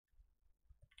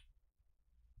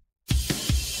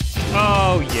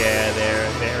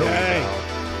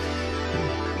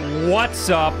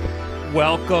What's up?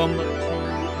 Welcome to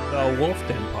the WULFF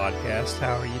DEN Podcast.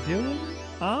 How are you doing?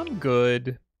 I'm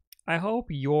good. I hope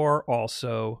you're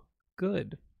also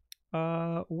good.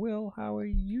 Will, how are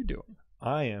you doing?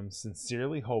 I am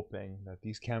sincerely hoping that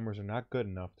these cameras are not good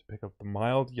enough to pick up the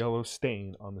mild yellow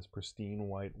stain on this pristine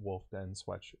white WULFF DEN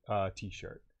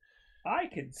t-shirt. I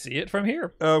can see it from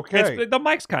here. Okay. The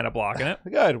mic's kind of blocking it.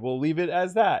 Good. We'll leave it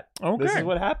as that. Okay. This is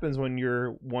what happens when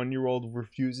your 1-year-old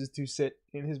refuses to sit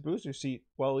in his booster seat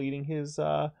while eating his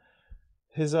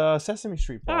Sesame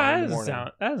Street bar in the morning.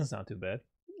 That doesn't sound too bad.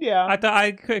 Yeah. I thought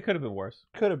it could have been worse.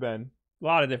 Could have been. A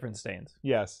lot of different stains.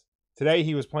 Yes. Today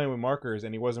he was playing with markers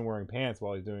and he wasn't wearing pants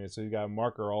while he was doing it, so he got a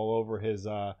marker all over his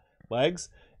legs,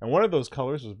 and one of those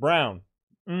colors was brown.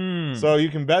 So you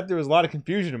can bet there was a lot of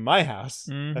confusion in my house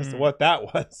as to what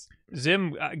that was.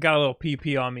 Zim got a little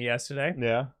PP on me yesterday.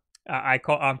 Yeah.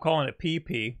 I'm calling it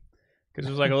PP because it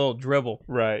was like a little dribble.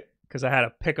 Right. Because I had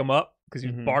to pick him up because he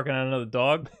was barking at another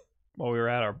dog while we were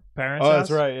at our parents' house. house.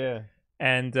 That's right, yeah.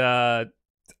 And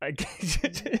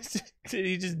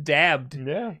he just dabbed.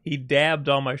 Yeah. He dabbed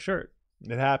on my shirt.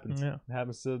 It happens. Yeah. It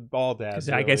happens to all dads.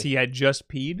 Really. I guess he had just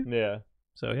peed. Yeah.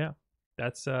 So yeah,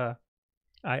 that's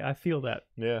I feel that.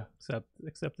 Yeah.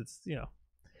 Except it's, you know,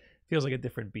 feels like a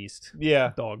different beast.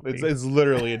 Yeah. Dog. It's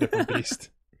literally a different beast.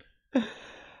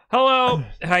 Hello,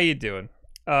 how you doing?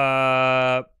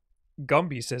 Gumby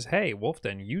says, "Hey, WULFF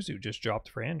DEN Yuzu just dropped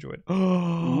for Android."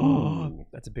 Ooh,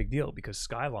 that's a big deal because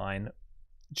Skyline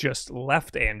just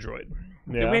left Android.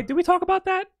 Yeah. Did we talk about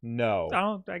that?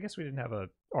 No. I guess we didn't have an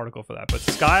article for that. But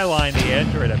Skyline, the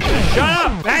Android update. Shut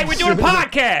up! Hey, we're doing a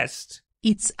podcast.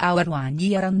 It's our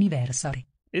 1-year anniversary.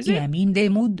 Is it? I'm in the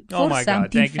mood for Oh my god!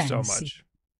 something Thank you so fancy. much.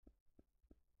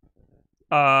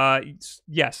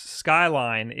 Yes,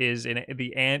 Skyline is in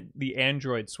the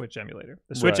Android Switch emulator,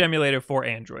 the Switch emulator for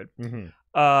Android.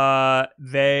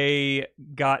 They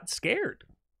got scared.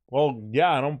 Well,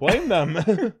 yeah, I don't blame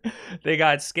them. They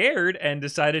got scared and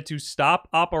decided to stop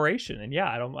operation, and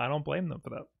yeah, I don't blame them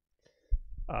for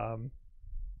that.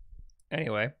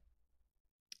 Anyway,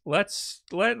 we got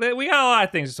a lot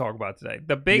of things to talk about today.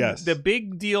 The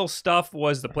big deal stuff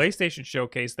was the PlayStation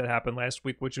showcase that happened last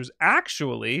week, which was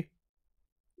actually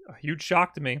a huge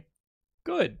shock to me.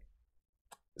 Good.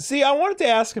 See, I wanted to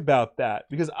ask about that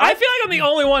because I feel like I'm the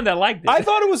only one that liked it. I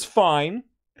thought it was fine.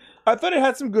 I thought it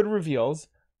had some good reveals.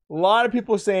 A lot of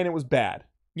people saying it was bad.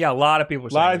 Yeah, a lot of people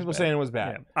saying it was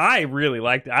bad. Yeah. I really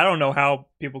liked it. I don't know how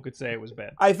people could say it was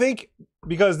bad. I think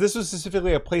because this was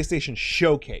specifically a PlayStation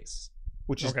showcase,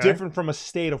 which is different from a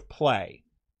state of play.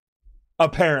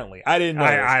 Apparently. I didn't know.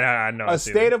 I know. A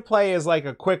state of play is like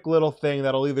a quick little thing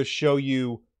that'll either show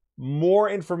you more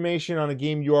information on a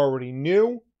game you already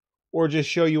knew or just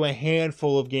show you a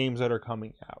handful of games that are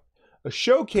coming out. A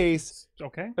showcase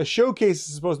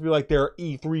is supposed to be like their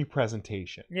E3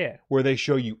 presentation. Yeah. Where they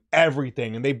show you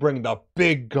everything and they bring the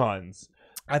big guns.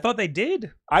 I thought they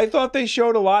did. I thought they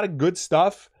showed a lot of good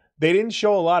stuff. They didn't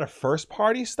show a lot of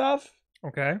first-party stuff.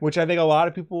 Okay. Which I think a lot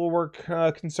of people were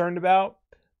concerned about.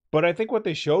 But I think what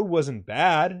they showed wasn't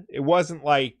bad. It wasn't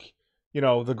like, you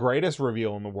know, the greatest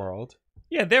reveal in the world.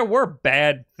 Yeah, there were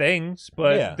bad things,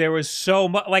 but there was so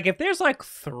much. Like, if there's like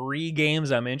 3 games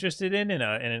I'm interested in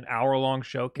an hour-long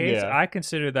showcase, I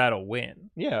consider that a win.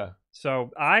 Yeah.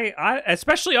 So I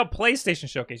especially a PlayStation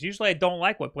showcase. Usually, I don't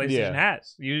like what PlayStation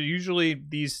has. Usually,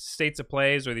 these states of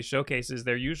plays or these showcases,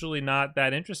 they're usually not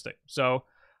that interesting. So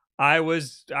I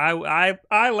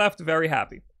left very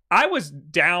happy. I was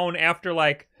down after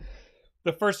like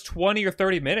the first 20 or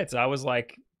 30 minutes. I was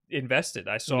like invested.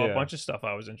 I saw a bunch of stuff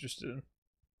I was interested in.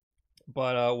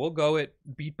 But we'll go it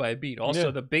beat by beat.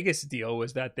 Also, the biggest deal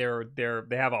was that they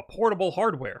have a portable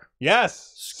hardware.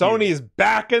 Yes, Sony is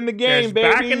back in the game, baby.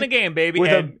 Back in the game, baby,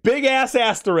 with a big ass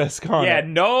asterisk on it. Yeah,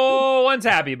 no one's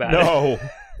happy about it.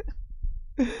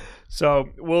 No. So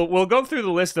we'll go through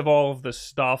the list of all of the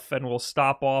stuff, and we'll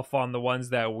stop off on the ones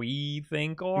that we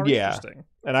think are interesting.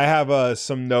 And I have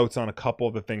some notes on a couple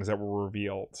of the things that were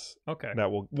revealed. Okay,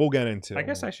 that we'll get into. I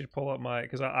guess I should pull up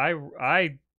because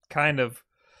I kind of.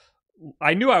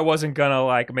 I knew I wasn't gonna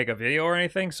like make a video or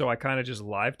anything, so I kind of just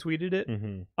live tweeted it.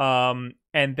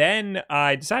 And then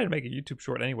I decided to make a YouTube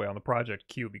short anyway on the Project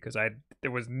Q because I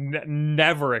was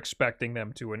never expecting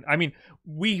them to. And I mean,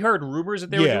 we heard rumors that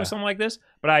they were doing something like this,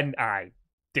 but I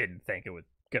didn't think it was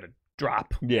gonna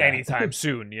drop anytime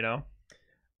soon. You know.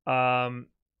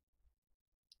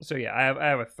 So yeah, I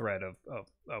have a thread of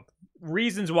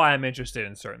reasons why I'm interested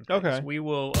in certain things. Okay. We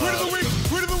will.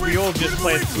 We will just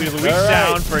play the tweet of the week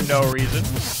sound for no reason.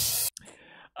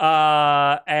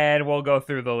 And we'll go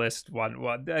through the list one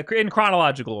in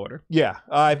chronological order. Yeah,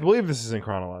 I believe this is in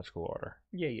chronological order.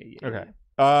 Yeah. Okay.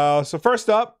 So first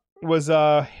up was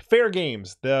Fair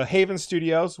Games, the Haven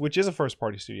Studios, which is a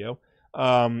first-party studio.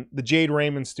 The Jade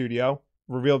Raymond studio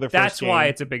revealed their first game. That's why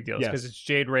it's a big deal. Because Yes. it's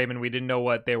Jade Raymond. We didn't know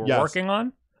what they were Yes. working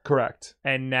on. Correct.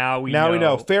 And now we Now know. we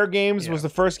know. Fair Games Yeah. was the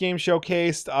first game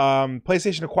showcased.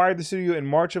 PlayStation acquired the studio in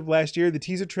March of last year. The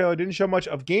teaser trailer didn't show much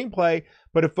of gameplay,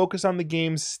 but it focused on the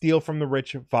game's steal from the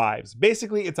rich vibes.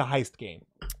 Basically, it's a heist game.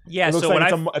 Yeah, It looks so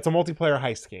like when it's a multiplayer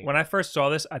heist game. when I first saw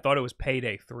this, I thought it was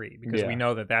Payday 3 because we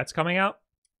know that that's coming out.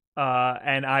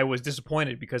 And I was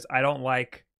disappointed because I don't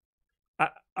like...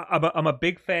 I'm a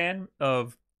big fan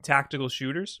of tactical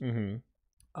shooters. Mm-hmm.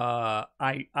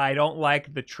 I don't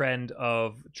like the trend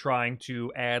of trying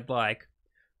to add like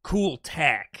cool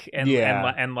tech and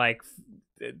like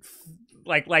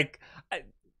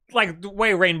the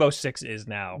way Rainbow Six is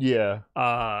now. Yeah.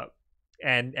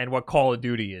 And what Call of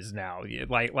Duty is now.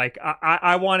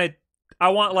 I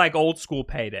want like old school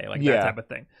Payday, like that type of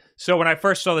thing. So when I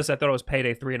first saw this, I thought it was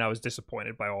Payday 3, and I was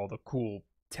disappointed by all the cool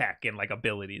tech and like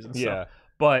abilities and stuff.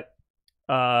 But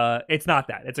it's not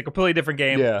that. It's a completely different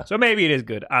game. Yeah. So maybe it is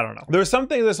good. I don't know. There were some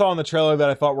things I saw in the trailer that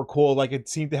I thought were cool. Like it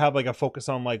seemed to have like a focus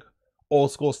on like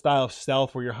old school style of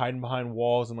stealth where you're hiding behind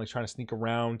walls and like trying to sneak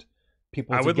around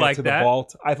people to get to the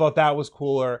vault. I thought that was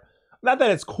cooler. Not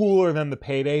that it's cooler than the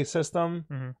Payday system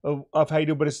of how you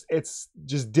do, but it's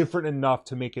just different enough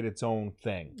to make it its own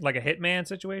thing. Like a Hitman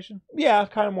situation? Yeah,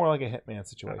 kind of more like a Hitman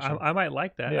situation. I might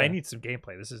like that. Yeah. I need some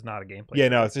gameplay. This is not a gameplay. Yeah,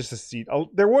 no, it's just a seat.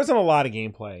 There wasn't a lot of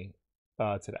gameplay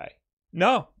today.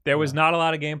 No, there was not a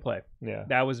lot of gameplay. Yeah.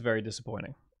 That was very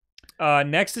disappointing.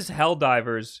 Next is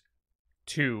Helldivers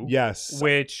 2. Yes.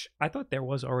 Which I thought there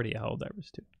was already a Helldivers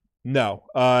 2. No.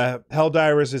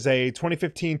 Helldivers is a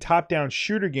 2015 top-down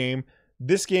shooter game.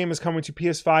 This game is coming to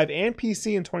PS5 and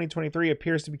PC in 2023.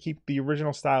 Appears to keep the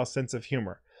original style sense of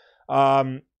humor.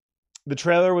 The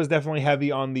trailer was definitely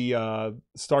heavy on the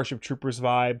Starship Troopers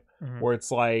vibe, where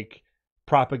it's like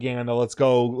propaganda. Let's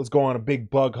go on a big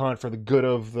bug hunt for the good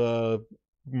of the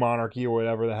monarchy or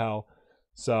whatever the hell.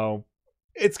 So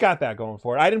it's got that going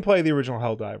for it. I didn't play the original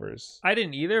Helldivers. I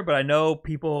didn't either, but I know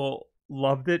people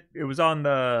loved it. It was on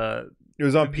PS3,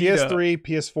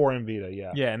 PS4, and Vita.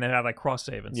 Yeah. Yeah, and then it had like cross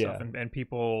save and stuff, and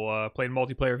people played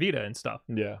multiplayer Vita and stuff.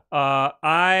 Yeah.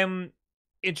 I'm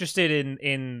interested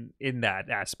in that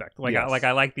aspect. Like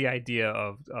I like the idea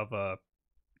of a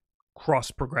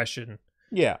cross progression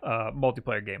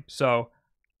multiplayer game. So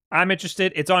I'm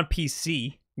interested. It's on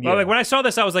PC. Well, like when I saw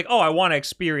this, I was like, oh, I want to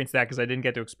experience that because I didn't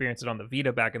get to experience it on the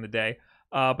Vita back in the day.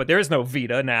 But there is no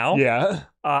Vita now. Yeah.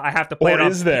 I have to play it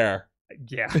on... is there?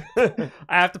 Yeah.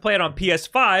 I have to play it on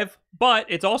PS5, but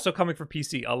it's also coming for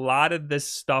PC. A lot of this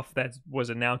stuff that was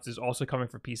announced is also coming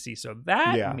for PC. So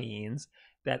that means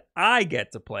that I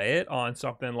get to play it on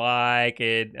something like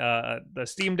the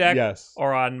Steam Deck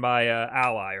or on my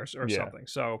Ally or something.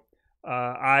 So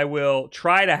I will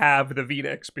try to have the Vita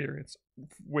experience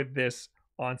with this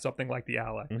on something like the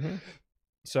Ally.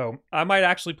 So I might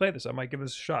actually play this. I might give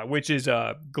this a shot, which is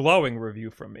a glowing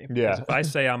review from me. Yeah. If I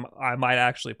say I might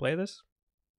actually play this,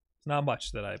 it's not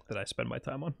much that I spend my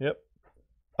time on. Yep.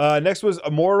 Next was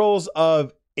Immortals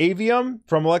of Avium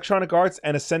from Electronic Arts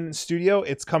and Ascendant Studio.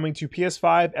 It's coming to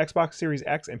PS5, Xbox Series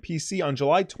X, and PC on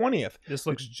July 20th. This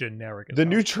looks generic. The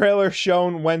new trailer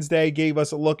shown Wednesday gave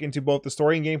us a look into both the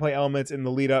story and gameplay elements in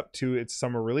the lead up to its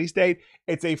summer release date.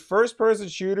 It's a first-person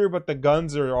shooter, but the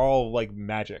guns are all like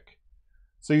magic.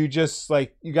 So you just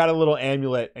you got a little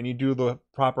amulet and you do the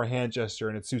proper hand gesture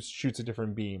and it shoots a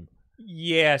different beam.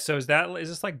 Yeah. So is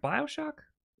this like BioShock?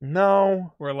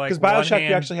 No, where like because BioShock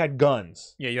you actually had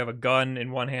guns. Yeah, you have a gun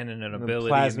in one hand and an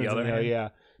ability in the other hand. Yeah.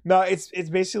 No, it's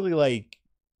basically like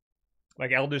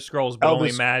Elder Scrolls, but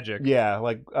only magic. Yeah,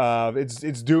 like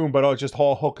it's Doom, but it's just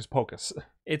all hocus pocus.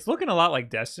 It's looking a lot like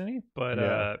Destiny, but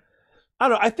I don't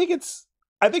know. I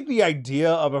think the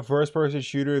idea of a first-person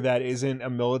shooter that isn't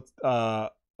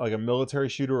like a military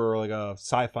shooter or like a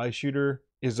sci-fi shooter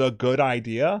is a good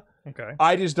idea. Okay.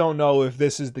 I just don't know if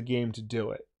this is the game to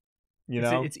do it. You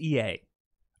know, it's EA.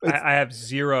 I have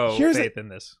zero faith in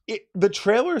this. The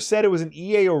trailer said it was an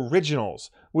EA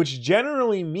Originals, which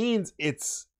generally means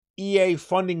it's EA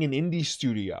funding an indie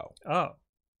studio. Oh.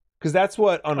 Because that's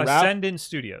what Ascendant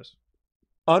Studios.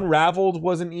 Unraveled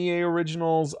was an EA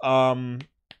Originals. What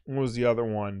was the other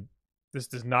one? This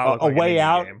does not look like A Way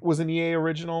Out game. was an EA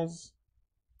Originals.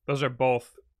 Those are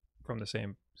both from the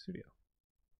same studio.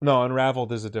 No,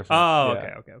 Unraveled is a different. Oh,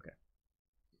 okay.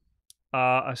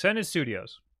 Ascendant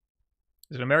Studios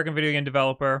is an American video game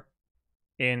developer.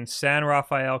 in San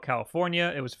Rafael,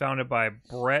 California. It was founded by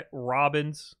Brett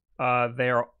Robbins.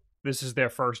 This is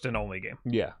their first and only game.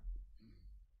 Yeah.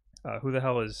 Who the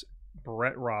hell is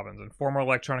Brett Robbins? And former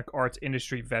Electronic Arts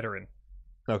industry veteran.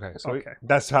 Okay, so Okay.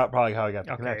 that's probably how I got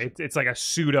the Okay, connection. it's like a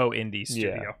pseudo indie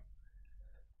studio.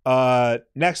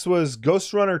 Next was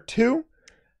Ghost Runner 2,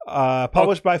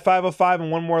 published by 505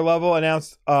 and One More Level,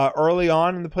 announced early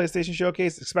on in the PlayStation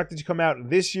Showcase, expected to come out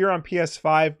this year on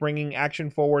PS5, bringing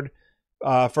action-forward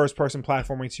first-person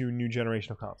platforming to new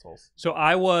generation of consoles. So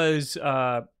I was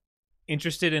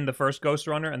interested in the first Ghost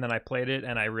Runner, and then I played it,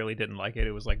 and I really didn't like it.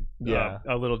 It was like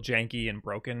a little janky and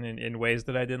broken in ways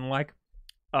that I didn't like.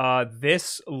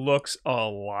 This looks a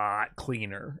lot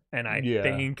cleaner, and I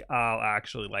think I'll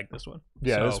actually like this one.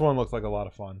 Yeah, so, this one looks like a lot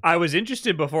of fun. I was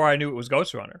interested before I knew it was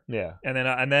Ghost Runner. Yeah,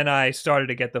 and then I started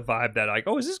to get the vibe that like,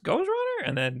 oh, is this Ghost Runner?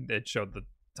 And then it showed the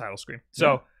title screen.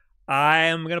 So I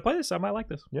am gonna play this. I might like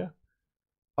this. Yeah.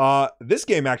 This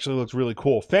game actually looks really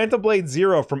cool. Phantom Blade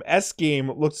Zero from S Game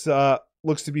looks to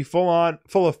be full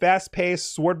of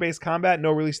fast-paced, sword-based combat.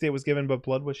 No release date was given, but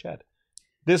blood was shed.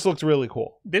 This looks really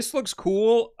cool. This looks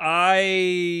cool.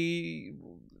 This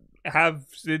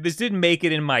didn't make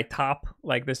it in my top.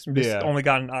 Like this only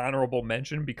got an honorable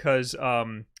mention because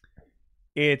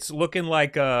it's looking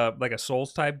like a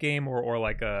Souls type game or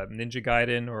like a Ninja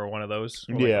Gaiden or one of those.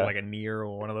 Or like a Nier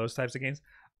or one of those types of games.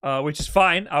 Which is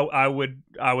fine. I would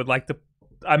like to.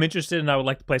 I'm interested and I would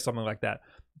like to play something like that.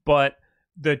 But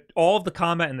all of the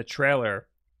combat in the trailer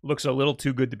looks a little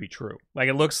too good to be true. Like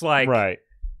it looks like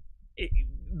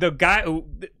the guy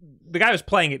who's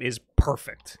playing it is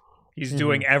perfect. He's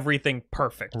doing everything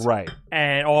perfect. Right.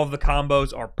 And all of the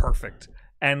combos are perfect.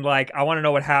 And like I want to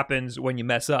know what happens when you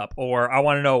mess up, or I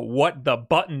want to know what the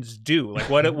buttons do. Like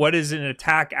what does an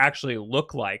attack actually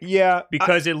look like? Yeah.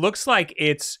 Because it looks like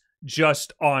it's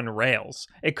just on rails.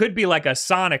 It could be like a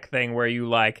Sonic thing where you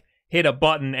like hit a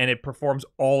button and it performs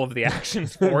all of the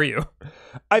actions for you.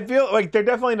 I feel like they're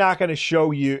definitely not going to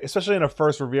show you, especially in a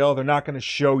first reveal, they're not going to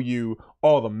show you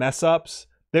all the mess ups.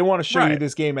 They want to show you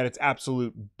this game at its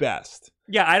absolute best.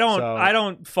 Yeah, I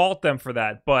don't fault them for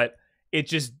that, but it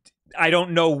just I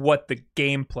don't know what the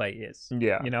gameplay is.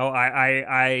 Yeah. You know,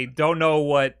 I don't know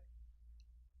what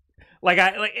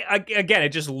again, it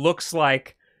just looks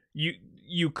like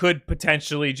you could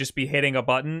potentially just be hitting a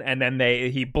button and then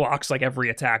he blocks like every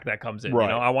attack that comes in. Right.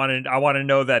 You know, I want to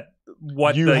know that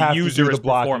what the user is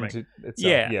performing.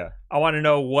 I want to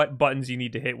know what buttons you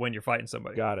need to hit when you're fighting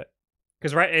somebody. Got it.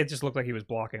 Because it just looked like he was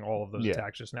blocking all of those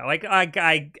attacks just now. Like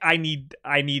I need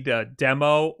a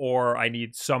demo, or I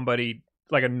need somebody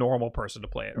like a normal person to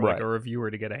play it, or like a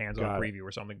reviewer to get a hands-on preview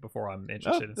or something before I'm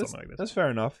interested in something like this. That's fair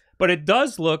enough. But it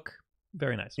does look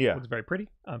very nice. Yeah. It looks very pretty.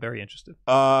 I'm very interested.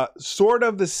 Sword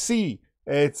of the Sea.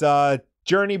 It's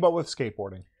Journey, but with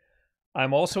skateboarding.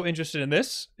 I'm also interested in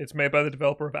this. It's made by the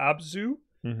developer of Abzu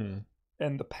and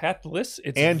The Pathless.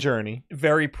 And Journey.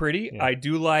 Very pretty. Yeah. I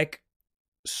do like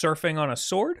surfing on a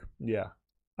sword. Yeah.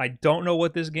 I don't know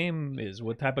what this game is.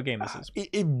 What type of game this is.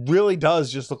 It really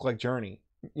does just look like Journey.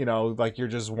 You know, like you're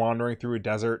just wandering through a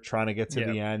desert trying to get to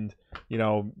the end. You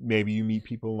know, maybe you meet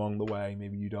people along the way.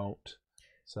 Maybe you don't.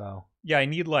 So yeah, I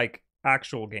need like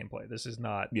actual gameplay. This is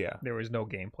not. Yeah, there was no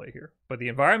gameplay here, but the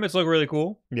environments look really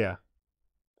cool. Yeah,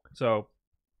 so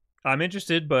I'm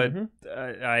interested, but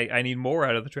I need more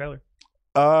out of the trailer.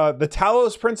 The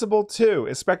Talos Principle 2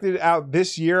 expected out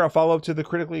this year, a follow-up to the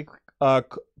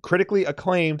critically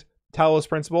acclaimed Talos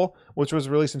Principle, which was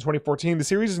released in 2014. The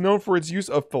series is known for its use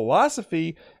of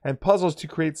philosophy and puzzles to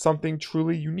create something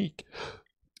truly unique.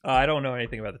 I don't know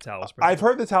anything about the Talos Principle. I've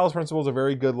heard the Talos Principle is a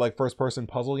very good like first-person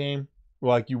puzzle game.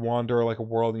 Where, like you wander like a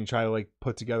world and you try to like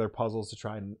put together puzzles to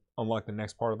try and unlock the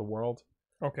next part of the world.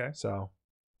 Okay. So,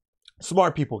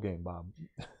 smart people game, Bob.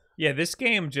 Yeah, this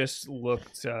game just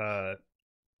looked like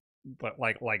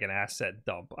an asset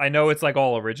dump. I know it's like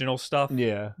all original stuff.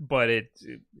 Yeah. But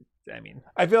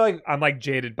I feel like I'm like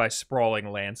jaded by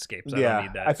sprawling landscapes. I don't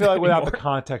need that. I feel like without the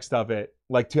context of it,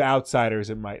 like to outsiders,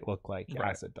 it might look like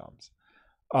asset dumps.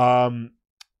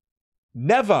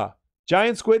 Neva,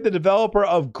 Giant Squid, the developer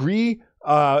of Gree,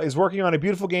 is working on a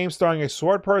beautiful game starring a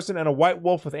sword person and a white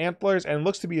wolf with antlers, and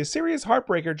looks to be a serious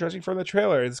heartbreaker judging from the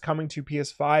trailer. It's coming to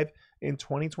PS5 in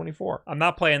 2024. I'm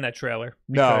not playing that trailer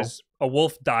because a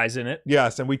wolf dies in it.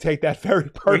 Yes, and we take that very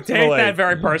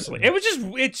personally. It was just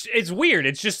it's weird.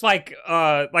 It's just like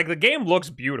the game looks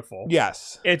beautiful.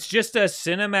 Yes. It's just a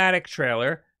cinematic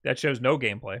trailer that shows no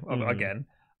gameplay again.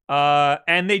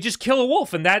 And they just kill a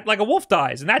wolf, and that like a wolf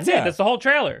dies, and that's it. That's the whole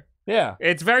trailer. Yeah.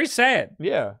 It's very sad.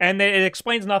 Yeah. And it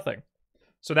explains nothing.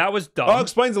 So that was dumb. Oh, it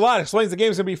explains a lot. It explains the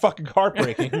game's gonna be fucking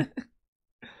heartbreaking.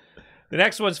 The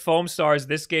next one's Foam Stars.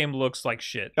 This game looks like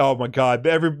shit. Oh my god.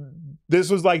 This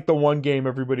was like the one game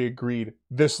everybody agreed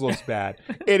this looks bad.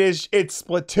 It's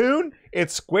Splatoon.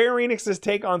 It's Square Enix's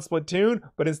take on Splatoon,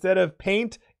 but instead of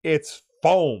paint, it's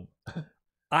foam.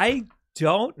 I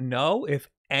don't know if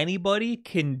anybody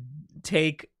can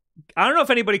I don't know if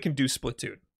anybody can do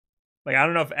Splatoon. Like, I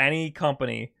don't know if any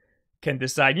company can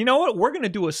decide, you know what, we're going to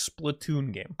do a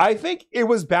Splatoon game. I think it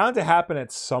was bound to happen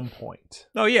at some point.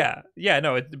 Oh, yeah. Yeah,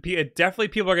 no, it definitely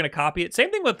people are going to copy it.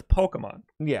 Same thing with Pokemon.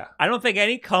 Yeah. I don't think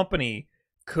any company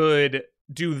could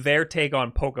do their take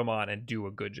on Pokemon and do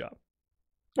a good job.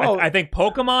 Well, I think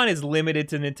Pokemon is limited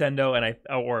to Nintendo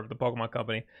or the Pokemon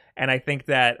company, and I think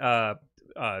that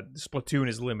Splatoon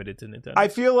is limited to Nintendo. I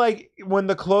feel like when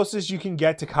the closest you can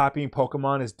get to copying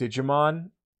Pokemon is Digimon,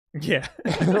 yeah,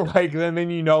 like then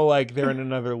you know, like they're in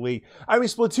another league. I mean,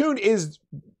 Splatoon is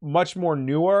much more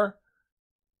newer,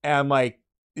 and like,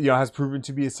 you know, has proven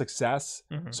to be a success.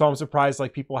 Mm-hmm. So I'm surprised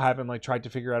like people haven't like tried to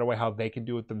figure out a way how they can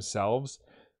do it themselves.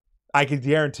 I can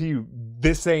guarantee you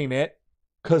this ain't it,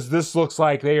 because this looks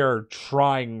like they are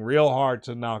trying real hard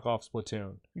to knock off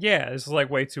Splatoon. Yeah, this is like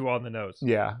way too on the nose.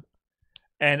 Yeah,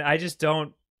 and I just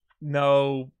don't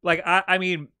know. Like, I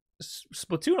mean.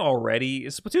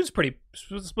 Splatoon's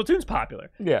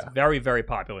popular. Yeah. It's very, very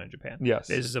popular in Japan. Yes.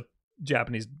 This is a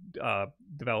Japanese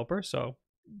developer, so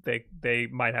they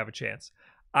might have a chance.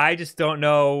 I just don't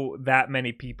know that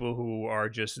many people who are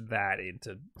just that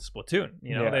into Splatoon.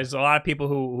 You know, there's a lot of people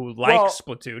who like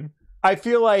Splatoon. I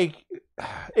feel like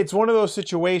it's one of those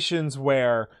situations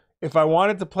where if I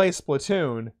wanted to play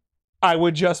Splatoon, I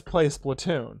would just play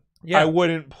Splatoon. Yeah. I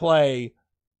wouldn't play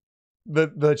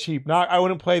the cheap knock. I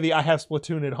wouldn't play the I have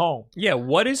Splatoon at home. Yeah,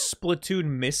 what is Splatoon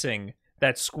missing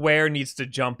that Square needs to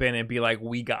jump in and be like,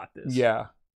 we got this? Yeah.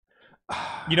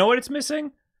 You know what it's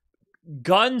missing?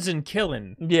 Guns and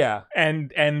killing. Yeah.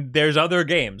 And there's other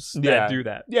games that do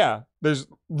that. Yeah. There's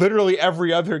literally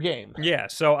every other game. Yeah,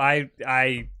 so I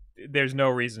there's no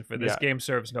reason for this. Game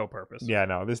serves no purpose. Yeah,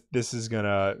 no. This is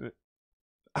gonna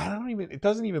it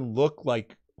doesn't even look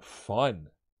like fun.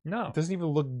 No. It doesn't even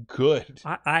look good.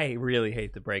 I really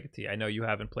hate to break it to you. I know you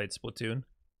haven't played Splatoon.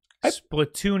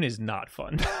 Splatoon is not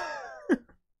fun.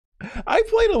 I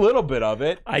played a little bit of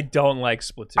it. I don't like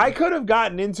Splatoon. I could have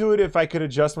gotten into it if I could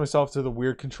adjust myself to the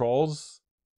weird controls.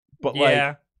 But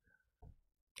I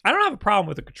don't have a problem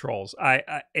with the controls.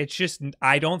 It's just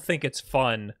I don't think it's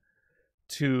fun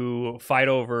to fight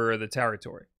over the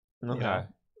territory. Okay.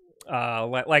 You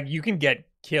know? Like you can get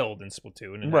killed in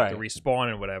Splatoon and have to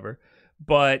respawn and whatever.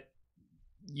 But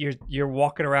you're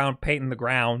walking around painting the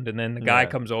ground, and then the guy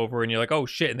comes over, and you're like, oh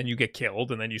shit, and then you get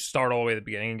killed, and then you start all the way at the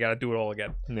beginning and got to do it all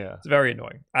again. Yeah, it's very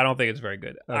annoying. I don't think it's very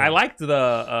good. I liked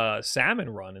the salmon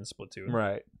run in Splatoon,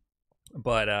 right?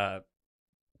 But I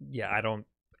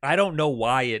don't know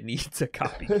why it needs a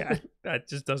copycat. That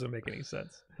just doesn't make any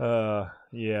sense.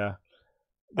 Yeah.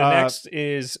 The next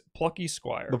is Plucky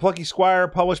Squire. The Plucky Squire,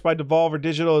 published by Devolver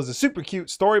Digital, is a super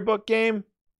cute storybook game.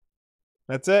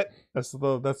 That's it.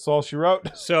 That's all she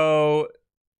wrote. So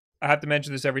I have to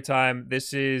mention this every time.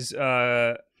 This is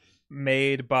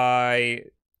made by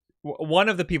one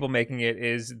of the people making it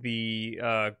is the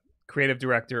creative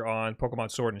director on Pokemon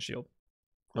Sword and Shield.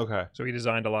 Okay. So he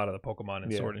designed a lot of the Pokemon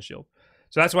in Sword and Shield.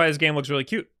 So that's why this game looks really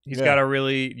cute. He's got a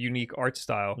really unique art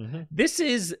style. Mm-hmm. This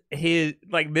is his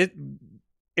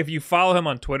if you follow him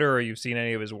on Twitter or you've seen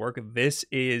any of his work, this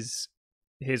is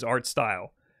his art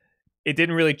style. It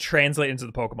didn't really translate into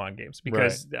the Pokemon games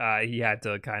because he had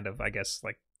to kind of, I guess,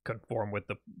 like conform with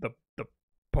the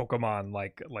Pokemon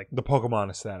like the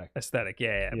Pokemon aesthetic.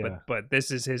 Yeah. But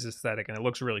this is his aesthetic, and it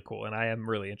looks really cool, and I am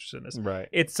really interested in this. Right.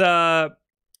 It's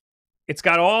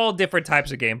got all different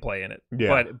types of gameplay in it.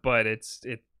 Yeah. But it's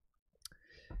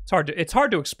hard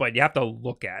to explain. You have to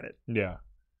look at it. Yeah.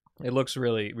 It looks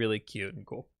really, really cute and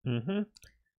cool. Mm-hmm.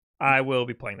 I will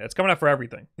be playing that. It's coming out for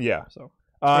everything. Yeah. So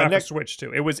next Switch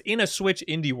too. It was in a Switch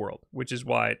Indie World, which is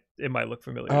why it might look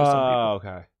familiar to some people. Oh,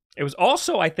 okay. It was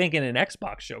also, I think, in an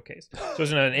Xbox showcase. So it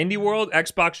was in an Indie World,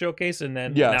 Xbox showcase, and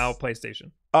then now PlayStation.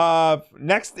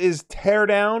 Next is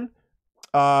Teardown,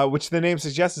 which the name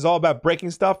suggests is all about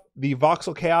breaking stuff. The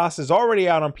Voxel Chaos is already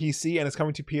out on PC, and it's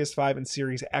coming to PS5 and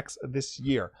Series X this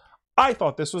year. I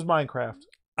thought this was Minecraft.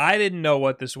 I didn't know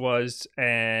what this was,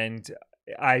 and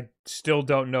I still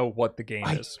don't know what the game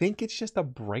is. I think it's just a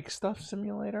break stuff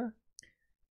simulator.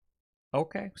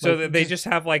 Okay. So they just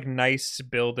have like nice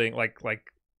building, like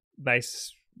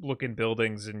nice looking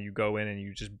buildings, and you go in and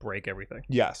you just break everything.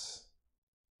 Yes.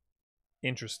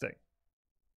 Interesting.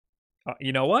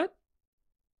 You know what?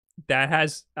 That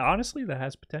has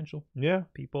potential. Yeah.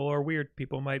 People are weird.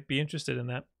 People might be interested in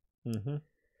that. Mm-hmm.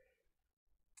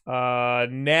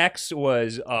 Next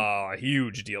was a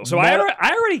huge deal. So I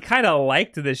already kind of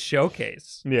liked this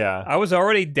showcase. Yeah. I was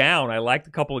already down. I liked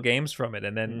a couple of games from it,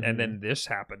 and then this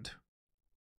happened.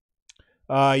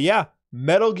 Yeah.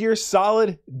 Metal Gear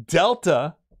Solid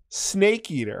Delta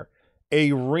Snake Eater,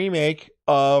 a remake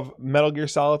of Metal Gear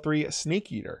Solid 3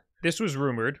 Snake Eater. This was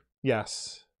rumored.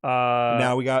 Yes.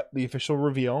 Now we got the official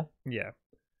reveal. Yeah.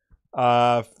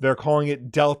 They're calling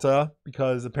it Delta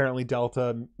because apparently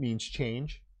Delta means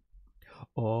change.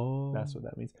 Oh. That's what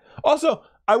that means. Also,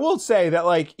 I will say that,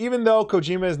 like, even though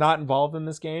Kojima is not involved in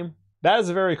this game, that is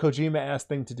a very Kojima-ass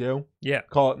thing to do. Yeah.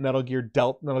 Call it Metal Gear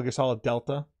Solid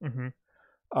Delta. Mm-hmm.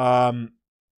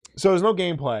 So there's no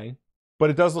gameplay, but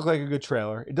it does look like a good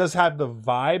trailer. It does have the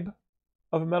vibe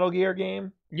of a Metal Gear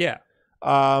game. Yeah.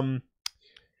 So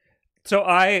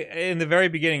in the very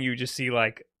beginning, you just see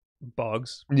like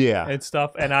bugs, and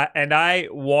stuff, and I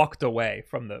walked away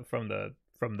from the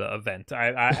event.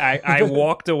 I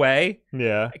walked away,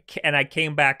 and I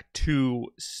came back to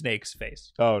Snake's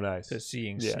face. Oh, nice. To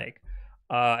seeing Snake,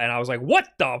 and I was like, "What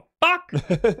the fuck?"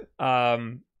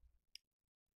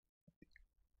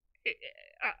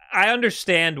 I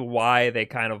understand why they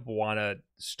kind of want to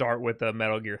start with the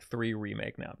Metal Gear 3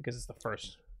 remake now, because it's the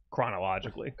first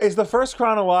chronologically. It's the first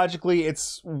chronologically.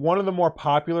 It's one of the more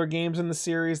popular games in the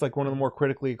series, like one of the more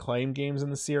critically acclaimed games in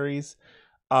the series.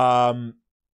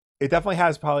 It definitely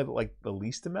has probably like the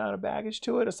least amount of baggage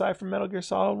to it, aside from Metal Gear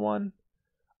Solid 1.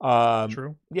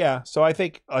 True. Yeah, so I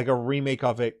think like a remake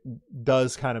of it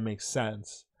does kind of make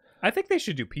sense. I think they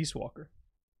should do Peace Walker,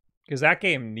 because that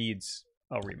game needs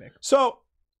a remake. So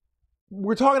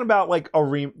we're talking about like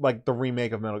the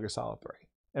remake of Metal Gear Solid 3,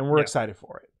 and we're excited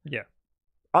for it. Yeah.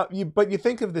 But you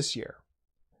think of this year,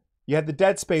 you had the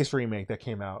Dead Space remake that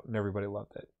came out and everybody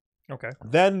loved it. Okay.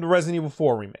 Then the Resident Evil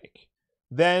 4 remake,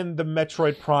 then the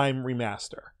Metroid Prime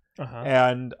remaster,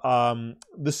 and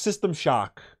the System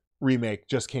Shock remake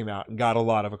just came out and got a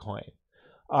lot of acclaim.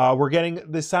 We're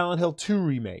getting the Silent Hill 2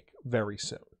 remake very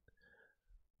soon.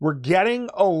 We're getting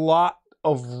a lot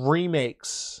of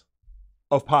remakes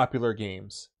of popular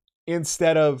games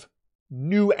instead of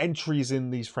new entries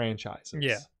in these franchises.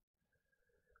 Yeah.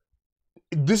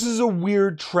 This is a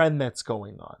weird trend that's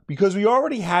going on because we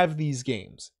already have these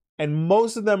games and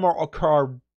most of them are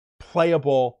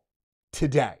playable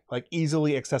today, like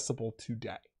easily accessible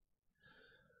today.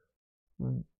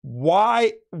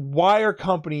 Why are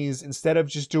companies, instead of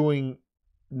just doing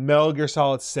Metal Gear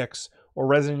Solid 6 or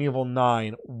Resident Evil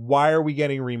 9, why are we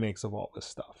getting remakes of all this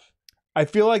stuff? I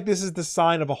feel like this is the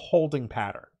sign of a holding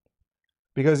pattern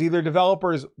because either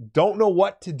developers don't know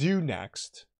what to do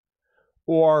next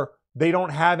or they don't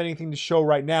have anything to show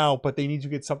right now, but they need to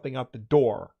get something out the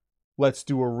door. Let's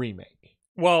do a remake.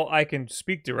 Well, I can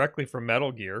speak directly for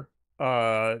Metal Gear.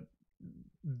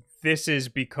 This is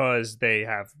because they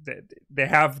have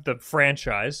the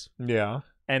franchise. Yeah.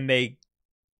 And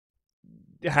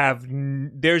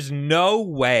there's no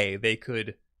way they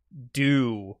could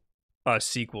do a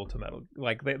sequel to Metal,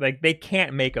 like they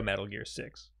can't make a Metal Gear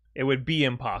 6. It would be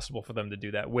impossible for them to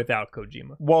do that without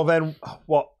Kojima.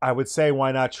 Well, I would say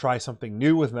why not try something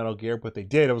new with Metal Gear, but they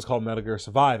did. It was called Metal Gear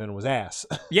Survive and it was ass.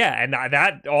 Yeah, and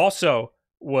that also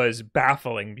was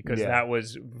baffling because that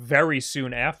was very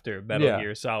soon after Metal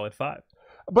Gear Solid 5.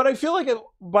 But I feel like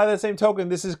by the same token,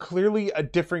 this is clearly a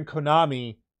different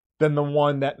Konami than the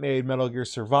one that made Metal Gear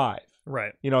Survive.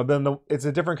 Right. You know, it's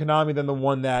a different Konami than the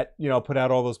one that, you know, put out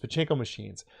all those pachinko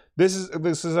machines. This is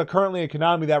currently a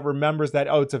Konami that remembers that,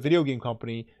 it's a video game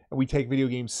company and we take video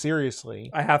games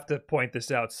seriously. I have to point this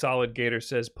out. Solid Gator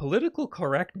says political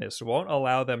correctness won't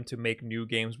allow them to make new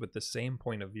games with the same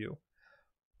point of view.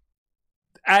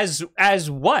 As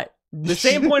what? The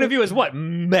same point of view as what?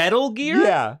 Metal Gear?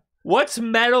 Yeah. What's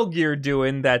Metal Gear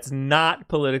doing that's not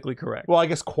politically correct? Well, I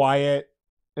guess Quiet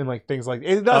and like things like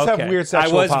it does have weird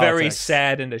sexual I was politics. very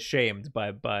sad and ashamed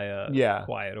by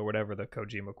Quiet or whatever the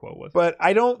Kojima quote was. But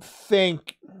I don't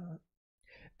think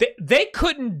they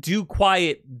couldn't do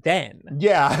Quiet then.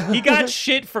 Yeah. He got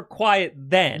shit for Quiet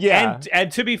then. Yeah.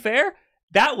 And to be fair,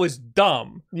 that was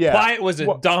dumb. Yeah. Quiet was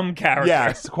a dumb character.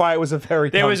 Yes, Quiet was a very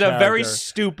There dumb was a character. very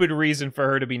stupid reason for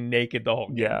her to be naked the whole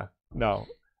game. Yeah. No.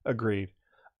 Agreed.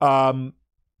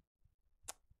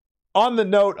 On the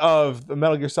note of the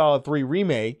Metal Gear Solid 3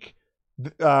 remake,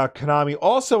 Konami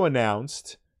also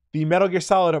announced the Metal Gear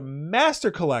Solid Master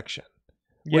Collection,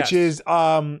 which is it's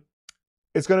going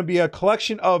to be a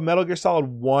collection of Metal Gear Solid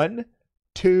 1,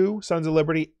 2, Sons of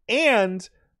Liberty, and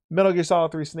Metal Gear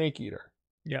Solid 3 Snake Eater.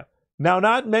 Yeah. Now,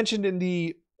 not mentioned in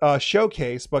the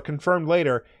showcase, but confirmed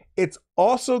later, it's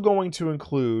also going to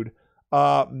include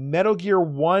Metal Gear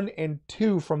 1 and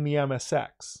 2 from the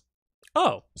MSX.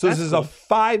 Oh, So this that's is cool. a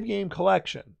 5-game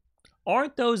collection.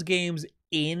 Aren't those games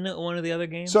in one of the other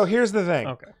games? So here's the thing.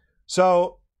 Okay.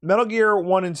 So Metal Gear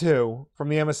 1 and 2 from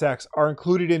the MSX are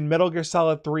included in Metal Gear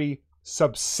Solid 3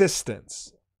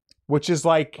 Subsistence, which is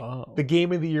like the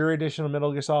Game of the Year edition of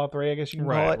Metal Gear Solid 3, I guess you can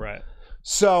call it. Right.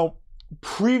 So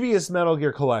previous Metal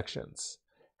Gear collections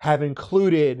have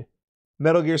included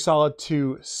Metal Gear Solid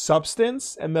 2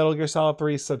 Substance and Metal Gear Solid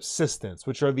 3 Subsistence,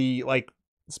 which are the like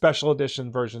special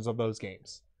edition versions of those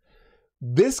games.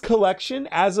 This collection,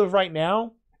 as of right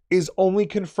now, is only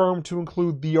confirmed to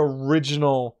include the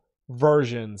original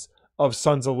versions of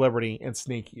Sons of Liberty and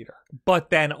Snake Eater.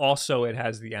 But then also it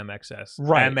has the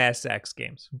MSX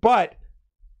games. But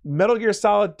Metal Gear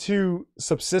Solid 2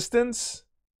 Subsistence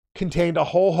contained a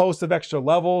whole host of extra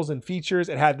levels and features.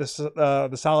 It had the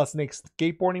Solid Snake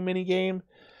skateboarding minigame.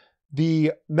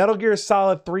 The Metal Gear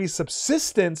Solid 3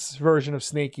 Subsistence version of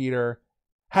Snake Eater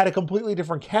had a completely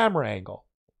different camera angle.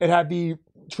 It had the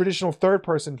traditional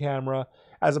third-person camera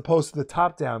as opposed to the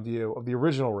top-down view of the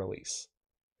original release.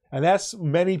 And that's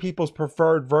many people's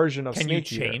preferred version of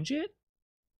Snake Eater. Can you change it?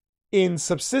 In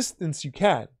Subsistence, you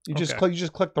can. You just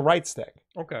click the right stick.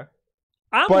 Okay.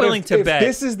 I'm willing to bet. If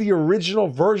this is the original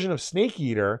version of Snake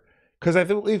Eater, because I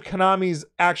believe Konami's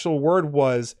actual word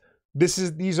was,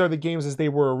 these are the games as they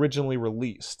were originally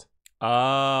released.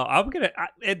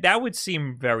 That would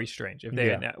seem very strange if they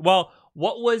didn't. Well,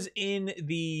 what was in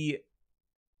the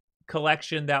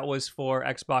collection that was for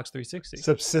Xbox 360?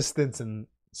 Subsistence and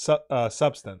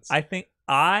Substance. I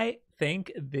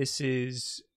think this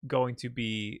is going to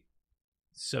be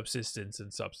Subsistence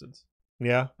and Substance.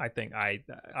 Yeah. I think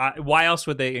why else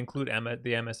would they include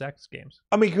the MSX games?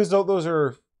 I mean, because those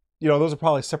are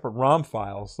probably separate ROM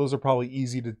files. Those are probably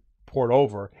easy to port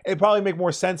over. It'd probably make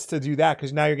more sense to do that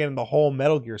because now you're getting the whole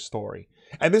Metal Gear story.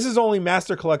 And this is only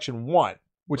Master Collection 1,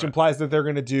 which implies that they're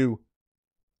going to do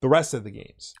the rest of the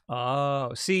games.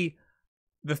 Oh, see,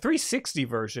 the 360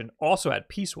 version also had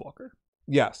Peace Walker.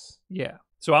 Yes. Yeah.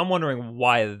 So I'm wondering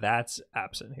why that's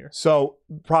absent here. So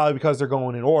probably because they're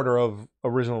going in order of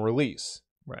original release.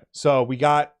 Right. So we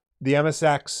got the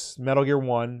MSX, Metal Gear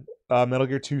 1, Metal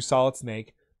Gear 2 Solid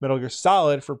Snake, Metal Gear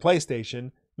Solid for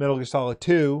PlayStation, Metal Gear Solid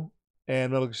 2,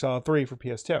 and Metal Gear Solid 3 for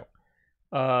PS2.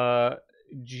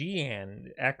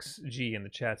 XG in the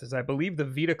chat says, I believe the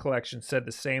Vita collection said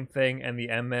the same thing, and the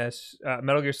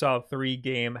Metal Gear Solid 3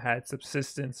 game had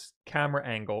subsistence camera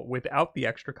angle without the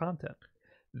extra content.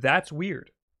 That's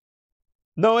weird.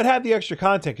 No, it had the extra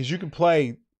content because you can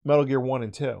play Metal Gear 1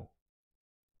 and 2.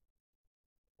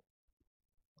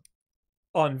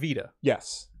 On Vita.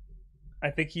 Yes. I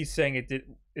think he's saying it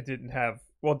didn't have...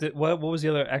 Well, what was the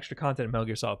other extra content in Metal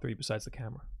Gear Solid 3 besides the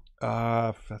camera?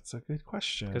 That's a good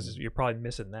question. Because you're probably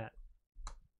missing that.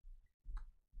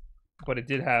 But it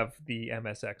did have the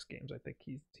MSX games, I think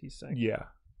he's saying. Yeah.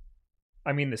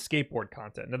 I mean, the skateboard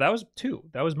content. No, that was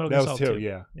 2. That was Metal Gear Solid 2.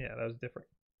 Yeah. Yeah, that was different.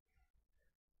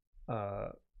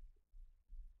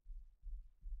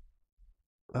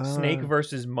 Snake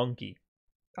versus Monkey.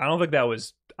 I don't think that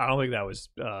was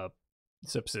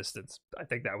Subsistence. I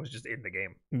think that was just in the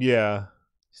game. Yeah.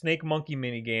 Snake Monkey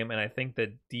minigame, and I think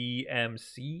the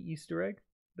DMC Easter egg,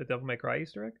 the Devil May Cry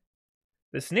Easter egg.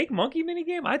 The Snake Monkey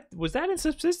minigame, was that in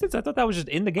Subsistence? I thought that was just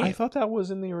in the game. I thought that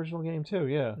was in the original game too,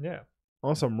 yeah. Yeah.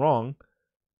 Unless I'm wrong.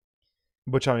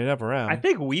 Which I never am. I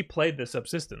think we played the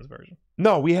Subsistence version.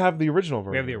 No, we have the original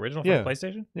version. We have the original for the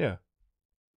PlayStation? Yeah.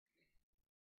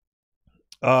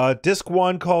 Disc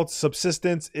 1 called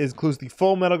Subsistence includes the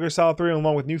full Metal Gear Solid 3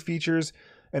 along with new features,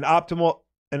 an optional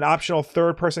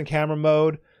third-person camera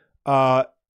mode,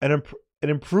 an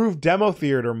improved demo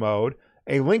theater mode,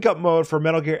 a link-up mode for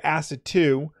Metal Gear Acid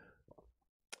 2.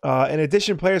 In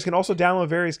addition, players can also download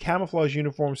various camouflage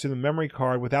uniforms to the memory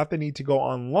card without the need to go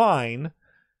online.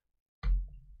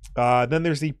 Then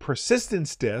there's the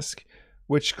Persistence disc,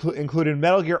 which included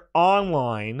Metal Gear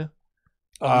Online.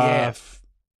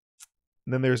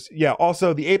 Then there's,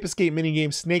 also the Ape Escape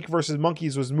minigame Snake vs.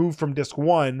 Monkeys was moved from disc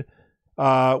 1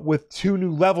 with 2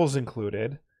 new levels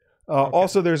included.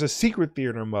 Also, there's a secret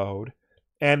theater mode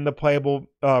and the playable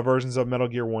versions of Metal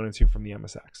Gear 1 and 2 from the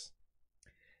MSX.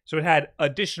 So it had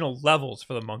additional levels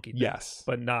for the monkey thing, yes,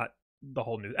 but not the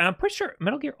whole new. And I'm pretty sure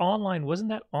Metal Gear Online wasn't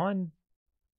that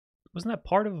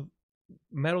part of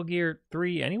Metal Gear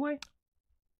 3 anyway?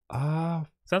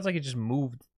 Sounds like it just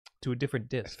moved to a different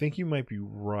disc. I think you might be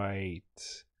right.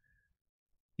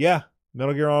 Yeah,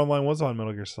 Metal Gear Online was on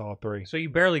Metal Gear Solid 3. So you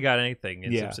barely got anything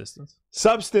in Subsistence.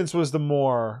 Substance was the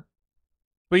more...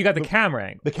 But you got the camera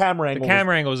angle. The camera angle. The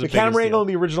camera angle was the camera angle in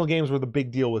the original games were the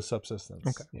big deal with Subsistence.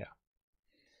 Okay. Yeah.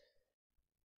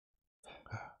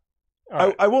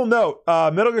 Right. I will note,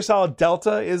 Metal Gear Solid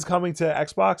Delta is coming to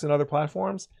Xbox and other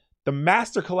platforms. The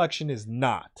Master Collection is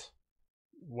not.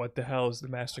 What the hell is the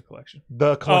Master Collection?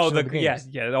 The collection of the games.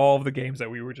 Yeah, all of the games that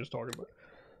we were just talking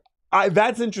about.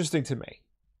 That's interesting to me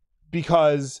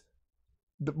because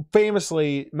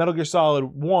famously, Metal Gear Solid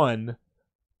 1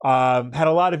 had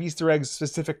a lot of Easter eggs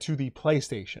specific to the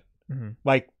PlayStation. Mm-hmm.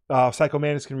 Like Psycho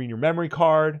Mantis can read your memory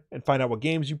card and find out what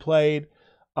games you played.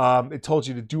 It told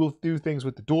you to do things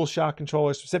with the DualShock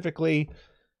controller specifically.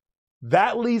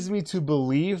 That leads me to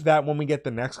believe that when we get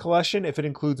the next collection, if it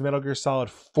includes Metal Gear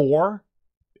Solid 4,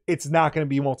 it's not going to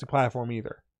be multi-platform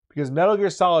either. Because Metal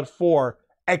Gear Solid 4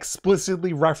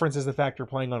 explicitly references the fact you're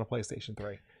playing on a PlayStation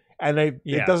 3. And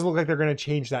it doesn't look like they're going to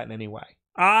change that in any way.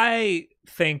 I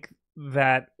think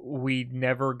that we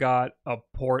never got a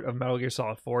port of Metal Gear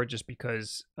Solid 4 just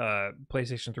because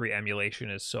PlayStation 3 emulation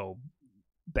is so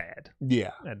bad.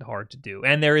 Yeah. And hard to do.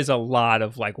 And there is a lot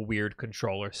of like weird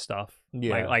controller stuff.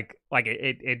 Yeah. Like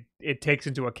it takes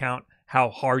into account how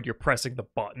hard you're pressing the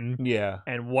button. Yeah.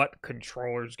 And what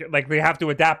controllers get. Like they have to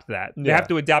adapt that. They have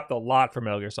to adapt a lot for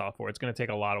Metal Gear Solid 4. It's going to take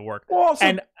a lot of work. Well, also,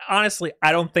 and honestly,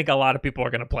 I don't think a lot of people are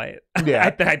going to play it. Yeah.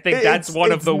 I think that's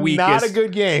one of the weakest. Not a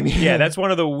good game. Yeah, that's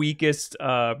one of the weakest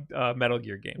Metal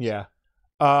Gear games. Yeah.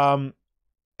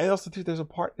 And also, too, there's a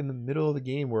part in the middle of the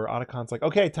game where Otacon's like,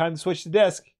 okay, time to switch to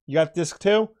disc. You got disc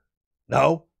 2?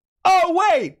 No.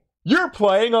 Oh, wait! You're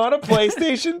playing on a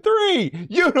PlayStation 3!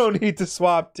 You don't need to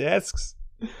swap discs.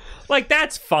 Like,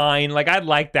 that's fine. Like, I'd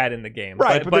like that in the game.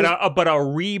 Right, but a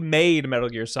remade Metal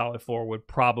Gear Solid 4 would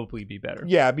probably be better.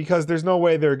 Yeah, because there's no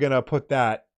way they're going to put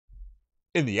that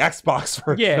in the Xbox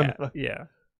version. Yeah.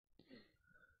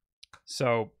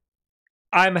 So,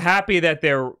 I'm happy that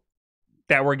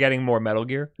we're getting more Metal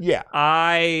Gear. Yeah.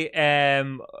 I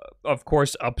am, of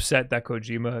course, upset that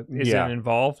Kojima isn't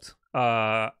involved.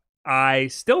 I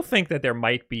still think that there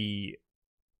might be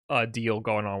a deal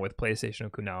going on with PlayStation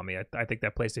and Konami. I think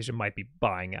that PlayStation might be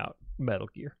buying out Metal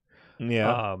Gear.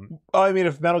 Yeah. I mean,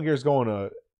 if Metal Gear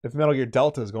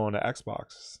Delta is going to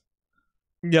Xbox.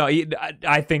 No,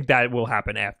 I think that will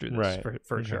happen after this, right.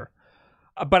 for sure.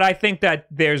 But I think that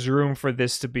there's room for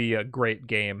this to be a great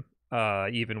game.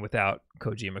 Even without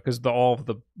Kojima, because all of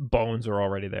the bones are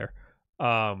already there.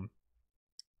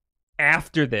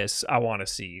 After this, I want to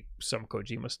see some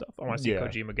Kojima stuff. I want to see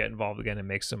Kojima get involved again and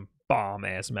make some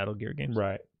bomb-ass Metal Gear games.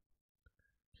 Right.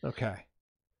 Okay.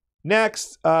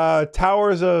 Next,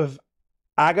 Towers of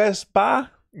Agaspa.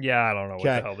 Yeah, I don't know what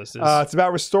the hell this is. It's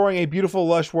about restoring a beautiful,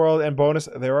 lush world, and bonus,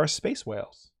 there are space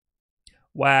whales.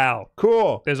 Wow.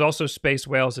 Cool. There's also space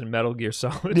whales in Metal Gear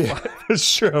Solid 5. Yeah,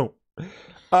 that's true.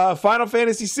 Final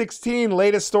Fantasy 16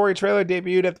 latest story trailer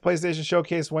debuted at the PlayStation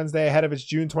Showcase Wednesday ahead of its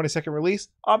June 22nd release.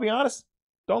 I'll be honest,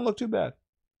 don't look too bad.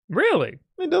 Really?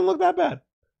 It doesn't look that bad.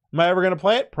 Am I ever going to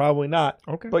play it? Probably not.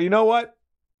 Okay. But you know what?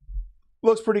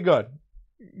 Looks pretty good.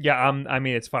 Yeah, I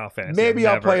mean, it's Final Fantasy. Maybe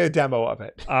I'll play a demo of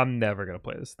it. I'm never going to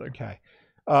play this thing. Okay.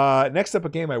 Next up, a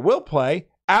game I will play.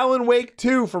 Alan Wake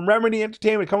 2 from Remedy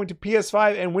Entertainment, coming to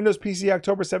PS5 and Windows PC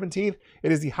October 17th.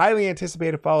 It is the highly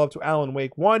anticipated follow-up to Alan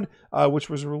Wake 1, which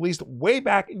was released way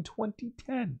back in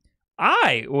 2010.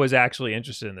 I was actually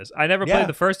interested in this. I never played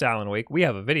the first Alan Wake. We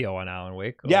have a video on Alan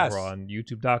Wake over on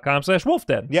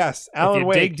youtube.com/WULFFden. Yes, Alan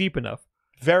Wake. Dig deep enough.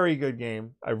 Very good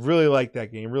game. I really like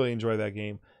that game. Really enjoy that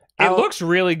game. It looks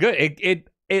really good.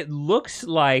 It looks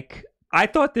like, I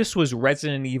thought this was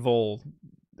Resident Evil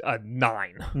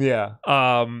 9. Yeah.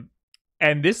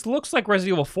 And this looks like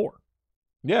Resident Evil 4.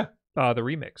 Yeah. The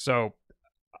remake. So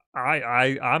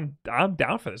I'm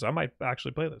down for this. I might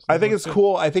actually play this. I think it's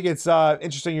cool. I think it's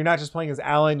interesting. You're not just playing as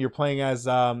Alan. You're playing as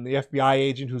the FBI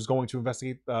agent who's going to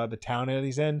investigate the town that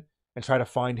he's in and try to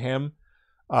find him.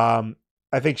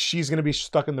 I think she's going to be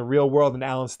stuck in the real world and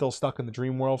Alan's still stuck in the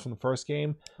dream world from the first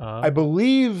game. I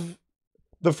believe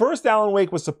the first Alan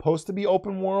Wake was supposed to be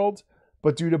open world,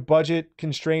 but due to budget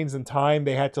constraints and time,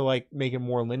 they had to make it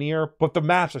more linear. But the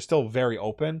maps are still very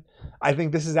open. I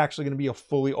think this is actually going to be a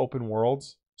fully open world,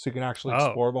 so you can actually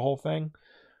explore the whole thing.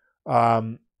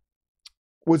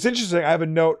 What's interesting, I have a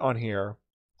note on here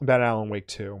about Alan Wake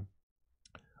 2.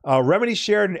 Remedy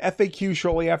shared an FAQ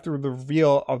shortly after the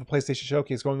reveal of the PlayStation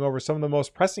Showcase, going over some of the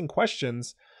most pressing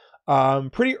questions.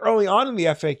 Pretty early on in the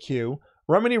FAQ,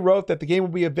 Remedy wrote that the game will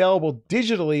be available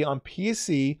digitally on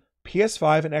PC,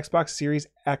 PS5, and Xbox Series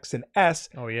X and S,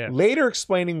 later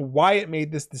explaining why it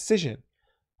made this decision.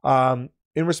 In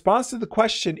response to the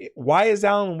question, why is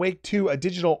Alan Wake 2 a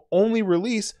digital-only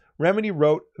release, Remedy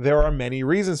wrote, there are many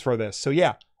reasons for this. So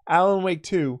yeah, Alan Wake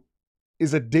 2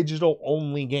 is a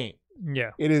digital-only game.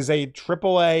 Yeah. It is a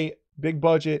AAA,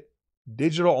 big-budget,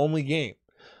 digital-only game.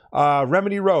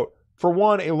 Remedy wrote, For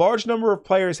one, a large number of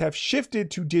players have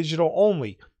shifted to digital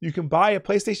only. You can buy a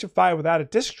PlayStation 5 without a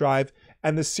disc drive,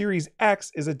 and the Series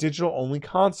X is a digital only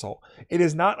console. It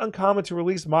is not uncommon to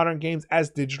release modern games as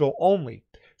digital only.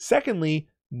 Secondly,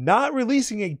 not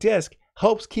releasing a disc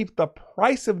helps keep the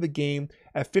price of the game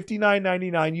at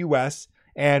 $59.99 US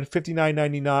and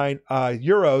 $59.99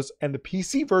 euros, and the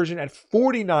PC version at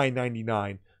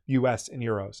 $49.99 US and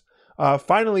euros.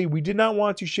 Finally, we did not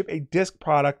want to ship a disc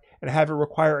product and have it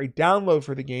require a download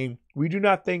for the game. We do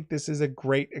not think this is a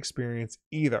great experience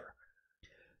either.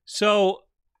 So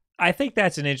I think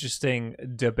that's an interesting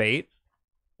debate.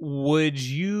 Would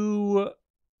you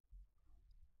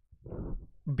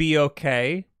be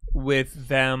okay with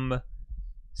them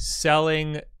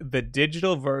selling the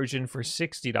digital version for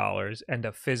 $60 and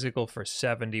a physical for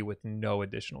 $70 with no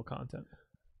additional content?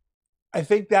 I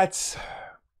think that's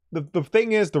the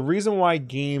thing is, the reason why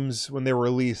games, when they're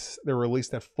released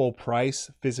at full price,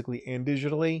 physically and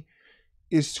digitally,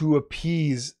 is to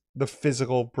appease the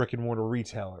physical brick and mortar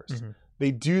retailers. Mm-hmm.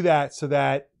 They do that so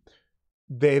that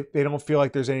they don't feel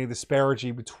like there's any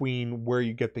disparity between where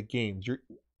you get the games. You're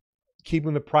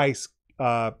keeping the price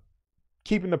the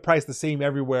same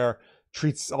everywhere,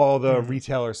 treats all the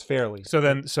retailers fairly. So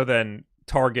then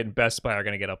Target and Best Buy are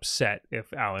going to get upset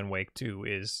if Alan Wake 2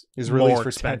 is released more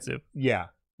expensive. Yeah.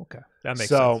 Okay. That makes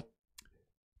sense.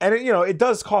 And it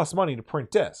does cost money to print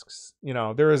discs.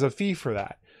 There is a fee for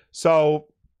that. So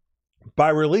by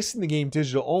releasing the game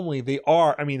digital only,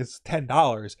 it's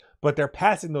 $10, but they're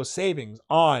passing those savings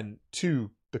on to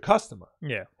the customer.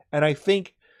 Yeah. And I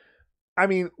think,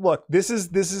 look, this is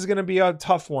going to be a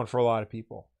tough one for a lot of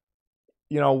people.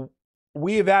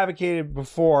 We have advocated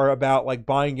before about like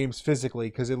buying games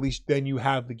physically, because at least then you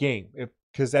have the game.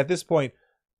 Because at this point,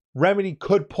 Remedy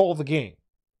could pull the game.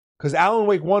 Because Alan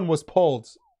Wake 1 was pulled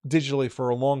digitally for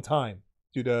a long time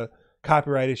due to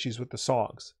copyright issues with the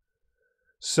songs.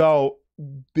 So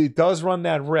it does run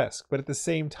that risk. But at the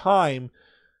same time,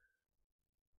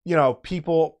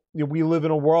 people, we live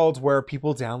in a world where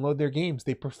people download their games.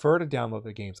 They prefer to download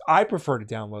their games. I prefer to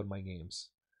download my games.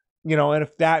 And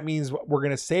if that means we're going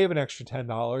to save an extra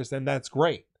 $10, then that's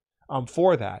great. I'm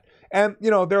for that. And,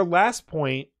 their last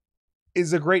point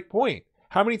is a great point.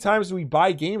 How many times do we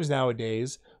buy games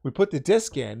nowadays? We put the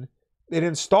disc in, it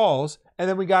installs, and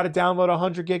then we got to download a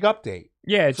 100 gig update.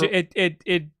 Yeah,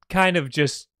 it kind of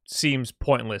just seems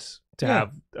pointless to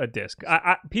have a disc.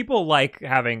 People like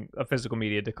having a physical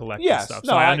media to collect and stuff.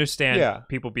 So I understand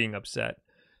people being upset.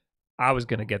 I was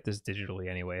going to get this digitally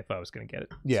anyway if I was going to get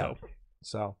it. Yeah.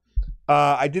 So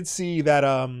I did see that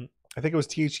I think it was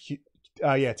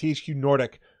THQ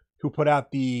Nordic who put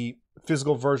out the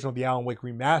physical version of the Alan Wake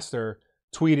remaster,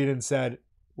 tweeted and said,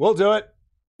 "We'll do it."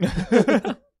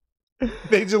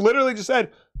 They literally just said,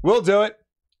 "We'll do it.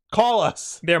 Call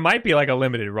us." There might be like a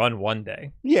limited run one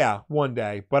day. Yeah, one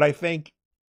day. But I think,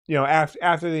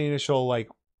 after the initial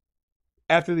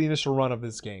run of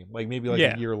this game, like maybe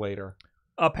a year later.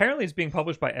 Apparently it's being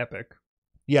published by Epic.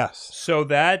 Yes. So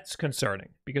that's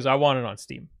concerning because I want it on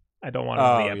Steam. I don't want it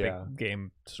on the Epic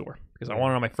game store because I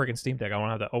want it on my freaking Steam Deck. I want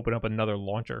to have to open up another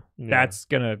launcher. Yeah. That's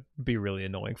going to be really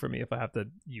annoying for me if I have to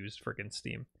use freaking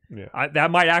Steam. Yeah.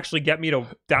 That might actually get me to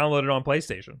download it on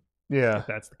PlayStation. Yeah. If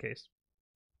that's the case.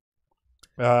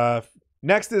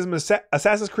 Next is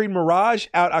Assassin's Creed Mirage,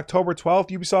 out October 12th.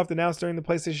 Ubisoft announced during the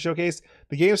PlayStation Showcase.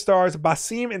 The game stars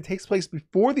Basim and takes place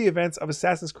before the events of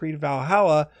Assassin's Creed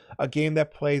Valhalla, a game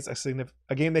that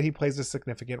he plays a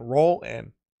significant role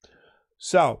in.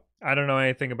 So, I don't know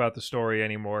anything about the story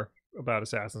anymore about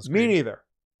Assassin's Creed. Me neither.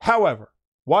 However,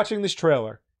 watching this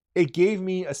trailer, it gave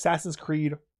me Assassin's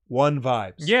Creed 1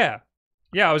 vibes. Yeah.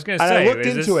 Yeah, I was going to say. And I looked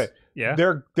into it. Yeah.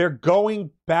 They're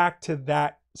going back to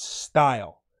that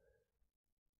style.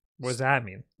 What does that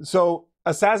mean? So,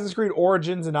 Assassin's Creed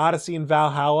Origins and Odyssey and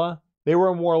Valhalla, they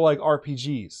were more like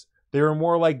RPGs. They were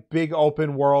more like big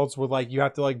open worlds where like you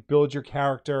have to like build your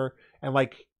character, and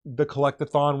like the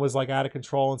collectathon was like out of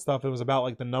control and stuff. It was about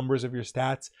like the numbers of your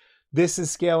stats. This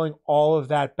is scaling all of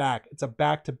that back. It's a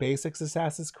back to basics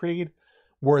Assassin's Creed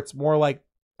where it's more like,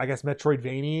 I guess,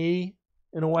 Metroidvania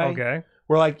in a way. Okay.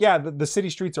 Where like, yeah, the city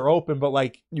streets are open, but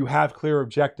like you have clear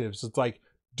objectives. It's like,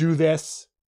 do this,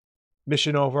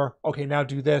 mission over. Okay, now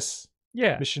do this.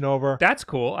 Yeah. Mission over. That's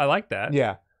cool. I like that.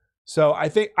 Yeah. So I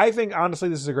think honestly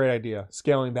this is a great idea,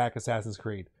 scaling back Assassin's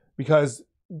Creed, because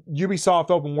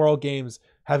Ubisoft open world games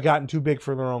have gotten too big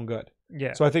for their own good.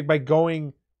 Yeah. So I think by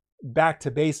going back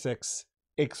to basics,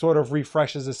 it sort of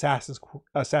refreshes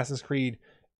Assassin's Creed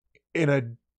in a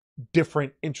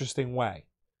different, interesting way.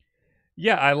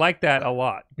 Yeah, I like that a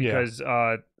lot because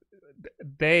I've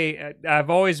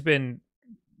always been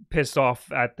pissed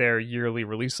off at their yearly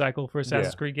release cycle for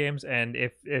Assassin's Creed games, and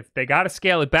if they got to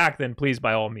scale it back, then please,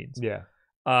 by all means. Yeah.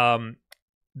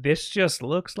 This just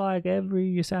looks like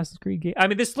every Assassin's Creed game. I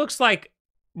mean, this looks like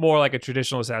more like a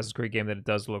traditional Assassin's Creed game than it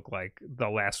does look like the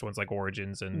last ones, like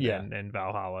Origins and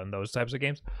Valhalla and those types of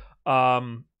games,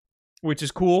 which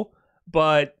is cool.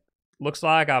 But looks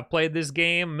like I've played this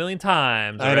game a million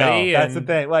times already. I know. That's the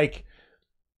thing. Like,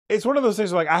 it's one of those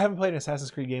things where, like, I haven't played an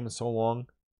Assassin's Creed game in so long.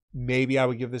 Maybe I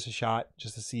would give this a shot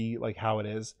just to see like how it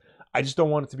is. I just don't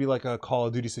want it to be like a Call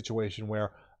of Duty situation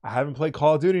where I haven't played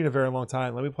Call of Duty in a very long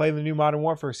time. Let me play the new Modern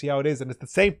Warfare, see how it is, and it's the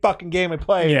same fucking game I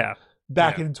played.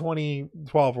 Back in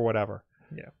 2012 or whatever.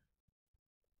 Yeah.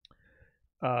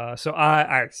 So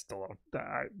I still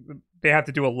they have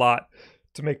to do a lot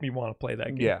to make me want to play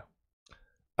that game.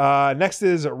 Yeah. Next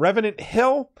is Revenant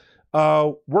Hill.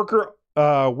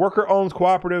 Worker-owned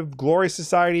cooperative Glory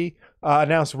Society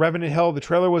announced Revenant Hill. The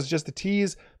trailer was just a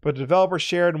tease, but the developer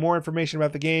shared more information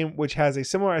about the game, which has a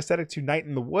similar aesthetic to Night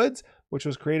in the Woods, which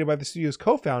was created by the studio's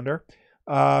co-founder.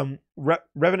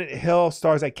 Revenant Hill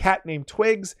stars a cat named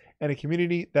Twigs and a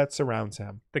community that surrounds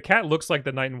him. The cat looks like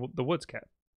the Night in the Woods cat,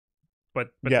 but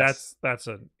yes. that's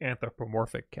an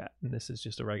anthropomorphic cat, and this is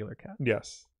just a regular cat.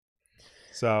 Yes.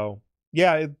 So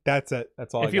yeah, that's it.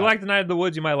 That's all. If you like the Night in the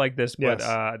Woods, you might like this, but yes.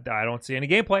 I don't see any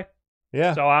gameplay.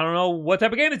 Yeah. So I don't know what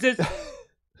type of game this is.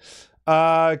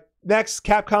 Next,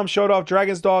 Capcom showed off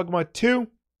Dragon's Dogma 2.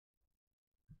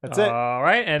 That's it. All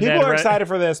right, and people are excited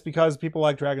for this because people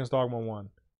like Dragon's Dogma 1.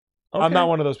 Okay. I'm not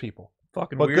one of those people.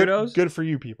 Fucking but weirdos. Good for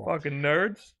you people. Fucking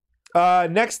nerds.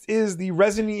 Next is the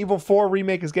Resident Evil 4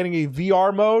 remake is getting a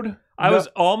VR mode. I was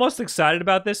almost excited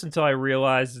about this until I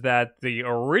realized that the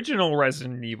original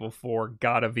Resident Evil 4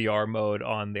 got a VR mode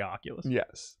on the Oculus.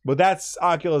 Yes, but that's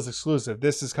Oculus exclusive.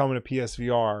 This is coming to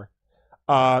PSVR,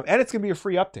 and it's gonna be a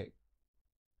free update,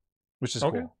 which is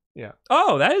cool. Yeah.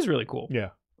 Oh, that is really cool. Yeah.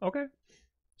 Okay.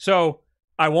 So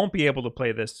I won't be able to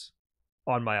play this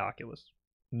on my Oculus.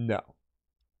 No.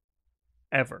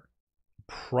 Ever.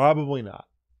 Probably not.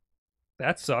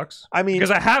 That sucks. I mean,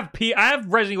 because I have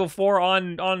Resident Evil 4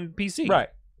 on PC. Right.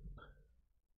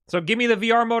 So give me the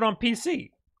VR mode on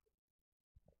PC.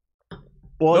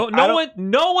 Well,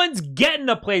 no one's getting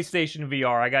a PlayStation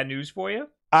VR. I got news for you.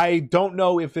 I don't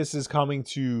know if this is coming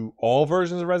to all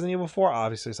versions of Resident Evil 4.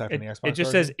 Obviously, aside from the Xbox. It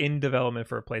just version. says in development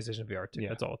for a PlayStation VR 2. Yeah.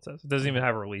 That's all it says. It doesn't even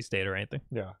have a release date or anything.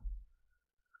 Yeah.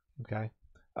 Okay.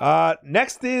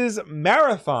 Next is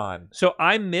Marathon. So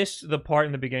I missed the part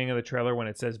in the beginning of the trailer when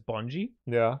it says Bungie.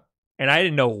 Yeah. And I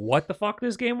didn't know what the fuck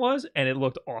this game was, and it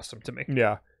looked awesome to me.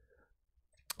 Yeah.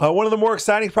 One of the more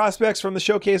exciting prospects from the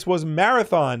showcase was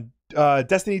Marathon.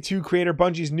 Destiny 2 creator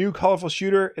Bungie's new colorful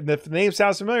shooter. And if the name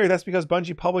sounds familiar, that's because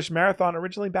Bungie published Marathon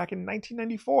originally back in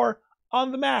 1994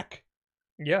 on the Mac.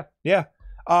 Yeah. Yeah.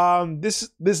 This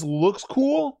looks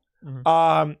cool.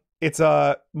 Mm-hmm. It's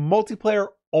a multiplayer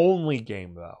only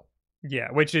game though.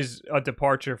 Yeah, which is a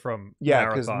departure from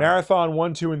because Marathon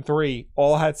 1, 2, and 3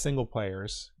 all had single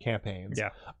players campaigns.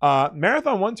 Yeah.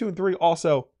 Marathon 1, 2, and 3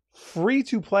 also free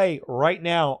to play right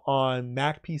now on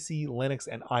Mac, PC, Linux,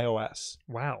 and iOS.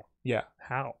 Wow. Yeah.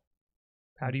 How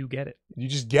do you get it? You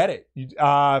just get it. You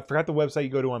forgot the website you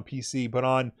go to on PC, but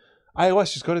on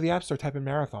iOS, just go to the App Store, type in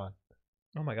Marathon.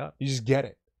 Oh my god. You just get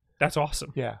it. That's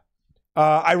awesome. Yeah.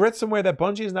 I read somewhere that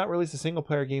Bungie has not released a single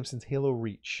player game since Halo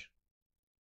Reach.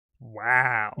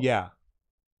 Wow. Yeah.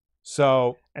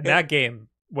 So that game.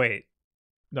 Wait,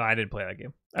 no, I didn't play that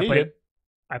game.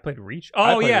 I played Reach.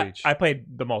 I Oh played yeah, Reach. I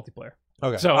played the multiplayer.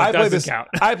 Okay, so it doesn't count.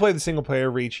 I played the single player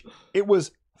Reach. It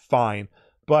was fine,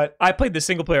 but I played the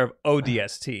single player of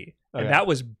ODST, and that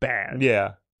was bad.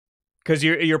 Yeah, because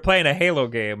you're playing a Halo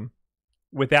game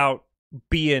without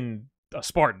being a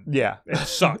Spartan. Yeah, it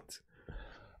sucked.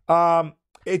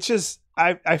 It's just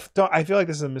I feel like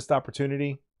this is a missed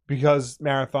opportunity because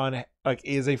Marathon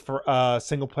is a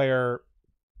single player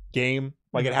game.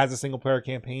 Like it has a single player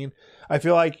campaign. I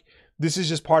feel like this is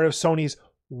just part of Sony's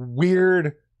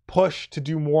weird push to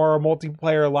do more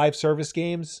multiplayer live service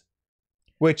games,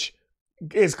 which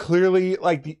is clearly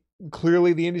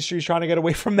the industry is trying to get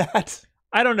away from that.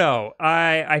 I don't know.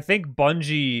 I think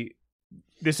Bungie.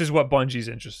 This is what Bungie's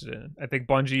interested in. I think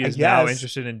Bungie is now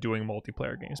interested in doing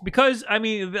multiplayer games. Because, I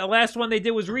mean, the last one they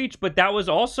did was Reach, but that was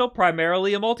also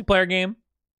primarily a multiplayer game.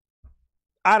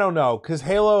 I don't know, because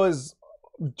Halo has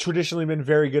traditionally been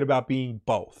very good about being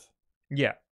both.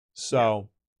 Yeah. So.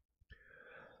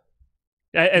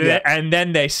 And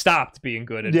then they stopped being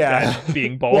good at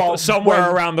being both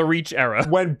somewhere around the Reach era.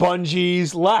 When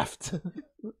Bungie's left.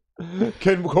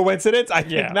 Coincidence? I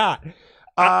think not.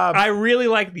 I really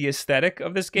like the aesthetic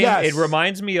of this game. Yes. It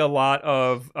reminds me a lot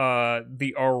of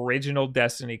the original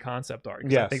Destiny concept art.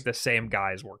 'Cause I think the same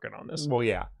guy is working on this. Well,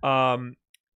 yeah.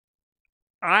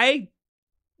 I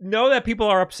know that people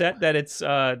are upset that it's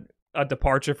a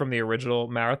departure from the original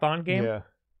Marathon game. Yeah.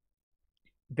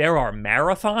 There are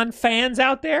Marathon fans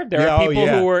out there. There are people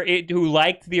who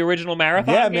liked the original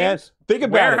Marathon games. Man. Think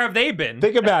about Where it. have they been?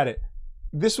 Think about it.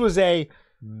 This was a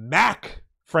Mac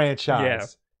franchise. Yeah.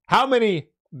 How many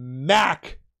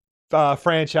Mac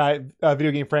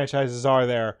video game franchises are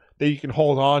there that you can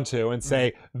hold on to and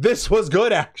say, this was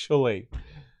good, actually?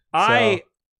 I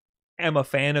am a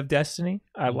fan of Destiny.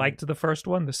 I liked the first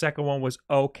one. The second one was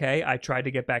okay. I tried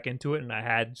to get back into it and I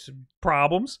had some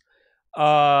problems.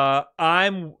 I've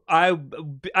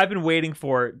been waiting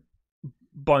for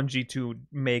Bungie to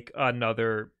make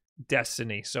another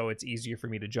Destiny so it's easier for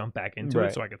me to jump back into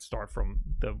it so I could start from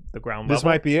the ground level. This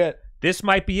might be it. This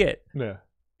might be it. Yeah.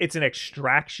 It's an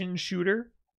extraction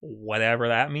shooter, whatever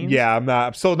that means. Yeah,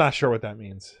 I'm still not sure what that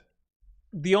means.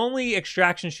 The only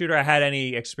extraction shooter I had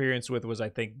any experience with was, I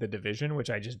think, The Division, which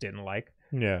I just didn't like.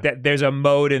 Yeah. There's a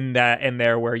mode in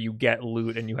there where you get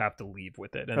loot and you have to leave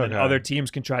with it, and then other teams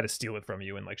can try to steal it from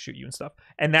you and like shoot you and stuff.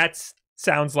 And that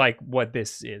sounds like what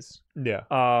this is. Yeah.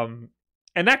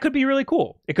 And that could be really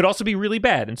cool. It could also be really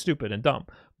bad and stupid and dumb.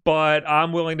 But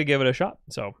I'm willing to give it a shot.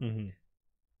 So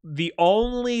the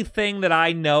only thing that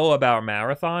I know about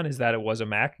Marathon is that it was a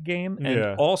Mac game,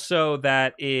 and also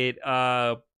that it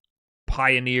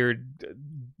pioneered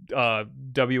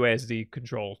WASD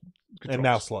controls and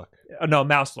mouse look. No,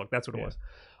 mouse look. That's what it was.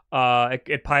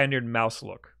 It pioneered mouse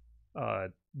look.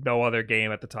 No other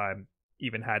game at the time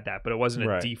even had that, but it wasn't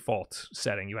a default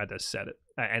setting. You had to set it,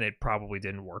 and it probably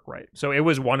didn't work right. So it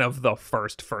was one of the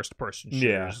first person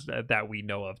shooters that we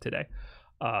know of today.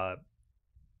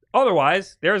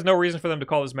 Otherwise, there is no reason for them to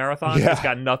call this Marathon. It's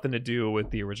got nothing to do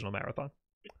with the original Marathon.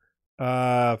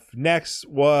 Next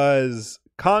was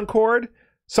Concord.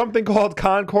 Something called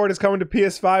Concord is coming to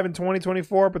PS5 in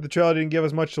 2024, but the trailer didn't give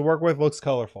us much to work with. Looks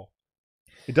colorful.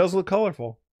 It does look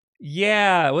colorful.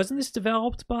 Yeah, wasn't this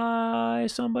developed by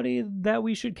somebody that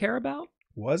we should care about?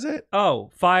 Was it?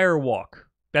 Oh, Firewalk.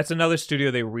 That's another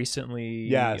studio they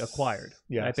recently acquired.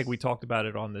 Yes. I think we talked about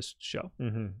it on this show.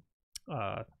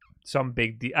 Some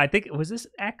big I think, was this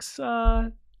ex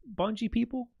Bungie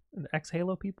people? Ex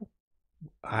Halo people?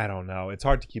 I don't know. It's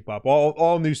hard to keep up.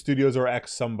 All new studios are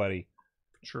ex somebody.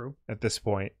 True. At this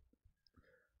point.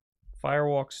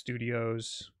 Firewalk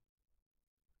Studios.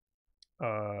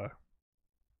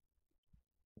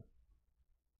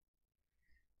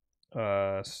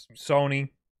 Sony.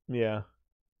 Yeah.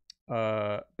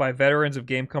 By veterans of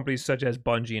game companies such as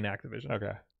Bungie and Activision.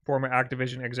 Okay. Former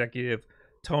Activision executive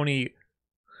Tony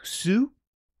Hsu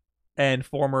and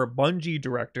former Bungie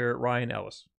director Ryan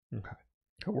Ellis. Okay.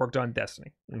 Who worked on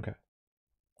Destiny. Okay.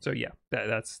 So yeah,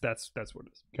 that's what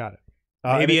it is. Got it.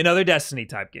 Maybe another Destiny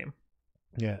type game.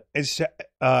 Yeah. It's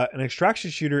an extraction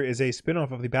shooter is a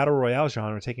spin-off of the battle royale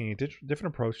genre, taking a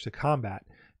different approach to combat.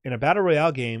 In a battle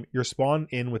royale game, you're spawned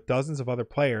in with dozens of other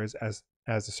players as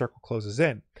the circle closes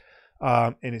in.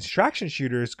 And extraction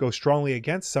shooters go strongly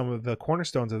against some of the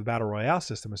cornerstones of the battle royale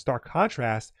system. In stark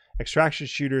contrast, extraction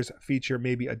shooters feature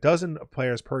maybe a dozen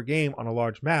players per game on a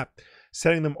large map,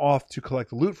 setting them off to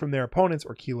collect loot from their opponents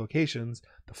or key locations.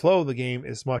 The flow of the game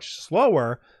is much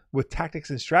slower, with tactics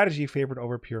and strategy favored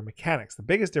over pure mechanics. The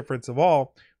biggest difference of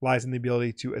all lies in the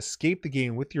ability to escape the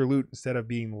game with your loot instead of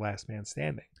being the last man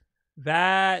standing.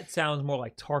 That sounds more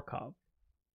like Tarkov.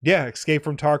 Yeah, Escape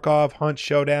from Tarkov, Hunt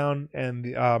Showdown, and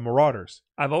the Marauders.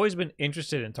 I've always been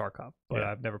interested in Tarkov, but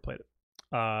I've never played it.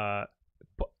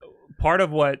 Part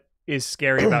of what is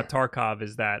scary about Tarkov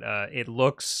is that it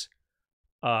looks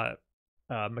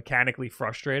mechanically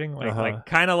frustrating, like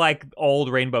kind of like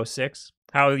old Rainbow Six,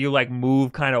 how you like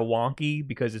move kind of wonky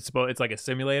because it's like a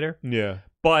simulator. Yeah,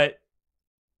 but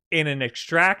in an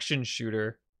extraction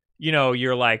shooter, you know,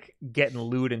 you're like getting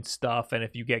loot and stuff, and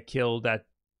if you get killed,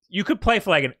 you could play for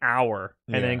like an hour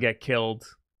and then get killed,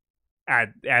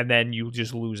 and then you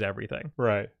just lose everything.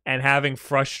 Right. And having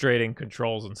frustrating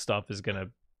controls and stuff is gonna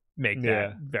make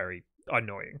that very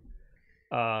annoying.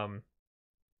 So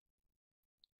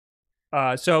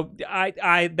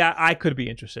I could be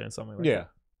interested in something like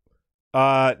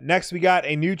that. Next we got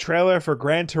a new trailer for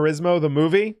Gran Turismo the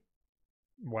movie.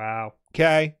 Wow.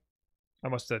 Okay.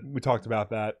 We talked about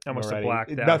that. I must have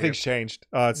blacked out. Nothing's changed.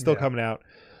 It's still coming out.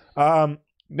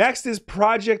 Next is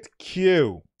Project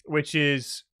Q, which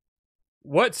is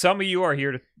what some of you are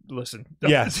here to listen to.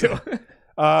 Yes.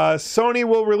 Sony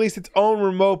will release its own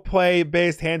remote play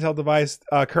based handheld device,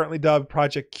 currently dubbed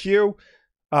Project Q.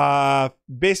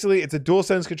 Basically, it's a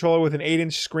DualSense controller with an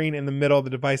 8-inch screen in the middle. The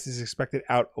device is expected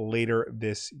out later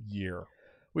this year.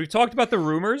 We've talked about the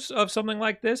rumors of something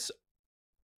like this.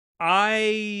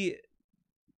 I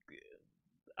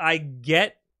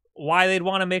get why they'd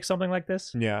want to make something like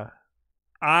this. Yeah.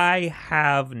 I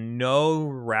have no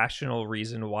rational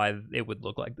reason why it would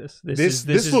look like this.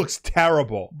 This looks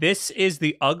terrible. This is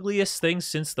the ugliest thing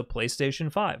since the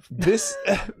PlayStation 5.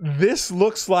 This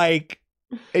looks like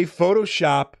a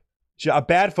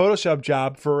bad Photoshop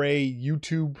job for a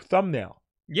YouTube thumbnail.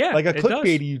 Yeah, like a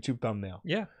clickbaity YouTube thumbnail.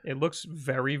 Yeah, it looks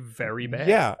very, very bad.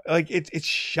 Yeah, like it's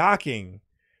shocking.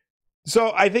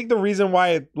 So I think the reason why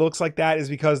it looks like that is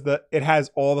because it has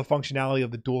all the functionality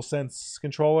of the DualSense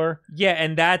controller. Yeah,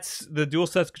 and the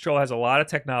DualSense controller has a lot of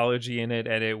technology in it,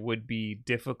 and it would be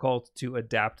difficult to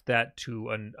adapt that to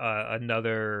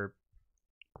another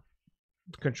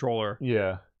controller.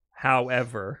 Yeah.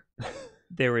 However,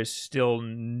 there is still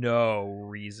no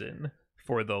reason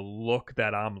for the look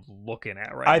that I'm looking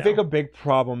at right now. I think a big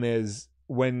problem is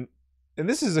if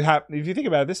you think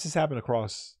about it, this has happened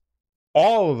across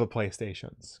all of the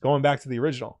PlayStations, going back to the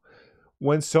original.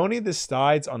 When Sony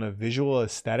decides on a visual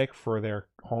aesthetic for their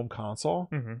home console,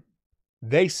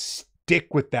 they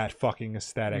stick with that fucking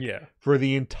aesthetic for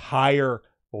the entire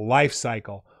life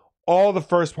cycle. All the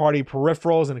first-party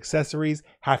peripherals and accessories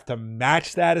have to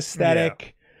match that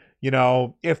aesthetic. Yeah.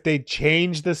 If they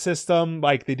change the system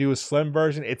like they do a slim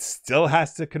version, it still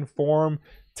has to conform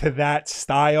to that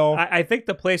style. I think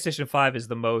the PlayStation 5 is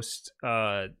the most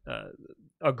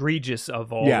egregious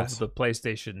of all of the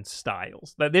PlayStation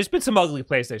styles. There's been some ugly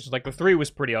PlayStations, like the 3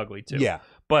 was pretty ugly too. Yeah,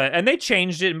 and they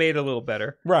changed it and made it a little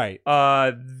better. Right.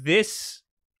 This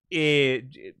is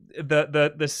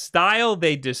the style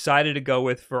they decided to go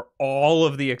with for all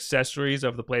of the accessories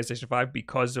of the PlayStation 5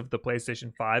 because of the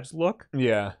PlayStation 5's look.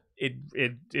 Yeah,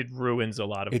 it ruins a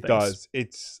lot of things. It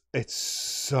does. It's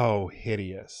so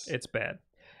hideous. It's bad,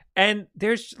 and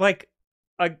there's like.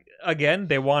 Again,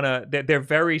 they're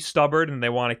very stubborn and they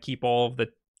want to keep all of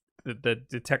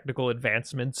the technical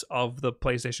advancements of the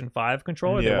PlayStation 5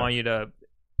 controller. They want you to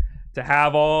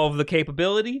have all of the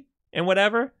capability and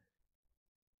whatever.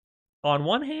 On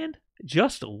one hand,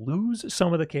 just lose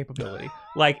some of the capability.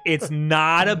 Like, it's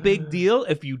not a big deal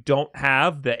if you don't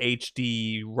have the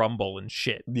HD rumble and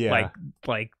shit. Yeah.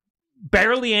 Like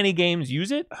barely any games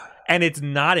use it, and it's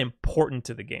not important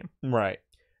to the game. Right.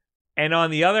 And on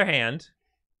the other hand,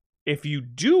 if you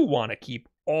do want to keep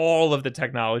all of the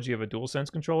technology of a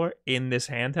DualSense controller in this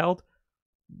handheld,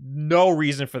 no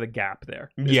reason for the gap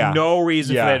there. There's no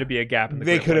reason for there to be a gap in the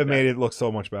They could have like made it look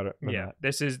so much better. Yeah,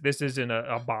 this is an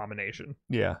abomination.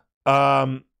 Yeah.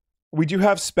 We do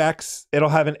have specs. It'll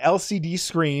have an LCD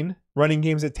screen running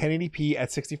games at 1080p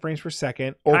at 60 frames per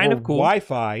second over kind of cool.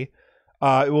 Wi-Fi.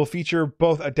 It will feature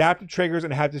both adaptive triggers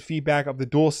and haptic feedback of the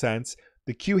DualSense.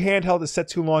 The Q handheld is set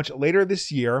to launch later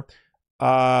this year.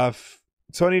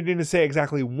 Sony didn't say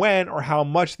exactly when or how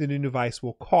much the new device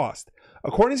will cost.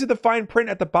 According to the fine print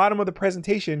at the bottom of the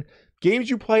presentation, games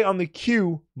you play on the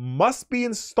Q must be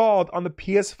installed on the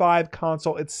PS5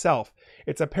 console itself.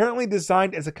 It's apparently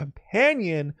designed as a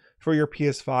companion for your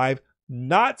PS5,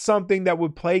 not something that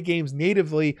would play games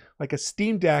natively like a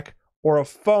Steam Deck or a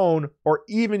phone or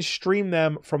even stream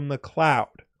them from the cloud.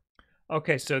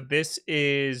 Okay, so this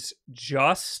is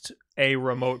just a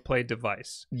remote play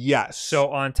device. Yes. So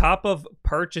on top of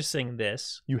purchasing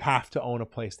this, you have to own a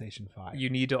PlayStation 5. You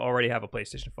need to already have a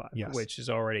PlayStation 5, yes. Which is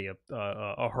already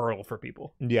a hurdle for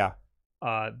people. Yeah.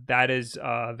 That is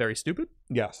very stupid.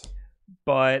 Yes.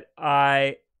 But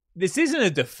this isn't a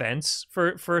defense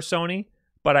for Sony,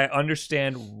 but I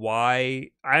understand why.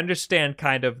 I understand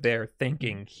kind of their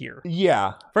thinking here.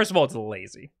 Yeah. First of all, it's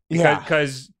lazy.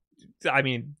 Because I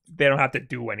mean, they don't have to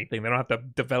do anything. They don't have to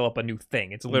develop a new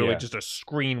thing. It's literally just a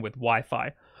screen with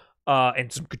Wi-Fi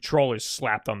and some controllers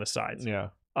slapped on the sides. Yeah.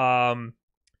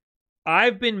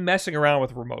 I've been messing around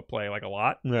with remote play like a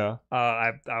lot. Yeah.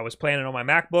 I was playing it on my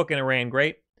MacBook and it ran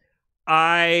great.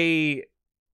 I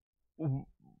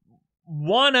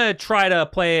want to try to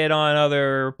play it on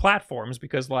other platforms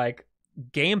because like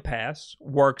Game Pass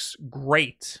works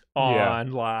great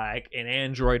on like an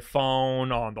Android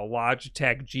phone, on the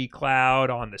Logitech G Cloud,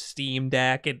 on the Steam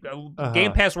Deck.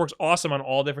 Game Pass works awesome on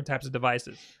all different types of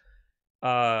devices.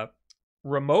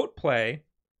 Remote play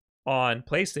on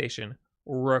PlayStation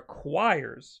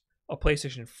requires a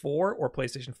PlayStation 4 or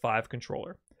PlayStation 5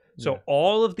 controller. So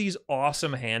all of these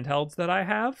awesome handhelds that I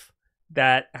have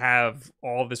that have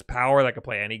all this power that can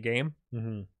play any game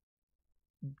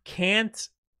can't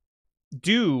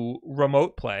do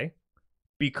remote play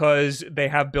because they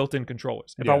have built-in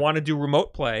controllers. If I want to do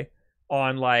remote play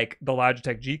on like the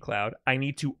Logitech G Cloud, I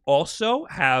need to also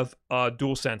have a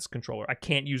DualSense controller. I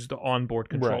can't use the onboard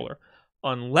controller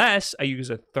unless I use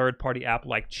a third-party app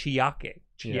like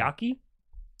Chiaki.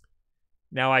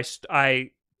 Now I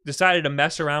decided to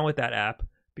mess around with that app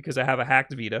because I have a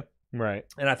hacked Vita. Right.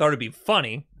 And I thought it'd be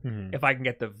funny if I can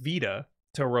get the Vita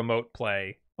to remote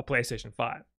play a PlayStation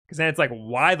 5. Because then it's like,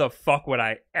 why the fuck would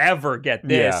I ever get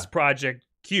this Project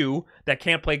Q that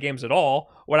can't play games at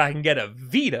all when I can get a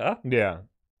Vita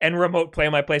and remote play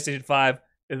my PlayStation 5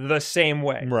 the same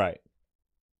way? Right.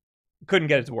 Couldn't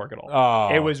get it to work at all.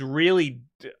 Oh. It was really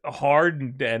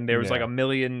hard, and there was like a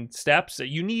million steps.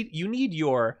 You need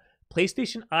your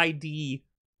PlayStation ID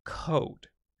code,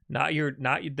 not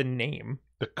the name.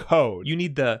 The code. You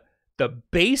need the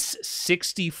base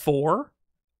 64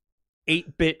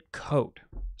 8-bit code.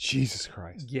 Jesus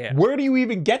Christ. Yeah. Where do you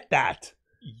even get that?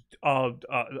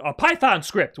 A Python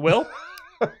script, Will.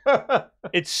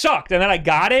 It sucked, and then I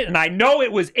got it, and I know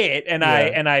it was it, and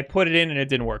I put it in, and it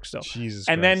didn't work still. Jesus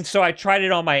and Christ. then so I tried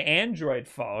it on my Android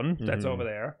phone that's over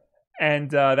there, and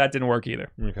that didn't work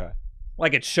either. Okay.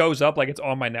 Like it shows up like it's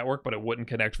on my network, but it wouldn't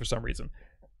connect for some reason.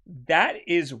 That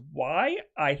is why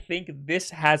I think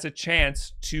this has a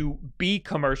chance to be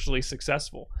commercially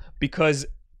successful, because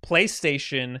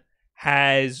PlayStation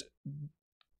has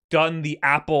done the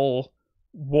Apple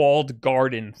walled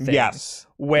garden thing. Yes.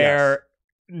 Where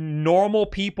normal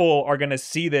people are going to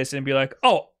see this and be like,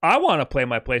 oh, I want to play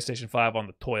my PlayStation 5 on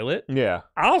the toilet. Yeah.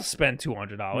 I'll spend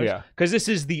 $200. Yeah. Because this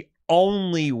is the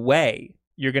only way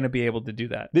you're going to be able to do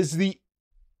that. It's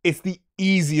the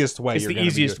easiest way. It's the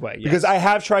easiest way, yes. Because I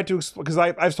have tried to, because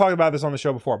I've talked about this on the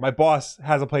show before. My boss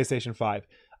has a PlayStation 5.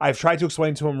 I've tried to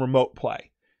explain to him remote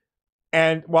play.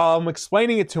 And while I'm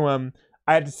explaining it to him,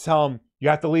 I had to tell him, you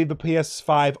have to leave the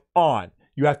PS5 on.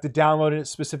 You have to download a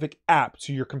specific app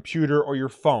to your computer or your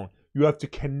phone. You have to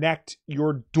connect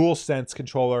your DualSense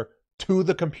controller to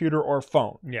the computer or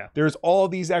phone. Yeah. There's all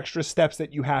these extra steps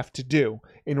that you have to do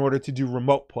in order to do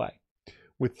remote play.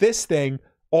 With this thing,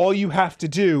 all you have to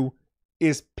do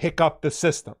is pick up the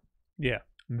system. Yeah.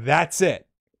 That's it.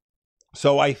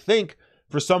 So I think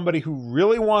for somebody who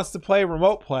really wants to play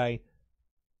remote play,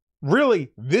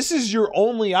 really, this is your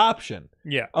only option.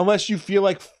 Yeah. Unless you feel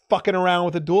like fucking around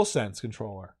with a DualSense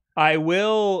controller. I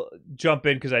will jump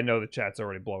in because I know the chat's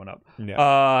already blowing up.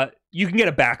 Yeah. You can get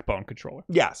a backbone controller.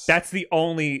 Yes. That's the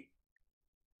only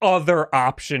other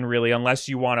option, really, unless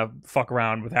you want to fuck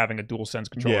around with having a DualSense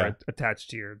controller attached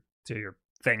to your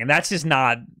thing. And that's just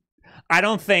not... I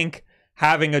don't think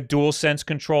having a DualSense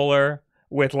controller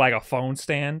with like a phone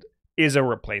stand is a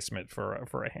replacement for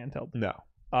a handheld.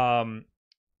 No.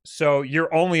 So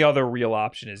your only other real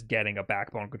option is getting a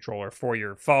backbone controller for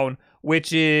your phone,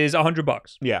 which is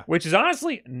 $100. Yeah. Which is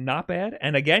honestly not bad.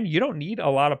 And again, you don't need a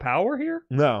lot of power here.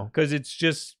 No. Because it's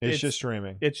just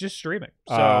streaming. It's just streaming.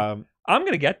 So I'm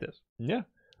gonna get this. Yeah.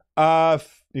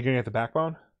 You're gonna get the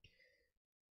backbone?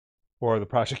 Or the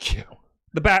Project Q?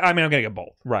 I'm gonna get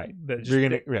both. Right. You're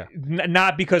gonna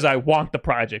not because I want the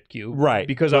Project Q. Right.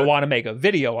 Because I want to make a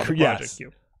video on the Project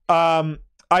Q.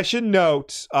 I should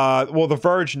note, The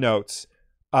Verge notes,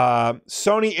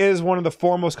 Sony is one of the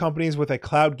foremost companies with a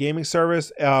cloud gaming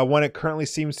service, one it currently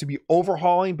seems to be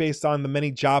overhauling based on the many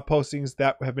job postings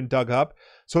that have been dug up.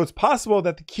 So it's possible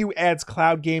that the Q adds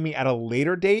cloud gaming at a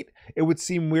later date. It would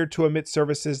seem weird to omit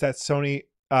services that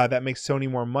that makes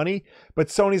Sony more money, but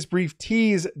Sony's brief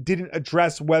tease didn't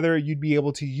address whether you'd be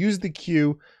able to use the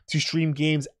Q to stream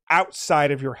games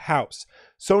outside of your house.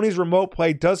 Sony's remote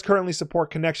play does currently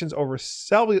support connections over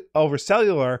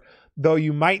cellular, though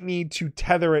you might need to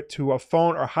tether it to a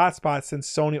phone or hotspot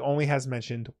since Sony only has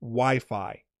mentioned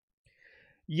Wi-Fi.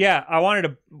 Yeah,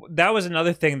 that was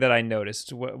another thing that I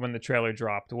noticed when the trailer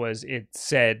dropped, was it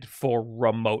said for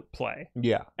remote play.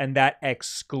 Yeah. And that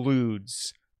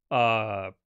excludes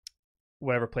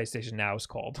whatever PlayStation Now is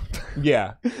called.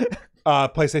 Yeah.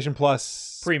 PlayStation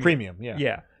Plus Premium. Yeah.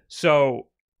 Yeah. So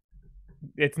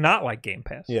it's not like Game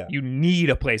Pass. Yeah. You need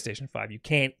a PlayStation 5. You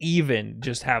can't even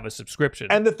just have a subscription.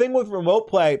 And the thing with remote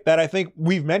play that I think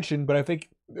we've mentioned, but I think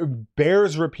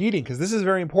bears repeating, because this is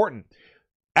very important.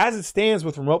 As it stands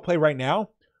with remote play right now,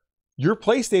 your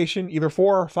PlayStation, either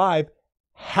 4 or 5,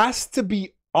 has to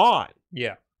be on.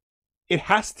 Yeah. It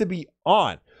has to be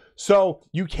on. So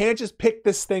you can't just pick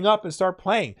this thing up and start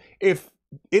playing. If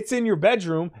it's in your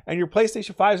bedroom and your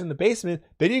PlayStation 5 is in the basement,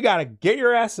 then you got to get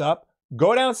your ass up,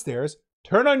 go downstairs,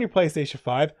 turn on your PlayStation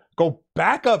 5, go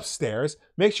back upstairs,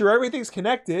 make sure everything's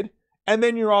connected, and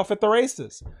then you're off at the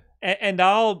races. And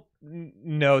I'll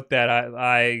note that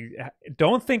I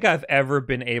don't think I've ever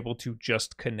been able to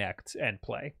just connect and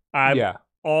play.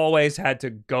 always had to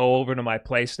go over to my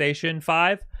PlayStation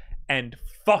 5 and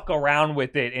fuck around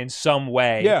with it in some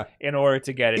way in order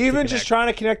to get it. Even just trying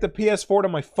to connect the PS4 to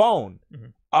my phone,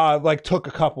 like took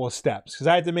a couple of steps because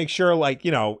I had to make sure, like,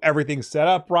 you know, everything's set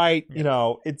up right. You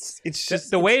know, it's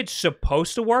just the way it's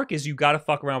supposed to work is you got to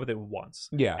fuck around with it once.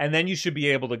 Yeah. And then you should be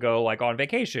able to go like on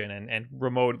vacation and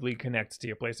remotely connect to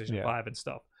your PlayStation 5 and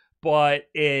stuff. But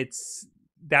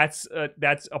that's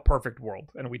a perfect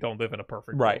world, and we don't live in a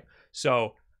perfect world.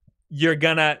 So you're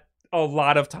gonna a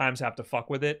lot of times have to fuck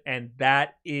with it, and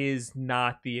that is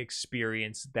not the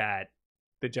experience that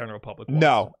the general public wants.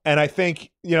 No, and I think,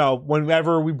 you know,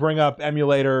 whenever we bring up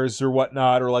emulators or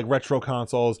whatnot, or like retro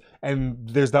consoles, and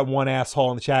there's that one asshole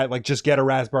in the chat, like, just get a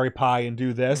Raspberry Pi and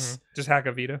do this. Just hack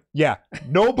a Vita. Yeah,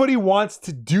 nobody wants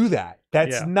to do that.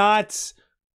 That's not...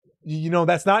 You know,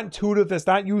 that's not intuitive. That's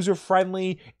not user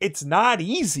friendly. It's not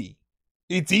easy.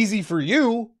 It's easy for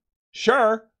you,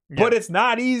 sure, but it's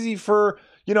not easy for,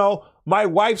 you know, my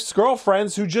wife's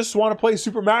girlfriends who just want to play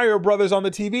Super Mario Brothers on the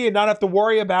TV and not have to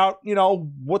worry about, you know,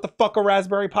 what the fuck a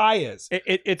Raspberry Pi is.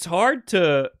 It's hard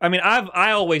to. I mean,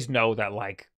 I always know that,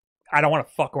 like, I don't want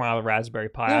to fuck around with a Raspberry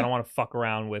Pi. I don't want to fuck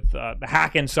around with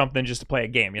hacking something just to play a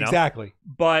game, you know? Exactly.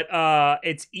 But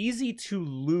it's easy to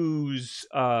lose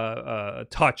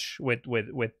touch with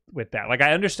that. Like,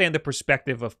 I understand the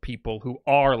perspective of people who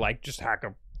are like, just fuck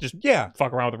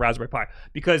around with a Raspberry Pi.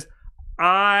 Because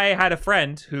I had a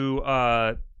friend who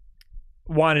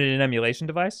wanted an emulation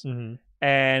device.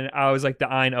 And I was like, the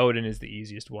Ein Odin is the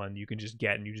easiest one you can just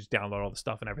get, and you just download all the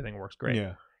stuff and everything works great.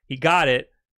 Yeah. He got it,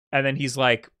 and then he's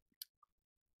like,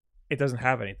 it doesn't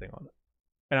have anything on it.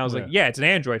 And I was like, yeah, it's an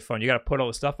Android phone. You got to put all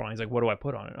the stuff on it. He's like, what do I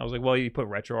put on it? I was like, well, you put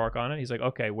RetroArch on it. He's like,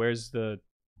 okay, where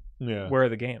are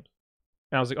the games?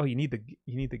 And I was like, oh, you need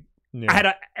the I had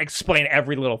to explain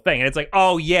every little thing. And it's like,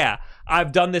 oh yeah,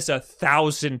 I've done this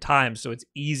 1,000 times, so it's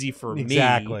easy for me.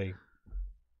 Exactly.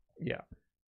 Yeah.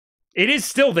 It is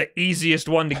still the easiest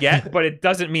one to get, but it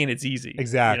doesn't mean it's easy.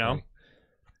 Exactly. You know?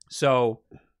 So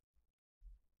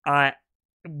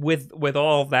with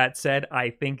all of that said,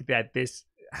 I think that this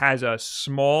has a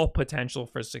small potential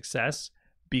for success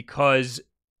because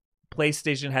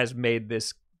PlayStation has made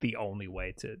this the only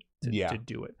way to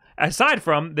do it. Aside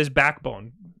from this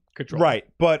backbone controller. Right.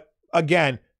 But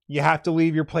again, you have to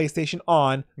leave your PlayStation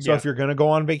on. So if you're going to go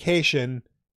on vacation,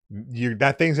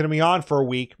 that thing's going to be on for a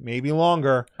week, maybe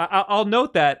longer. I'll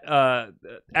note that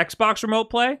Xbox Remote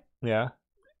Play. Yeah.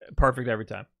 Perfect every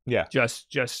time. Yeah.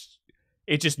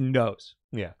 It just knows.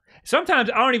 Yeah. Sometimes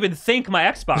I don't even think my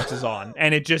Xbox is on,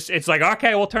 and it's like,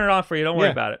 okay, we'll turn it on for you. Don't worry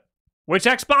about it. Which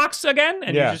Xbox again?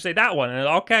 And you just say that one, and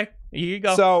okay, here you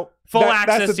go. So full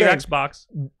access to your Xbox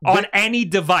on any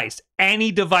device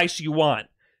you want,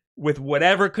 with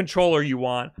whatever controller you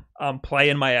want. I'm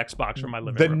playing my Xbox from my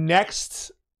living room. The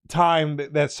next time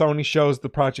that Sony shows the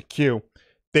Project Q,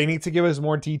 they need to give us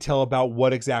more detail about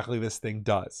what exactly this thing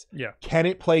does. Yeah. Can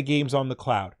it play games on the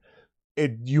cloud?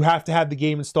 You have to have the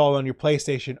game installed on your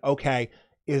PlayStation. Okay,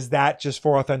 is that just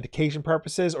for authentication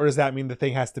purposes, or does that mean the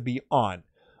thing has to be on?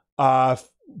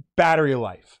 Battery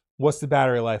life. What's the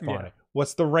battery life on it?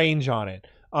 What's the range on it?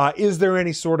 Is there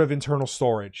any sort of internal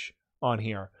storage on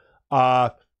here?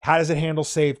 How does it handle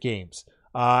save games?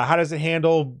 How does it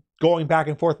handle going back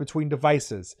and forth between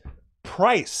devices?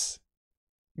 Price.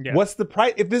 Yeah. What's the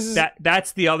price? If this is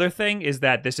that's the other thing, is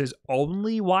that this is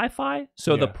only Wi-Fi,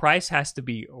 so the price has to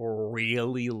be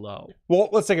really low. Well,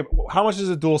 let's take it. How much is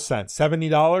a DualSense?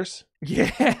 $70?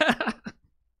 Yeah.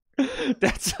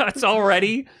 That's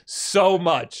already so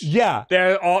much. Yeah.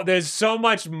 There's so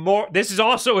much more. This is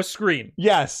also a screen.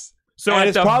 Yes. So and at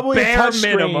it's the probably bare a touch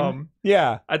minimum,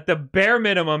 screen. At the bare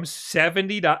minimum,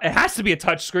 $70. It has to be a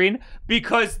touch screen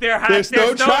because there's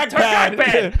no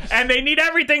trackpad, and they need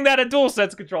everything that a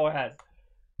DualSense controller has.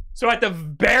 So at the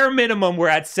bare minimum, we're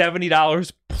at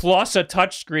 $70 plus a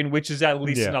touch screen, which is at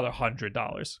least another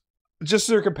 $100. Just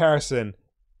for comparison,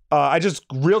 I just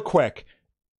real quick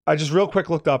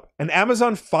looked up an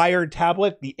Amazon Fire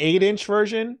tablet, the 8-inch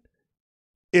version,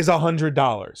 is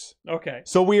 $100. Okay.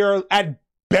 So we are at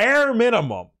bare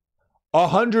minimum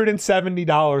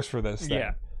 $170 for this thing.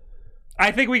 Yeah.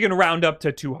 I think we can round up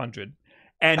to 200.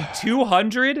 And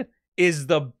 200 is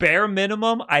the bare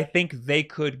minimum I think they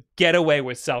could get away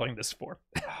with selling this for.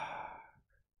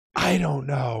 I don't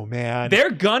know, man.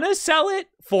 They're gonna sell it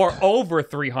for over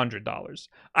 $300.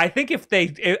 I think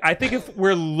if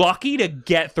we're lucky to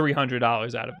get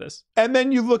 $300 out of this. And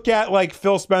then you look at like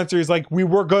Phil Spencer, he's like, we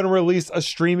were going to release a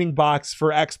streaming box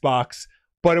for Xbox,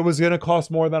 but it was going to cost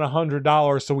more than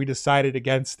 $100, so we decided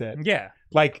against it. Yeah.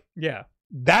 Like, yeah,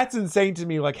 that's insane to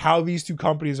me, like how these two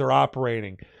companies are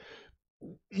operating.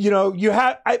 you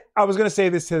have. I was gonna say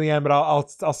this to the end, but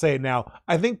I'll say it now.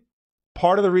 I think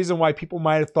part of the reason why people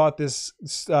might have thought this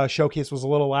showcase was a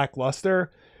little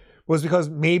lackluster was because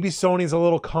maybe Sony's a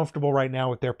little comfortable right now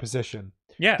with their position.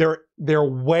 Yeah, they're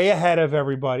way ahead of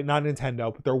everybody. Not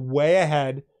Nintendo, but they're way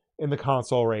ahead in the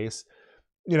console race.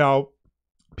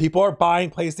 People are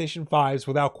buying PlayStation 5s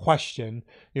without question.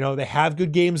 They have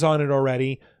good games on it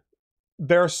already.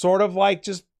 They're sort of like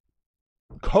just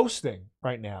coasting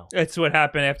right now. It's what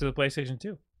happened after the PlayStation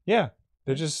 2. Yeah.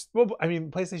 They're just,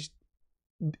 PlayStation,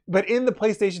 but in the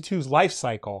PlayStation 2's life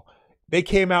cycle, they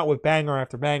came out with banger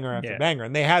after banger after banger,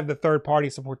 and they had the third party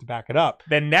support to back it up.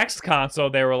 The next console,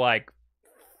 they were like,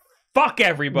 fuck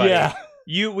everybody. Yeah.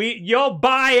 You'll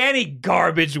buy any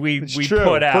garbage we true.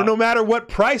 Put out. For no matter what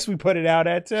price we put it out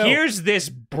at, too. Here's this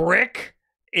brick.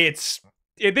 This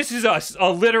is a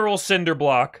literal cinder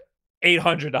block.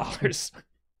 $800.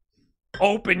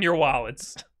 Open your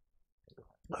wallets.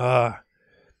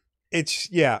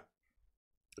 It's yeah.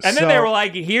 And then they were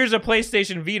like, here's a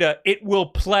PlayStation Vita. It will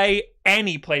play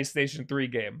any PlayStation 3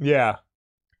 game. Yeah.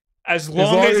 As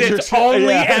long as it's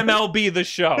only MLB The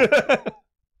Show.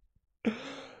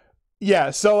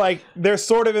 Yeah, so like they're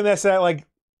sort of in this like,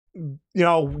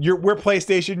 we're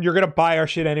PlayStation, you're gonna buy our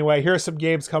shit anyway. Here's some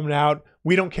games coming out.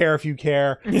 We don't care if you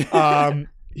care.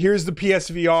 Here's the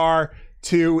PSVR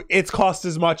 2. It's cost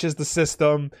as much as the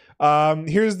system.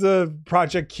 Here's the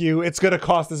Project Q. It's gonna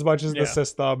cost as much as the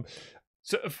system.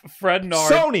 So Fred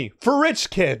Nard, Sony for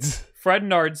rich kids. Fred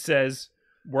Nard says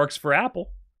works for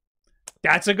Apple.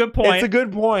 That's a good point. It's a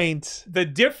good point. The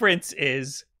difference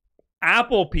is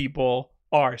Apple people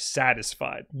are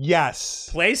satisfied. Yes.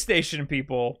 PlayStation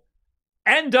people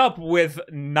end up with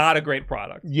not a great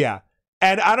product. Yeah.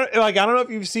 And I don't know if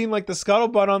you've seen like the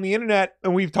scuttlebutt on the internet,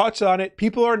 and we've touched on it.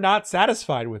 People are not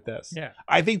satisfied with this. Yeah.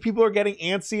 I think people are getting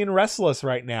antsy and restless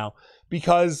right now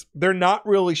because they're not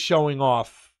really showing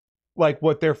off like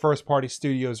what their first party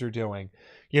studios are doing.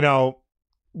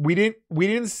 We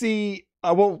didn't see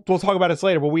we'll talk about this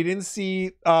later, but we didn't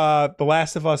see the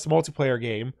Last of Us multiplayer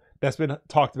game that's been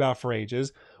talked about for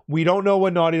ages. We don't know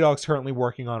what Naughty Dog's currently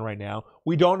working on right now.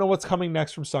 We don't know what's coming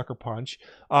next from Sucker Punch.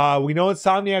 We know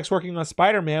Insomniac's working on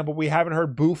Spider-Man, but we haven't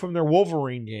heard boo from their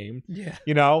Wolverine game. Yeah.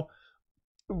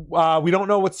 We don't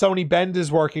know what Sony Bend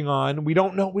is working on. We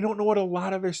don't know what a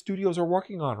lot of their studios are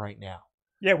working on right now.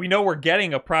 Yeah, we know we're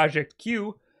getting a Project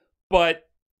Q, but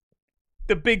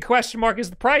the big question mark is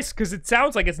the price, because it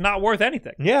sounds like it's not worth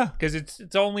anything. Yeah. Because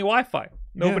it's only Wi-Fi.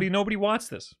 Nobody wants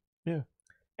this. Yeah.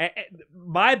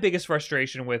 My biggest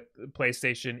frustration with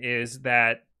PlayStation is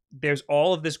that there's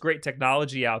all of this great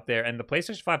technology out there, and the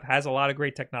PlayStation 5 has a lot of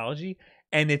great technology,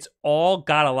 and it's all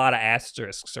got a lot of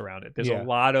asterisks around it. There's a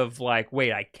lot of like,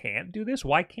 wait, I can't do this?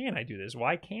 Why can't I do this?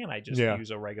 Why can't I just use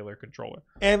a regular controller?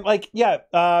 And like, the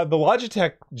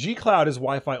Logitech G Cloud is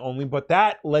Wi-Fi only, but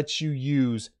that lets you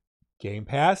use Game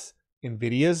Pass,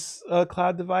 NVIDIA's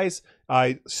cloud device,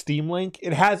 Steam Link.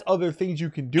 It has other things you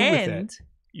can do with it. And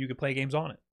you can play games on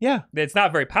it. Yeah. It's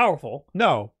not very powerful.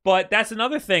 No. But that's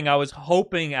another thing I was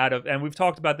hoping out of, and we've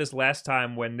talked about this last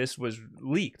time when this was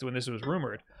leaked, when this was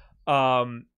rumored.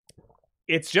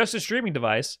 It's just a streaming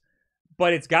device,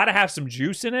 but it's got to have some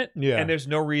juice in it. Yeah. And there's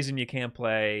no reason you can't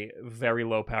play very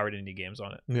low-powered indie games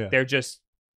on it. Yeah. They're just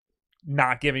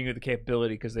not giving you the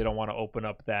capability because they don't want to open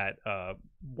up that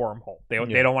wormhole. They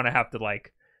don't want to have to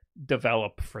like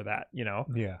develop for that,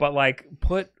 Yeah. But like,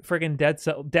 put friggin'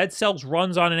 Dead Cells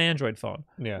runs on an Android phone.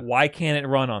 Yeah. Why can't it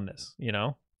run on this?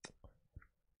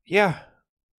 Yeah.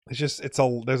 It's just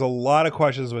there's a lot of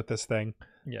questions with this thing.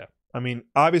 Yeah. I mean,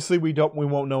 obviously we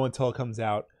won't know until it comes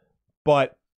out,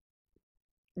 but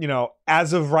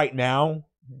as of right now,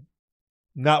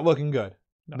 not looking good.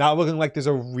 No. Not looking like there's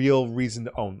a real reason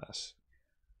to own this.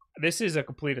 This is a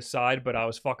complete aside, but I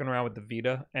was fucking around with the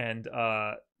Vita, and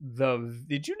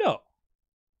did you know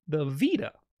the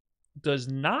Vita does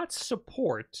not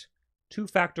support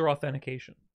two-factor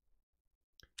authentication?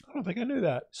 I don't think I knew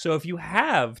that. So if you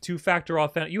have two-factor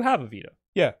authentication, you have a Vita.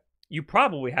 Yeah. You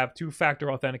probably have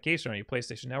two-factor authentication on your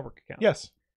PlayStation Network account.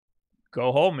 Yes.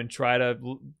 Go home and try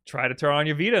to turn on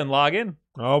your Vita and log in.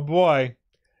 Oh boy.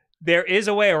 There is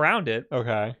a way around it.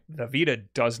 Okay. The Vita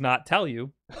does not tell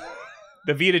you.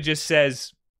 The Vita just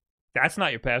says, that's not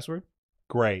your password.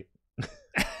 Great.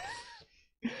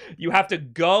 You have to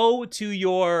go to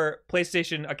your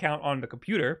PlayStation account on the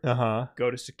computer. Go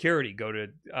to security. Go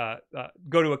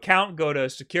to account. Go to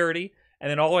security. And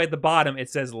then all the way at the bottom,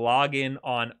 it says login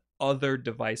on other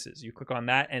devices. You click on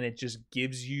that, and it just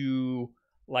gives you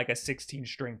like a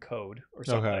 16-string code or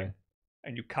something. Okay.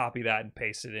 And you copy that and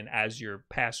paste it in as your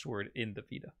password in the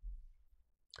Vita.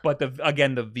 But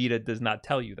again, the Vita does not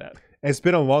tell you that. It's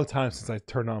been a long time since I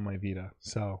turned on my Vita,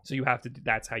 so you have to.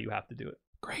 That's how you have to do it.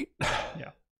 Great.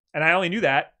 Yeah, and I only knew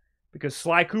that because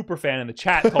Sly Cooper fan in the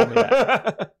chat told me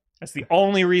that. That's the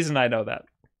only reason I know that.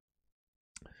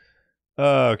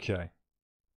 Okay.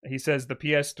 He says the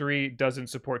PS3 doesn't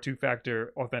support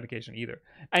two-factor authentication either.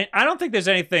 I don't think there's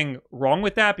anything wrong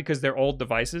with that because they're old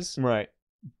devices. Right.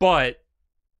 But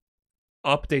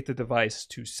update the device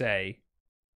to say,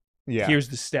 here's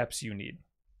the steps you need.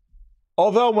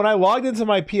 Although when I logged into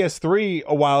my PS3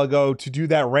 a while ago to do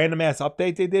that random ass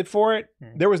update they did for it,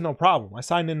 there was no problem. I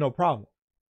signed in no problem.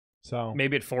 So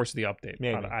maybe it forced the update.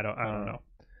 Maybe. I don't know.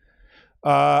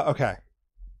 Okay.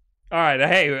 All right.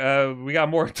 Hey, we got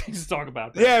more things to talk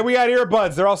about. Yeah, we got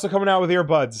earbuds. They're also coming out with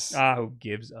earbuds. Who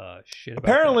gives a shit about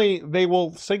Apparently, they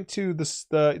will sync to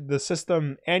the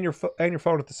system and your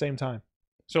phone at the same time.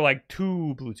 So like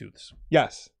 2 Bluetooths.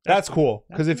 Yes. That's cool.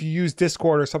 Because if you use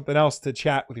Discord or something else to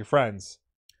chat with your friends.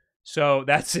 So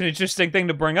that's an interesting thing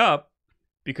to bring up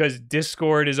because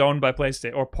Discord is owned by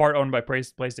PlayStation or part owned by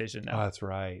PlayStation now. Oh, that's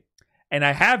right. And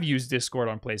I have used Discord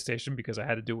on PlayStation because I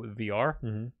had to do it with VR.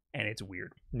 Mm-hmm. And it's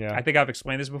weird. Yeah. I think I've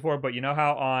explained this before, but you know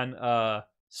how on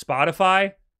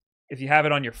Spotify, if you have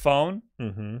it on your phone,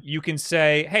 you can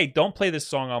say, hey, don't play this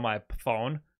song on my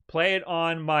phone. Play it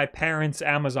on my parents'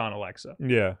 Amazon Alexa.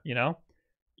 Yeah. You know?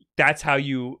 That's how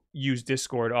you use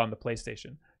Discord on the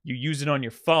PlayStation. You use it on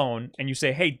your phone and you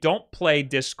say, hey, don't play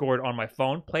Discord on my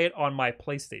phone. Play it on my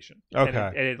PlayStation. Okay.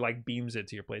 And it like beams it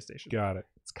to your PlayStation. Got it.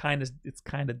 It's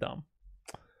kind of dumb.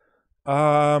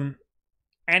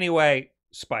 Anyway,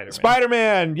 Spider-Man.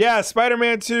 Spider-Man. Yeah,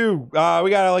 Spider-Man 2. We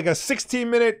got like a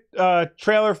 16-minute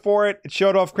trailer for it. It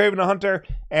showed off Kraven the Hunter.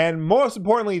 And most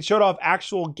importantly, it showed off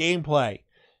actual gameplay.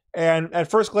 And at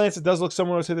first glance, it does look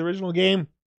similar to the original game.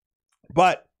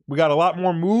 But we got a lot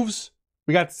more moves.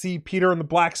 We got to see Peter in the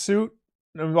black suit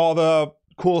and all the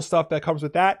cool stuff that comes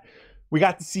with that. We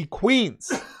got to see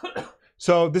Queens.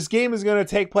 So this game is going to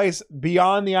take place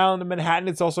beyond the island of Manhattan.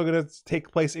 It's also going to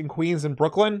take place in Queens and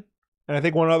Brooklyn. And I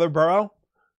think one other borough.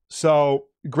 So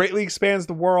greatly expands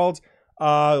the world.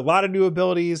 A lot of new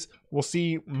abilities. We'll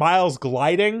see Miles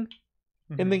gliding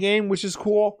in the game, which is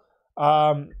cool.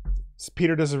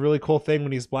 Peter does a really cool thing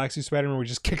when he's Black Suit Spider-Man where he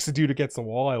just kicks a dude against the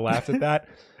wall. I laughed at that.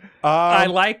 I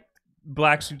like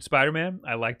Black Suit Spider-Man.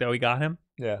 I like that we got him.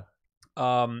 Yeah.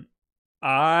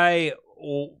 I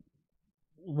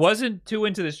wasn't too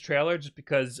into this trailer just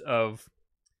because of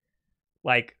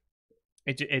like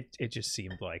it just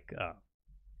seemed like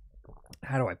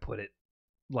how do I put it?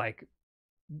 Like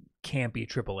campy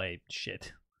AAA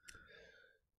shit.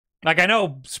 Like I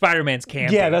know Spider-Man's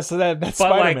campy. Yeah, that's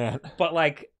Spider-Man.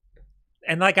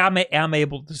 And like I'm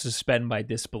able to suspend my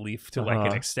disbelief to like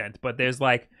an extent, but there's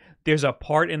a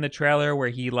part in the trailer where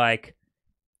he like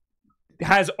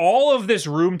has all of this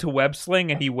room to web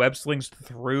sling and he web slings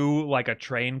through like a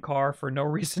train car for no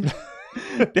reason.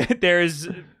 there's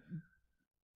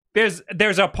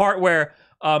a part where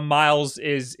Miles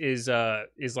is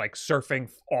like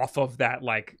surfing off of that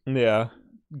like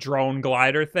drone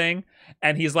glider thing,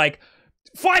 and he's like,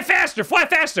 fly faster,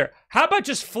 how about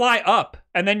just fly up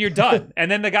and then you're done and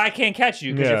then the guy can't catch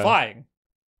you because you're flying.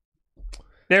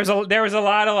 There was a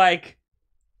lot of like,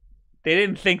 they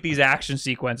didn't think these action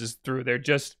sequences through. They're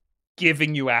just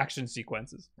giving you action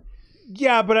sequences.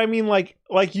 Yeah, but I mean, like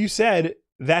you said,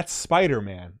 that's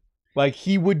Spider-Man. Like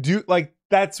he would do, like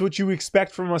that's what you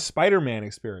expect from a Spider-Man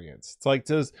experience. It's like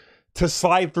to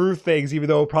slide through things, even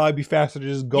though it'll probably be faster to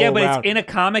just go around. Yeah, but it's in a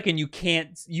comic, and you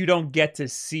don't get to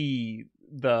see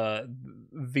the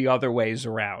other ways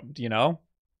around. You know?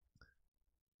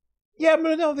 Yeah,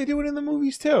 but no, they do it in the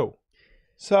movies too.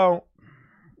 So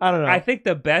I don't know. I think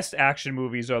the best action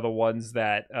movies are the ones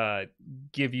that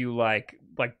give you like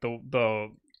the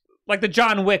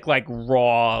John Wick like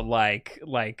raw like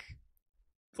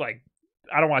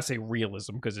I don't want to say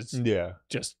realism because it's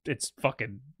it's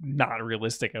fucking not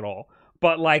realistic at all.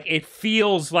 But like it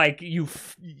feels like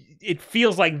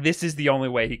this is the only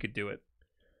way he could do it.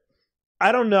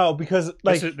 I don't know because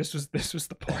like this was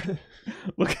the point.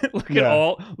 look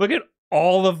at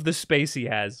all of the space he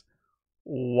has.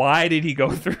 Why did he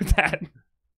go through that?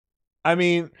 I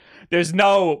mean, there's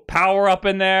no power up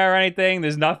in there or anything.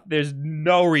 There's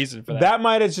no reason for that. That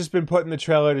might have just been put in the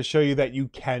trailer to show you that you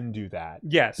can do that.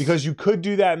 Yes. Because you could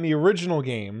do that in the original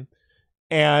game,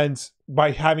 and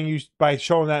by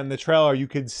showing that in the trailer, you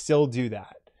could still do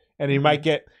that. And you might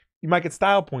get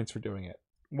style points for doing it.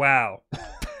 Wow.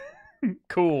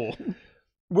 Cool.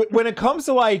 When it comes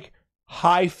to like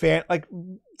high fan, like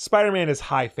Spider-Man is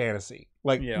high fantasy.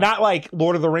 Like Yeah. not like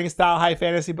Lord of the Rings style high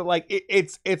fantasy, but like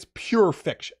it's pure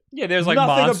fiction. Yeah, there's like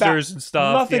Nothing monsters and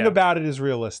stuff. Nothing yeah. about it is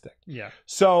realistic. Yeah.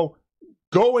 So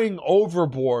going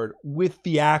overboard with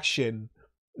the action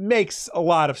makes a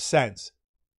lot of sense.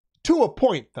 To a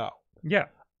point, though. Yeah.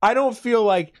 I don't feel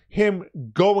like him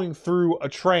going through a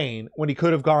train when he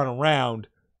could have gone around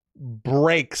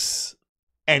breaks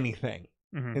anything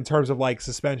in terms of like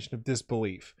suspension of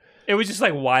disbelief. It was just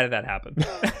like, why did that happen?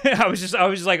 I was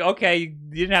just like, okay, you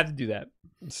didn't have to do that.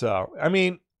 So, I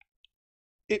mean,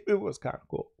 it was kind of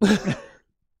cool.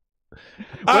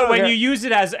 When you use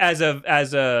it as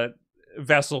a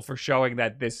vessel for showing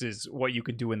that this is what you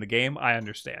could do in the game, I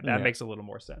understand. That makes a little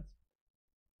more sense.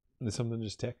 Did something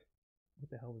just tick? What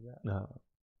the hell was that? No.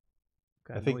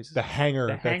 God, I think noises. the hanger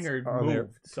moved there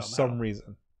for somehow. some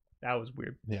reason. That was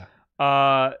weird. Yeah.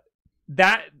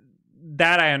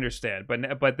 That I understand,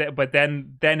 but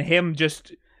then him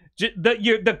just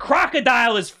the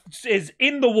crocodile is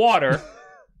in the water.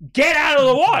 Get out of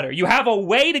the water. You have a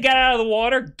way to get out of the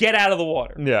water. Get out of the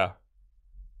water. Yeah.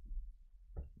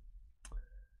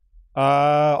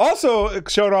 Also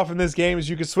showed off in this game is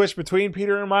you could switch between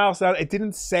Peter and Miles. Now, it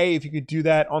didn't say if you could do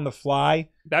that on the fly.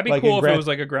 That'd be like cool if it was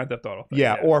like a Grand Theft Auto thing.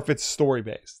 Yeah, or if it's story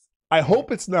based. I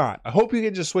hope it's not. I hope you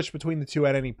can just switch between the two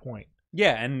at any point.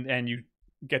 Yeah, and you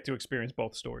get to experience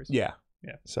both stories. Yeah.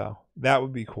 Yeah. So that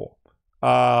would be cool.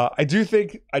 I do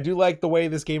like the way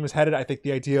this game is headed. I think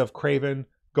the idea of Kraven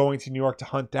going to New York to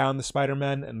hunt down the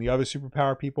Spider-Men and the other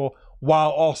superpower people, while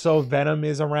also Venom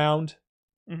is around,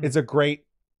 is a great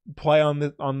play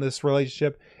on this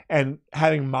relationship. And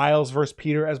having Miles versus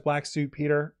Peter as Black Suit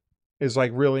Peter is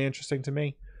like really interesting to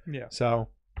me. Yeah. So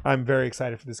I'm very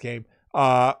excited for this game.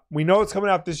 We know it's coming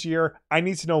out this year. I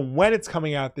need to know when it's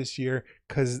coming out this year,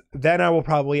 because then I will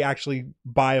probably actually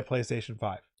buy a PlayStation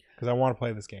 5 because I want to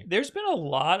play this game. There's been a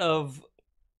lot of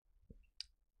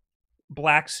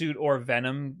Black Suit or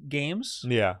Venom games.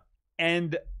 Yeah.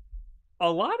 And a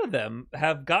lot of them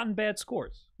have gotten bad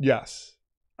scores. Yes.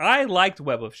 I liked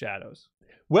Web of Shadows.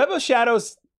 Web of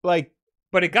Shadows, like,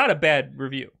 but it got a bad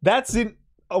review. That's in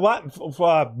a lot.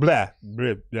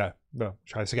 Yeah. No,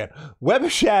 try this again. Web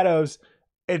of Shadows.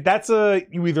 That's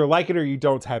you either like it or you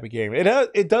don't type of game.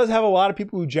 It does have a lot of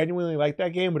people who genuinely like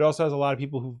that game, but it also has a lot of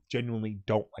people who genuinely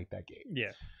don't like that game.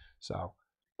 Yeah. So,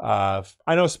 I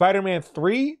know Spider-Man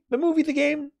 3, the movie, the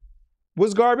game,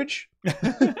 was garbage.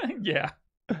 Yeah.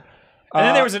 And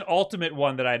then there was an Ultimate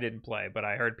one that I didn't play, but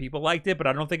I heard people liked it, but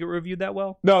I don't think it reviewed that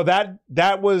well. No,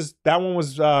 that one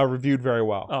was reviewed very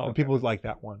well. Oh, okay. And people like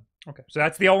that one. Okay, so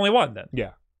that's the only one then.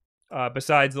 Yeah.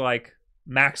 Besides like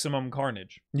Maximum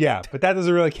Carnage. Yeah, but that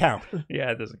doesn't really count.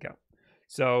 Yeah, it doesn't count.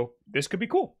 So this could be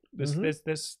cool. This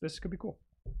could be cool.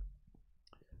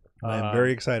 I'm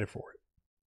very excited for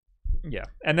it. Yeah,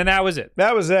 and then that was it.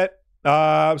 That was it.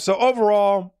 So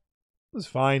overall, it was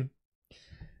fine.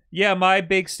 Yeah, my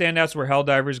big standouts were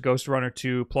Helldivers, Ghost Runner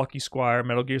 2, Plucky Squire,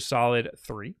 Metal Gear Solid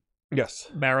 3.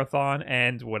 Yes. Marathon,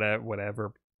 and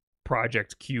whatever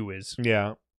Project Q is.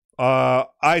 Yeah.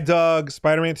 I dug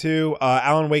Spider-Man 2,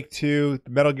 Alan Wake 2, the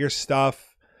Metal Gear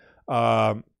stuff.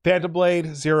 Phantom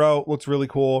Blade Zero looks really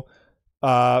cool.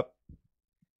 I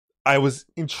was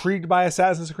intrigued by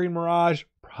Assassin's Creed Mirage.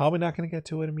 Probably not going to get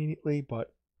to it immediately,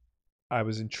 but I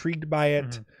was intrigued by it.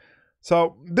 Mm-hmm.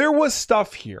 So there was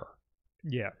stuff here.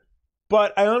 Yeah.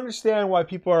 But I understand why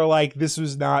people are like, this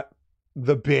was not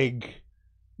the big,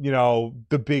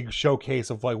 the big showcase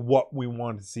of like what we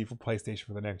wanted to see for PlayStation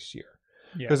for the next year.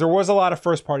 Because there was a lot of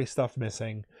first party stuff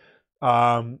missing.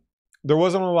 There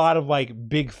wasn't a lot of like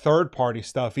big third party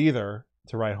stuff either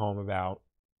to write home about.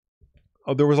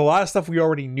 There was a lot of stuff we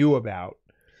already knew about.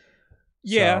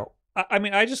 Yeah. So. I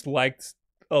mean, I just liked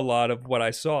a lot of what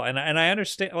I saw. And I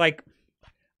understand, like,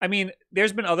 I mean,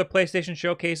 there's been other PlayStation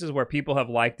showcases where people have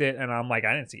liked it, and I'm like,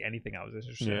 I didn't see anything I was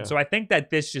interested in. So I think that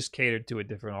this just catered to a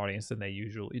different audience than they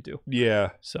usually do.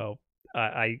 Yeah. So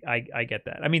I get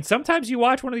that. I mean, sometimes you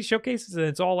watch one of these showcases and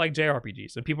it's all like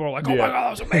JRPGs, and people are like, "Oh my god, that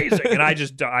was amazing," and I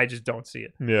just don't see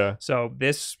it. Yeah. So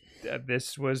this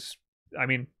was, I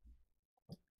mean,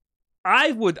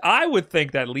 I would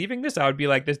think that leaving this, I would be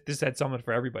like, this had something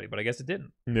for everybody, but I guess it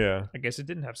didn't. Yeah. I guess it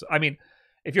didn't have. I mean,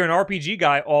 if you're an RPG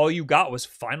guy, all you got was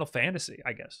Final Fantasy,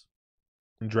 I guess.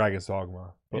 And Dragon's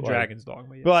Dogma. And Dragon's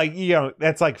Dogma, yeah. But like,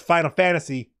 that's like Final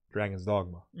Fantasy, Dragon's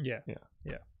Dogma. Yeah.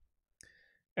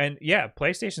 And yeah,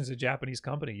 PlayStation's a Japanese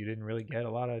company. You didn't really get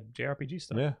a lot of JRPG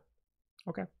stuff. Yeah.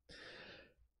 Okay.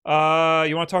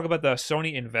 You want to talk about the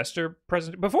Sony investor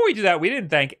presentation? Before we do that, we didn't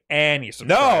thank any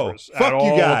subscribers. No, fuck at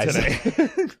you all guys.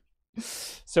 Today.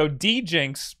 So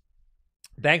D-Jinx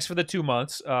Thanks for the 2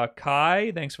 months.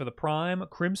 Kai, thanks for the Prime.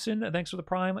 Crimson, thanks for the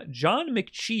Prime. John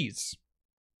McCheese.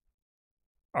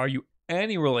 Are you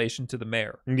any relation to the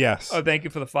mayor? Yes. Oh, thank you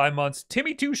for the 5 months.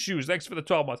 Timmy Two Shoes, thanks for the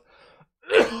 12 months.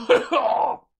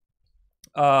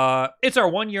 It's our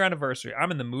 1 year anniversary.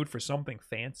 I'm in the mood for something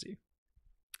fancy.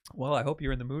 Well, I hope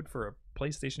you're in the mood for a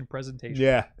PlayStation presentation.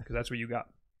 Yeah. Because that's what you got.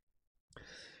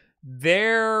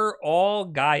 They're all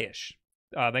guyish.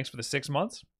 Thanks for the 6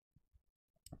 months.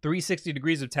 360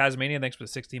 Degrees of Tasmania, thanks for the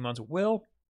 16 months. Will,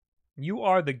 you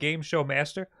are the game show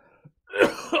master.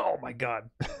 Oh my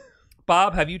god.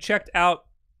 Bob, have you checked out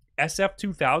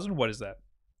SF2000? What is that?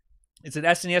 It's an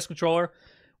SNES controller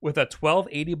with a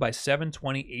 1280 by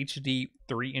 720 HD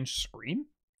 3-inch screen.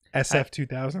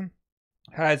 SF2000?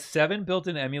 Has 7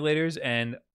 built-in emulators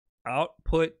and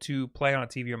output to play on a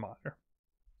TV or monitor.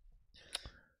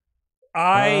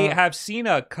 I have seen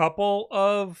a couple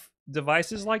of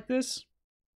devices like this.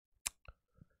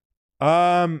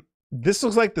 This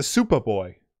looks like the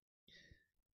Superboy.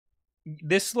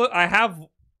 I have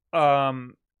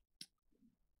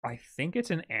I think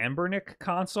it's an Ambernick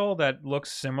console that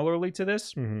looks similarly to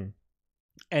this, and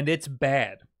it's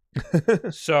bad.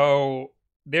 So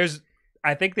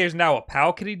I think there's now a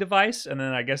Pal Kitty device, and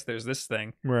then I guess there's this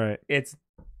thing. Right. It's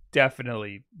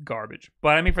definitely garbage.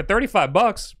 But I mean, for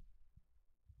 $35,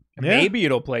 maybe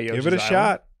it'll play Yoshi's Give it a Island.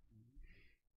 shot.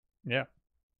 Yeah.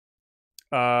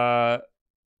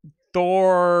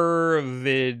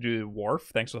 Thorvid Wharf,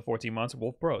 thanks for the 14 months.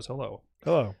 Wolf Bros, hello.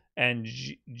 Hello. And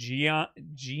Gian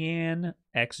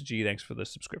XG, thanks for the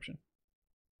subscription.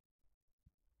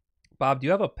 Bob, do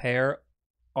you have a pair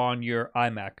on your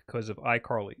iMac because of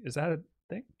iCarly? Is that a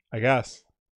thing? I guess.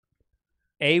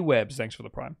 A-Webs, thanks for the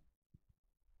Prime.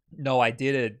 No, I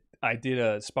did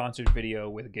a sponsored video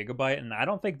with Gigabyte, and I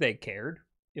don't think they cared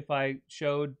if I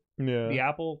showed the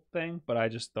Apple thing, but I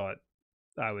just thought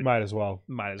I would might as well.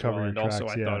 And also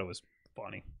I thought it was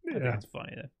funny. I think it's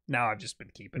funny. Now I've just been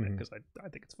keeping it because I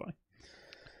think it's funny.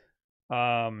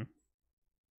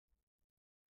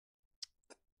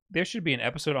 There should be an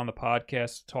episode on the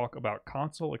podcast to talk about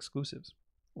console exclusives.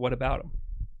 What about them?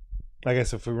 I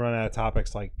guess if we run out of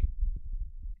topics like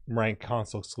rank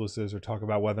console exclusives or talk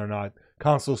about whether or not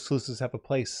console exclusives have a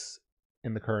place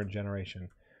in the current generation,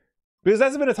 because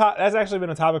that's actually been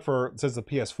a topic since the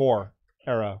PS4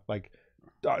 era. Like,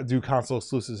 do console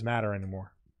exclusives matter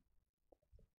anymore?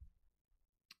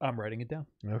 I'm writing it down.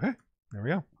 Okay, there we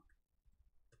go.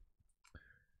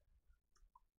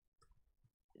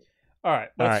 All right,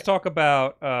 let's talk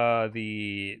about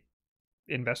the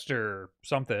investor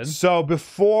something. So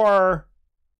before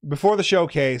the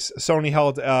showcase, Sony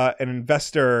held an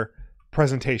investor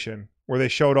presentation where they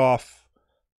showed off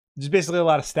just basically a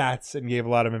lot of stats and gave a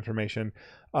lot of information.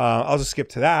 I'll just skip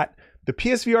to that. The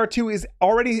PSVR 2 is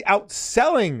already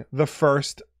outselling the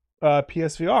first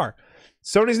PSVR.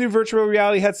 Sony's new virtual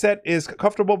reality headset is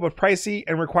comfortable but pricey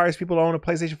and requires people to own a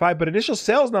PlayStation 5, but initial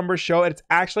sales numbers show it's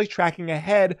actually tracking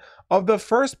ahead of the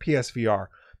first PSVR.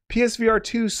 PSVR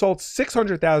 2 sold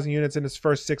 600,000 units in its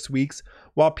first 6 weeks,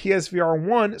 while PSVR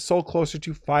 1 sold closer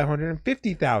to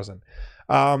 550,000.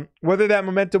 Whether that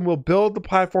momentum will build the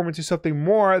platform into something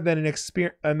more than an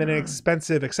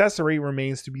expensive accessory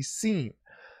remains to be seen.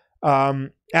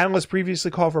 Analysts previously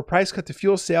called for a price cut to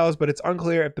fuel sales, but it's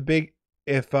unclear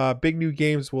if big new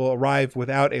games will arrive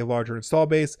without a larger install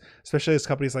base, especially as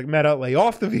companies like Meta lay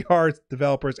off the VR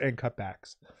developers and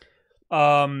cutbacks.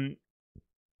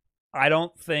 I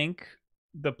don't think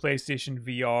the PlayStation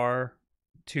VR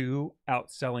 2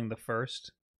 outselling the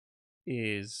first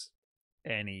is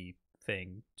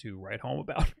anything to write home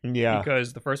about. Yeah,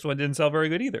 because the first one didn't sell very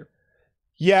good either.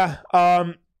 Yeah.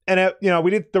 And there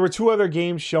were 2 other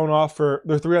games shown off there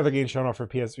were 3 other games shown off for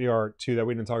PSVR 2 that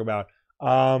we didn't talk about.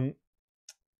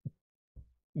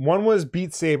 One was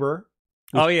Beat Saber.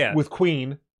 With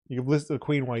Queen. You can list the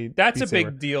Queen while you. That's a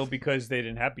big deal because they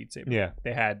didn't have Beat Saber. Yeah,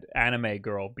 they had Anime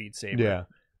Girl Beat Saber. Yeah,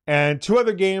 and 2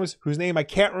 other games whose name I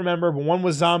can't remember, but one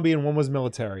was zombie and one was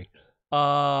military.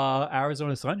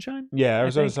 Arizona Sunshine. Yeah,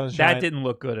 Arizona Sunshine. That didn't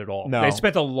look good at all. No, they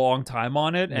spent a long time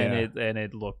on it, and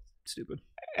it looked stupid.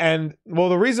 And well,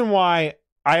 the reason why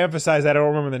I emphasize that I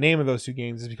don't remember the name of those 2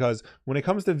 games is because when it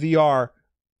comes to VR,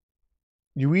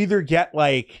 you either get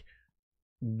like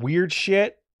weird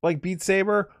shit like Beat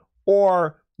Saber,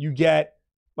 or you get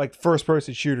like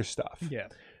first-person shooter stuff. Yeah,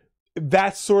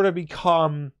 that's sort of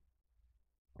become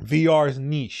VR's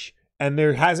niche, and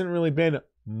there hasn't really been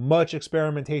much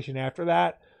experimentation after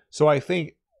that. So I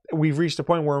think we've reached a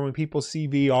point where when people see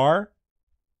VR,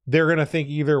 they're gonna think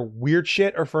either weird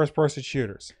shit or first-person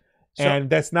shooters,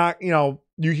 and that's not, you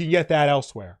can get that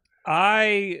elsewhere.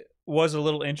 I was a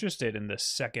little interested in this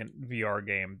second VR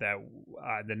game that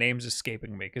the name's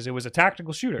escaping me because it was a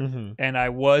tactical shooter, and I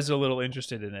was a little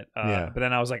interested in it. But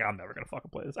then I was like, I'm never gonna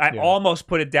fucking play this. I almost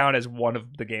put it down as one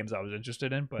of the games I was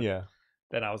interested in, but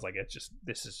then I was like,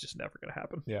 this is just never gonna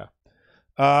happen. Yeah.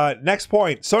 Next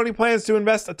point: Sony plans to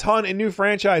invest a ton in new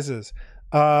franchises.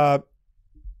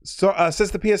 Since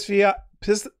the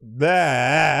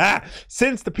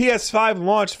PS5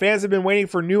 launched, fans have been waiting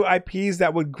for new IPs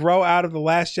that would grow out of the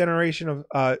last generation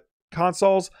of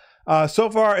consoles.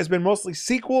 So far, it's been mostly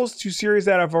sequels to series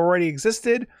that have already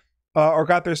existed or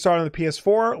got their start on the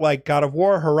PS4, like God of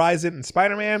War, Horizon, and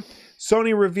Spider-Man.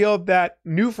 Sony revealed that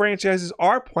new franchises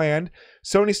are planned.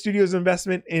 Sony Studios'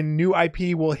 investment in new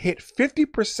IP will hit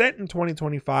 50% in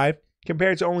 2025,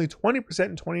 compared to only 20%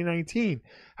 in 2019.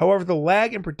 However, the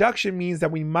lag in production means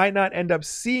that we might not end up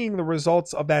seeing the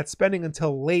results of that spending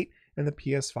until late in the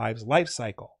PS5's life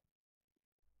cycle.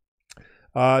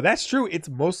 That's true. It's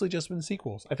mostly just been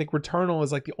sequels. I think Returnal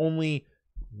is like the only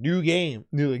new game,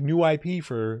 new IP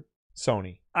for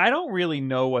Sony. I don't really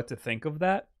know what to think of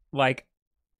that. Like,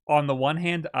 on the one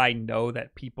hand, I know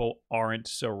that people aren't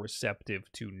so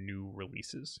receptive to new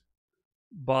releases,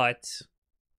 but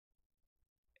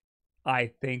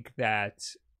I think that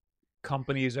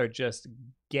companies are just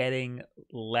getting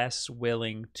less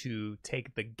willing to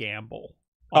take the gamble.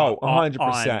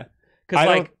 100%.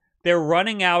 Because they're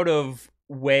running out of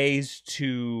ways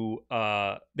to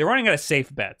they're running out of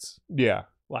safe bets. Yeah.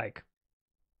 Like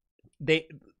they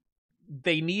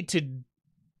need to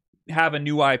have a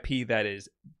new IP that is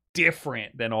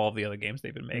different than all of the other games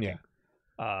they've been making.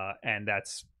 Yeah. And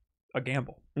that's a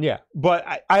gamble. Yeah, but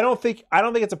I don't think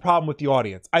it's a problem with the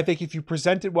audience. I think if you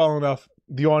present it well enough,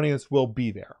 the audience will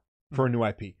be there for a new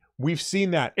IP. We've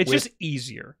seen that. It's just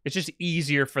easier. It's just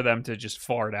easier for them to just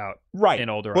fart out an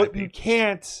older but IP. But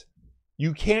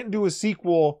you can't do a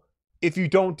sequel if you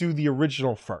don't do the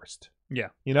original first. Yeah.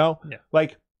 You know? Yeah.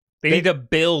 Like they need to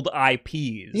build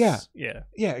IPs. Yeah. Yeah.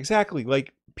 Yeah, exactly.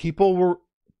 Like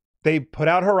they put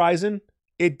out Horizon.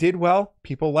 It did well.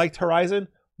 People liked Horizon.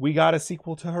 We got a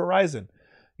sequel to Horizon.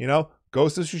 You know,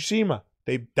 Ghost of Tsushima.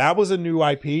 That was a new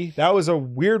IP. That was a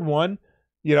weird one,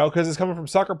 you know, because it's coming from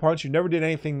Sucker Punch. You never did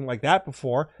anything like that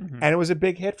before, and it was a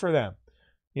big hit for them.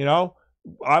 You know,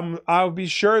 I'll be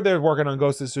sure they're working on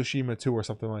Ghost of Tsushima 2 or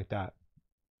something like that.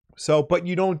 So, but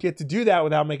you don't get to do that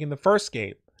without making the first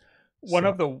game. One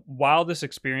of the wildest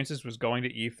experiences was going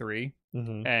to E3,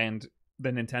 and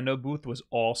the Nintendo booth was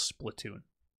all Splatoon.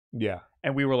 Yeah.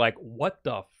 And we were like, what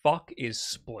the fuck is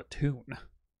Splatoon?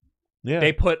 Yeah.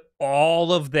 They put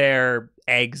all of their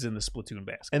eggs in the Splatoon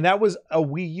basket. And that was a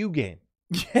Wii U game.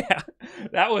 Yeah.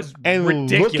 That was and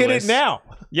ridiculous. Look at it now.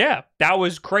 Yeah. That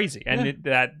was crazy. And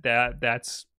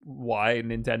that's why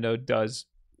Nintendo does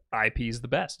IPs the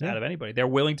best out of anybody. They're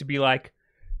willing to be like,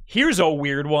 here's a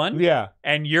weird one. Yeah.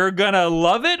 And you're going to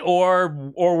love it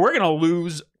or we're going to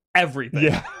lose everything.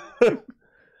 Yeah.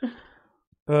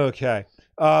 Okay.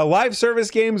 Live service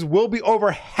games will be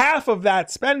over half of that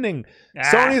spending.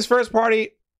 Sony's first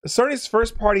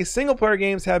party single player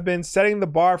games have been setting the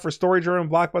bar for story driven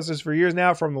blockbusters for years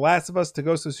now, from The Last of Us to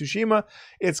Ghost of Tsushima.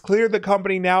 It's clear the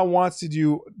company now wants to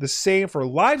do the same for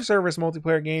live service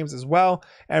multiplayer games as well,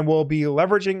 and will be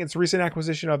leveraging its recent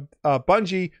acquisition of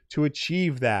Bungie to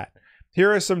achieve that.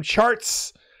 Here are some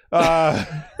charts.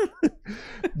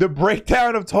 The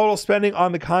breakdown of total spending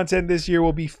on the content this year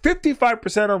will be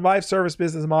 55% on live service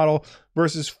business model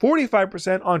versus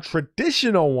 45% on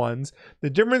traditional ones. The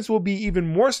difference will be even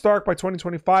more stark by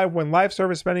 2025, when live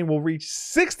service spending will reach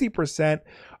 60%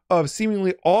 of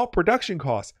seemingly all production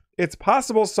costs. It's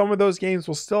possible some of those games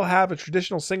will still have a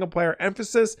traditional single player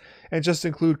emphasis and just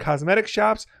include cosmetic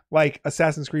shops like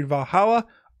Assassin's Creed Valhalla.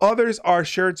 Others are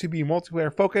sure to be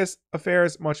multiplayer focused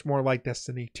affairs, much more like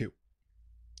Destiny 2.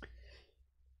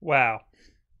 Wow.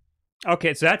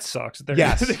 Okay, so that sucks. They're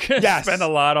Yes. gonna spend a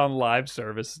lot on live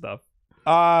service stuff.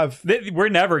 We're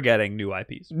never getting new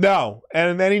IPs. No,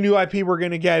 and any new IP we're going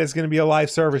to get is going to be a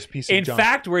live service piece of junk. In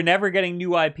fact, we're never getting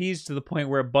new IPs to the point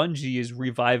where Bungie is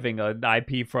reviving an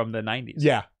IP from the 90s.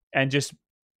 Yeah. And just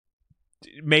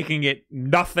making it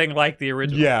nothing like the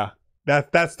original. Yeah.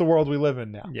 That's the world we live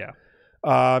in now. Yeah.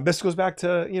 This goes back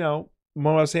to,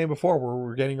 what I was saying before, where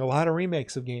we're getting a lot of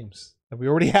remakes of games that we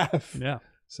already have. Yeah.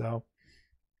 So,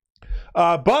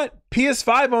 but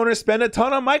PS5 owners spend a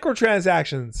ton on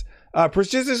microtransactions.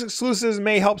 Prestigious exclusives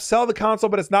may help sell the console,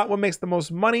 but it's not what makes the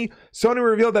most money. Sony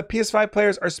revealed that PS5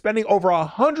 players are spending over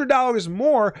 $100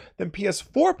 more than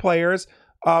PS4 players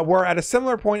we're at a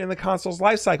similar point in the console's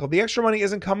life cycle. The extra money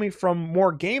isn't coming from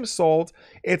more games sold.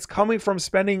 It's coming from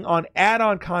spending on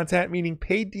add-on content, meaning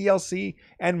paid DLC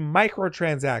and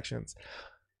microtransactions.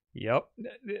 Yep.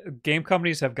 Game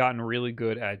companies have gotten really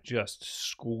good at just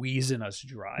squeezing us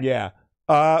dry. Yeah.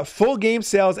 Full game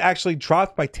sales actually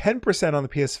dropped by 10% on the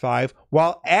PS5,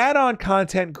 while add-on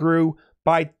content grew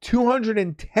by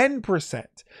 210%.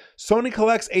 Sony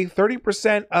collects a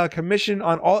 30% commission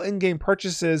on all in-game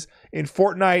purchases in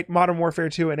Fortnite, Modern Warfare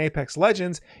 2, and Apex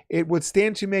Legends. It would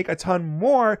stand to make a ton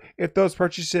more if those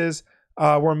purchases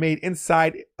were made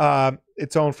inside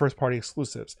its own first-party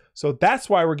exclusives. So that's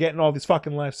why we're getting all these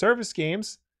fucking live service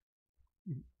games,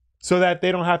 so that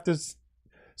they don't have to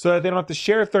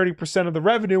share 30% of the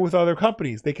revenue with other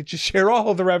companies. They could just share all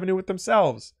of the revenue with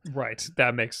themselves. Right.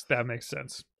 That makes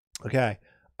sense. Okay.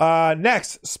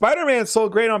 Next, Spider-Man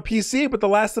sold great on PC, but The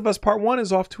Last of Us Part 1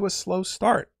 is off to a slow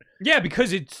start. Yeah,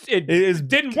 because it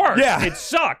didn't work. Yeah. It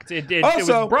sucked. It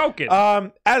Also, was broken.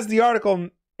 As the article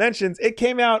mentions, it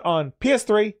came out on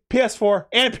PS3, PS4,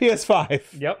 and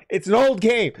PS5. Yep. It's an old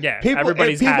game. Yeah,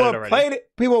 Everybody's had it already. Played it.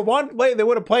 People want to play it, they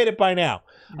would have played it by now.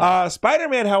 Yeah.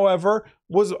 Spider-Man, however,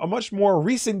 was a much more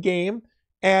recent game,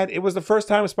 and it was the first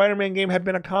time a Spider-Man game had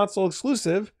been a console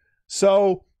exclusive.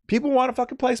 So people want to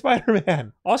fucking play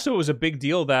Spider-Man. Also, it was a big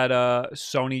deal that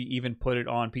Sony even put it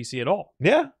on PC at all.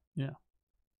 Yeah. Yeah.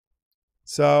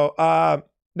 So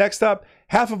next up,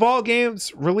 half of all game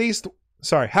releases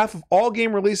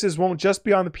won't just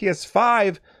be on the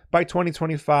PS5 by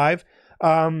 2025.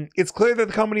 It's clear that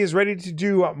the company is ready to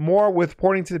do more with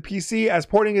porting to the PC. As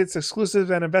porting its exclusives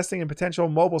and investing in potential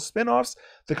mobile spin-offs,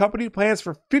 the company plans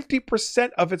for 50%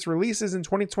 of its releases in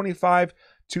 2025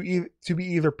 to be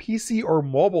either PC or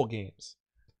mobile games.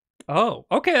 Oh,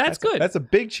 okay, that's good. That's a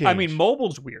big change. I mean,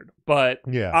 mobile's weird, but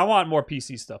yeah. I want more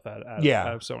PC stuff out of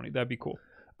Sony. That'd be cool.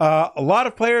 A lot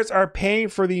of players are paying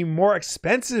for the more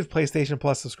expensive PlayStation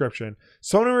Plus subscription.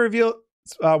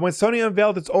 When Sony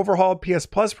unveiled its overhauled PS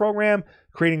Plus program,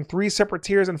 creating 3 separate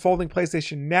tiers and folding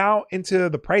PlayStation Now into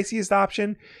the priciest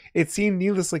option, it seemed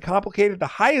needlessly complicated. The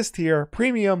highest tier,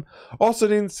 Premium, also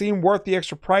didn't seem worth the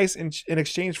extra price in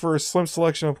exchange for a slim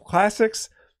selection of classics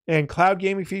and cloud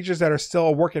gaming features that are still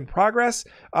a work in progress.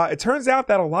 It turns out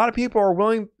that a lot of people are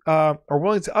willing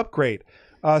to upgrade.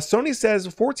 Sony says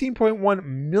 14.1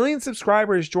 million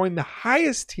subscribers joined the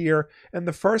highest tier in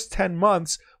the first 10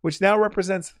 months, which now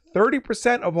represents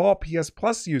 30% of all PS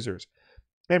Plus users.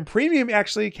 And Premium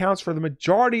actually accounts for the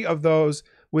majority of those,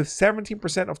 with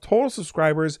 17% of total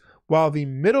subscribers, while the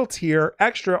middle tier,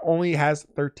 Extra, only has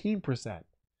 13%.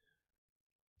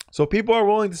 So more people are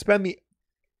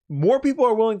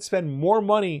willing to spend more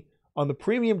money on the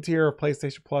Premium tier of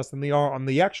PlayStation Plus than they are on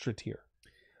the Extra tier.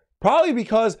 Probably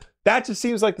because that just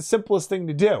seems like the simplest thing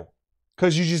to do,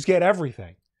 because you just get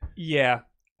everything. Yeah,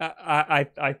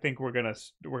 I think we're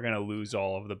gonna lose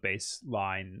all of the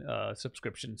baseline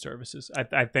subscription services.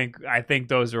 I think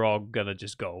those are all gonna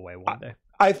just go away one day.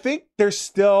 I think there's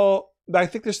still a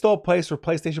place for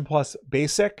PlayStation Plus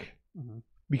Basic,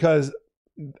 because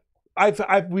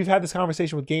we've had this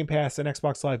conversation with Game Pass and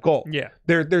Xbox Live Gold. Yeah,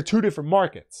 they're 2 different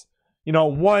markets. You know,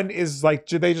 one is like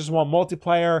they just want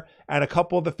multiplayer and a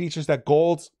couple of the features that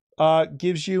Gold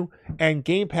gives you, and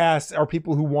Game Pass are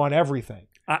people who want everything.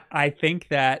 I think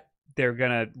that they're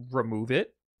gonna remove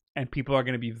it, and people are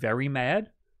gonna be very mad,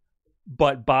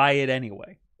 but buy it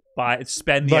anyway.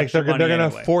 Spend the extra money. They're gonna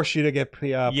force you to get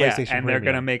PlayStation and Premium. They're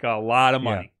gonna make a lot of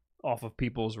money off of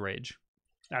people's rage.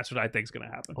 That's what I think is gonna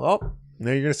happen. Well,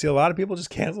 now you're gonna see a lot of people just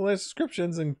cancel their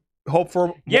subscriptions and hope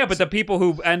for but the people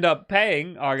who end up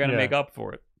paying are gonna make up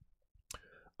for it.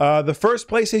 The first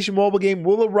PlayStation mobile game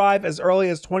will arrive as early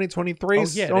as 2023. Oh,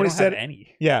 yeah, Sony said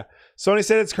any. Yeah, Sony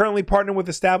said it's currently partnering with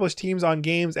established teams on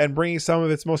games and bringing some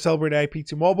of its most celebrated IP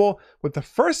to mobile, with the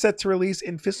first set to release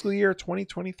in fiscal year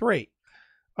 2023.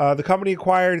 The company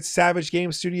acquired Savage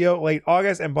Game Studio late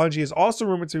August, and Bungie is also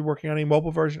rumored to be working on a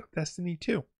mobile version of Destiny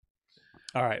 2.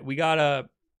 All right, we gotta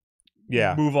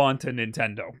move on to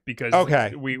Nintendo, because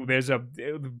there's a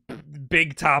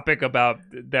big topic about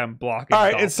them blocking. All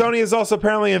right, Dolphin. and Sony is also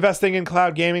apparently investing in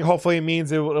cloud gaming. Hopefully it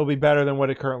means it'll be better than what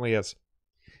it currently is.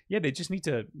 Yeah, they just need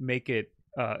to make it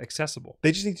accessible.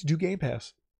 They just need to do Game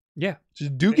Pass. Yeah,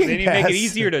 just do Game Pass. They need to make it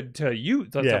easier to use,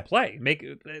 to play. Make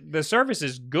the service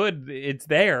is good. It's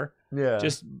there. Yeah,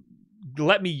 just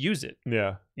let me use it.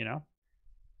 Yeah, you know.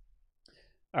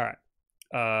 All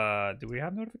right. Do we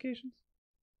have notifications?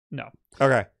 No.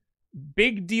 Okay.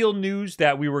 Big deal news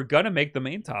that we were gonna make the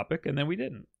main topic and then we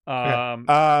didn't.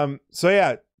 So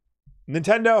yeah,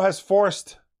 Nintendo has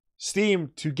forced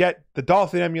Steam to get the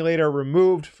Dolphin emulator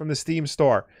removed from the Steam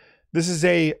store. This is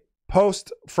a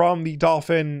post from the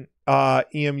Dolphin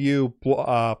EMU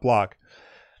blog.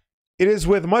 It is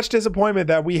with much disappointment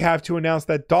that we have to announce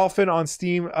that Dolphin on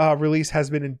Steam release has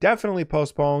been indefinitely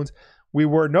postponed. We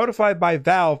were notified by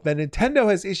Valve that Nintendo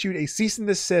has issued a cease and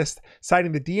desist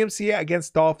citing the DMCA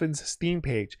against Dolphin's Steam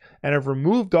page and have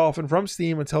removed Dolphin from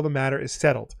Steam until the matter is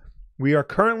settled. We are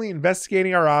currently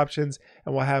investigating our options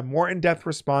and will have more in-depth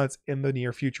response in the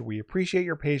near future. We appreciate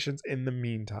your patience in the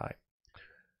meantime.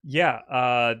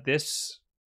 Yeah, this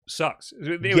sucks.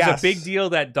 It was a big deal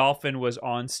that Dolphin was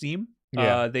on Steam.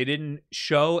 Yeah. They didn't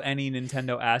show any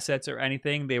Nintendo assets or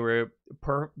anything. They were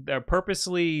they're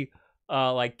purposely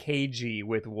like cagey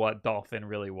with what Dolphin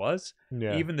really was.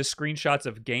 Yeah. Even the screenshots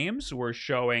of games were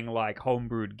showing like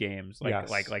homebrewed games,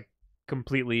 like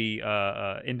completely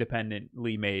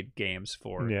independently made games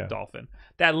for Dolphin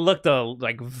that looked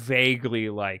like vaguely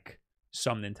like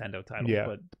some Nintendo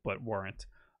titles, but weren't.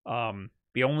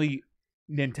 The only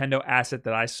Nintendo asset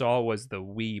that I saw was the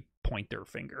Wii pointer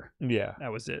finger. Yeah,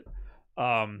 that was it.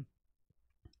 And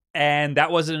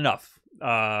that wasn't enough.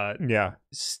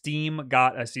 Steam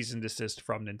got a cease and desist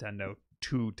from Nintendo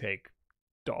to take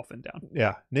Dolphin down.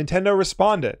 Yeah, Nintendo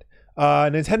responded.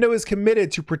 Nintendo is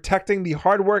committed to protecting the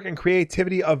hard work and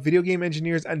creativity of video game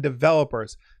engineers and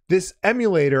developers. This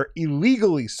emulator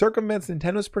illegally circumvents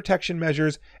Nintendo's protection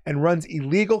measures and runs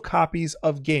illegal copies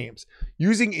of games.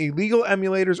 Using illegal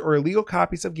emulators or illegal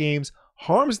copies of games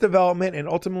harms development and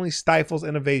ultimately stifles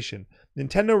innovation.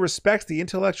 Nintendo respects the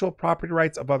intellectual property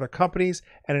rights of other companies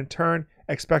and in turn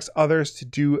expects others to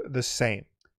do the same.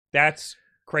 That's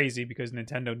crazy because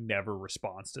Nintendo never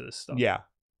responds to this stuff. Yeah.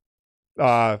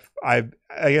 I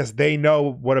guess they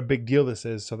know what a big deal this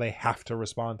is, so they have to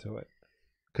respond to it.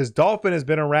 Because Dolphin has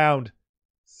been around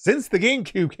since the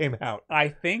GameCube came out. I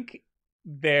think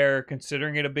they're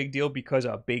considering it a big deal because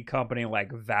a big company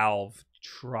like Valve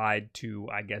tried to,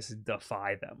 I guess,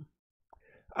 defy them.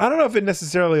 I don't know if it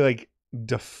necessarily like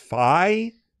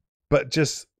defy, but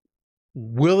just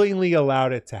willingly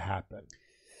allowed it to happen.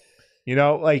 You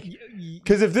know, like,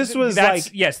 because if this was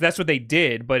yes, that's what they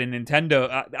did. But in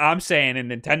Nintendo, I'm saying in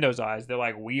Nintendo's eyes, they're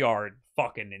like, we are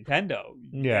fucking Nintendo.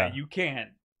 Yeah, you can't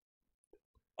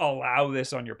allow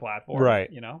this on your platform,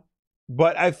 right? You know.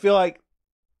 But I feel like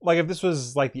if this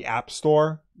was like the App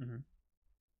Store,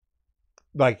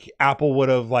 like Apple would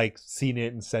have like seen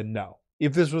it and said no.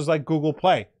 If this was like Google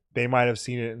Play, they might have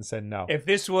seen it and said no. If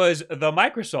this was the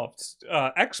Microsoft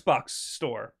Xbox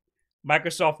store,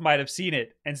 Microsoft might have seen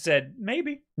it and said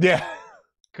maybe. Yeah,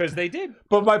 because they did.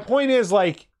 But my point is,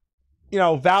 like, you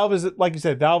know, Valve is, like you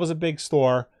said, Valve is a big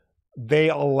store. They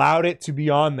allowed it to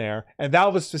be on there, and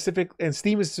Valve is specific, and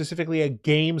Steam is specifically a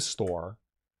game store.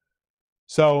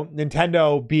 So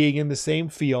Nintendo being in the same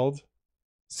field,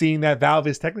 seeing that Valve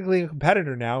is technically a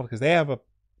competitor now because they have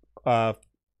a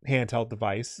handheld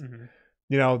device,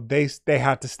 you know, they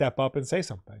have to step up and say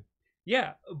something.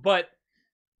 Yeah, but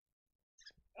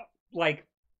like,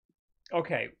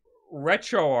 okay,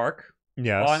 RetroArch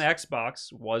on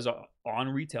Xbox was on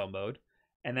retail mode,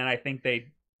 and then I think they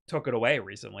took it away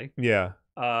recently. Yeah.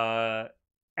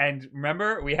 And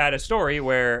remember, we had a story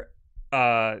where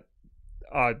a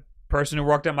person who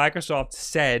worked at Microsoft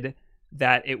said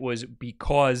that it was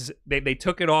because they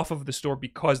took it off of the store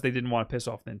because they didn't want to piss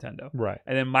off Nintendo. Right.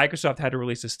 And then Microsoft had to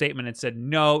release a statement and said,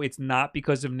 no, it's not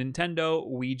because of Nintendo.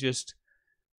 We just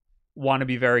want to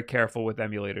be very careful with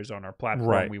emulators on our platform.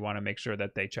 Right. We want to make sure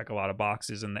that they check a lot of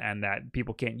boxes and that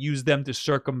people can't use them to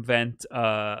circumvent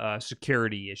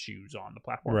security issues on the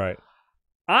platform. Right.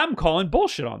 I'm calling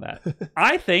bullshit on that.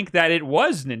 I think that it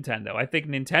was Nintendo. I think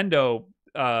Nintendo,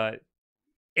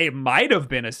 it might have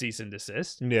been a cease and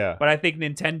desist. Yeah. But I think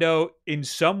Nintendo in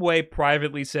some way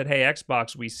privately said, hey,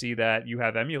 Xbox, we see that you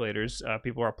have emulators.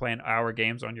 People are playing our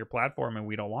games on your platform and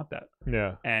we don't want that.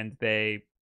 Yeah. And they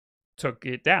took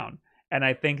it down. And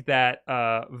I think that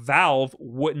Valve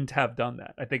wouldn't have done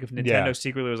that. I think if Nintendo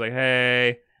secretly was like,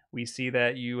 hey, we see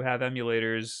that you have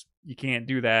emulators, you can't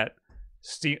do that,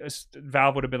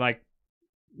 Valve would have been like,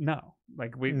 no,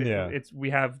 like we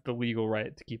have the legal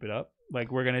right to keep it up,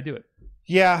 like we're gonna do it.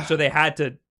 Yeah. So they had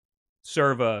to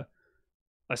serve a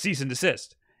cease and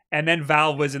desist. And then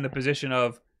Valve was in the position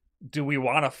of, do we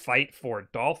want to fight for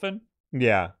Dolphin?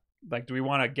 Yeah. Like, do we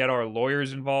want to get our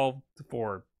lawyers involved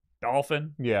for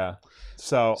Dolphin? Yeah.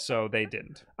 So they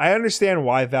didn't. I understand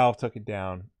why Valve took it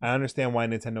down. I understand why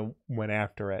Nintendo went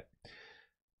after it.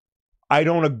 I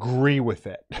don't agree with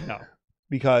it. No.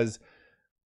 Because,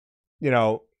 you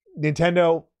know,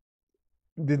 Nintendo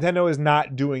is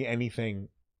not doing anything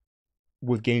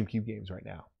with GameCube games right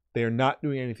now. They are not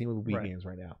doing anything with Wii games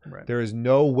right now. Right. There is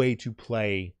no way to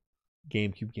play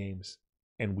GameCube games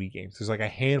and Wii games. There's like a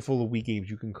handful of Wii games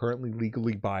you can currently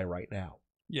legally buy right now.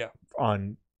 Yeah.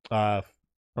 On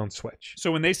Switch.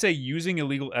 So when they say using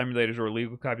illegal emulators or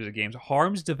illegal copies of games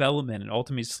harms development and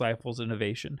ultimately stifles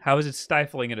innovation, how is it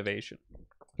stifling innovation?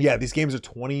 Yeah, these games are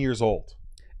 20 years old,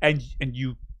 and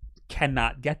you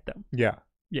cannot get them. Yeah.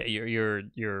 Yeah,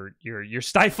 you're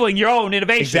stifling your own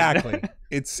innovation. Exactly.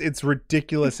 It's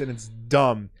ridiculous and it's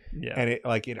dumb. Yeah. And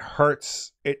it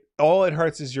hurts. All it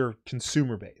hurts is your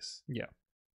consumer base. Yeah.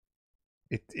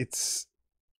 It's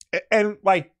and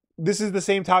like this is the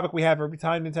same topic we have every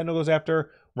time Nintendo goes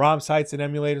after ROM sites and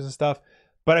emulators and stuff.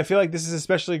 But I feel like this is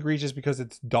especially egregious because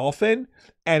it's Dolphin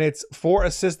and it's for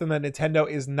a system that Nintendo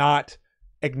is not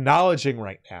acknowledging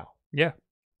right now. Yeah.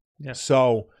 Yeah.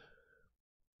 So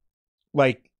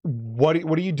like what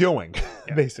are you doing?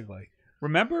 Yeah. Basically.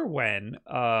 Remember when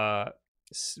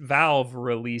Valve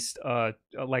released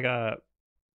like a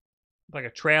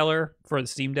trailer for the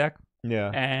Steam Deck?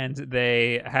 Yeah. And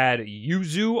they had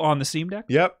Yuzu on the Steam Deck.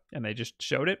 Yep. And they just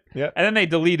showed it. Yep. And then they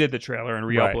deleted the trailer and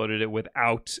re-uploaded it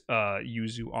without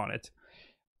Yuzu on it.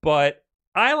 But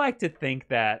I like to think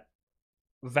that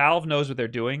Valve knows what they're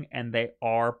doing and they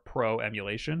are pro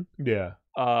emulation. Yeah.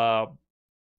 But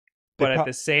at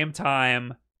the same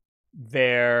time,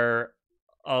 they're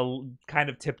kind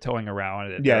of tiptoeing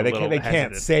around it. Yeah, they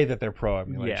can't say that they're pro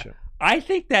emulation. Yeah. I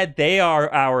think that they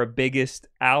are our biggest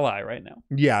ally right now.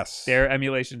 Yes. They're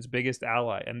emulation's biggest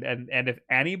ally. And if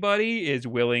anybody is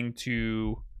willing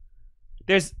to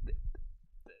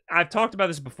I've talked about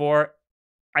this before.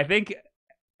 I think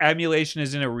emulation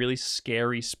is in a really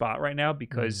scary spot right now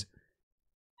because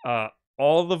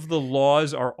all of the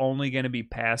laws are only going to be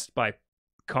passed by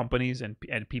companies and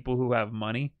people who have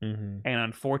money. Mm-hmm. And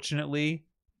unfortunately,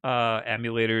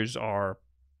 emulators are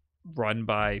run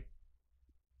by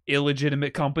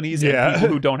illegitimate companies and people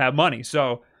who don't have money.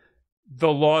 So the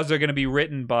laws are going to be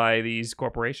written by these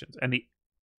corporations. And the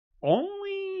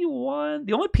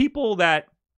only people that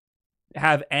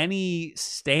have any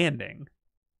standing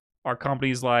are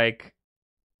companies like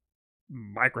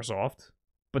Microsoft,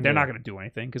 but they're not going to do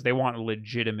anything because they want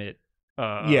legitimate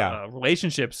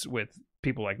relationships with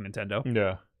people like Nintendo.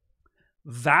 Yeah.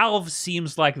 Valve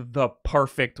seems like the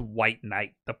perfect white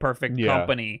knight, the perfect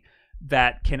company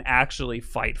that can actually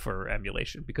fight for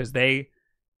emulation because they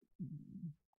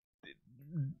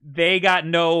got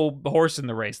no horse in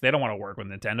the race. They don't want to work with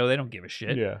Nintendo. They don't give a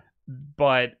shit. Yeah.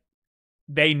 But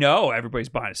they know everybody's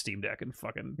buying a Steam Deck and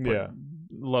fucking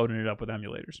loading it up with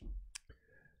emulators.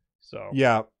 So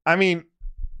yeah, I mean,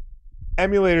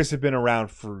 emulators have been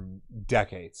around for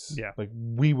decades. Yeah, like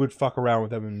we would fuck around with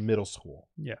them in middle school.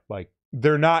 Yeah, like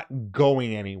they're not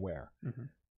going anywhere. Mm-hmm.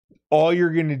 All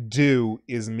you're gonna do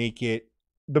is make it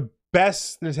the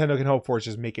best Nintendo can hope for is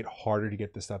just make it harder to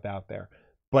get this stuff out there,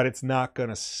 but it's not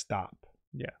gonna stop.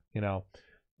 Yeah, you know,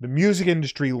 the music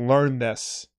industry learned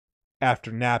this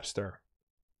after Napster,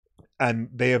 and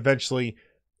they eventually,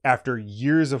 after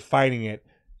years of fighting it,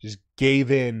 just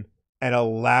gave in and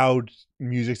allowed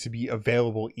music to be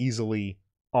available easily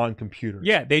on computers.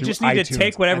 Yeah, they just need to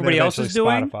take what everybody else is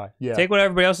doing, take what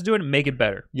everybody else is doing and make it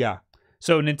better. Yeah.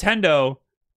 So Nintendo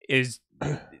is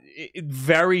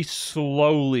very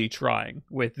slowly trying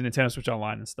with the Nintendo Switch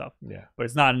Online and stuff. Yeah. But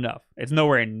it's not enough. It's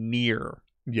nowhere near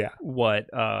what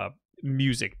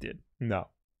music did. No.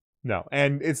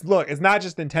 And it's not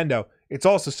just Nintendo, it's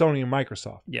also Sony and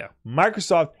Microsoft. Yeah.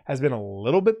 Microsoft has been a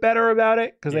little bit better about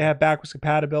it because they have backwards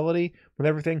compatibility with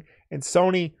everything. And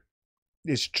Sony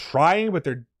is trying, but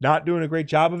they're not doing a great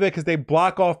job of it because they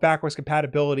block off backwards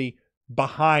compatibility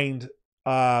behind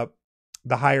the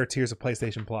higher tiers of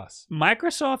PlayStation Plus.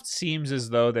 Microsoft seems as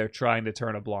though they're trying to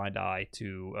turn a blind eye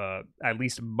to at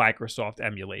least Microsoft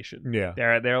emulation. Yeah.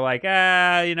 They're like,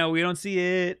 we don't see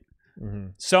it. Mm-hmm.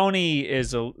 Sony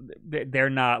is they're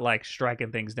not like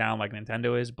striking things down like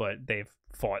Nintendo is, but they've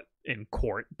fought in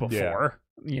court before.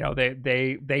 Yeah.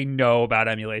 They know about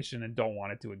emulation and don't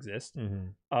want it to exist.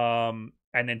 Mm-hmm.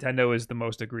 And Nintendo is the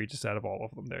most egregious out of all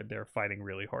of them. They're fighting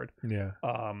really hard. Yeah.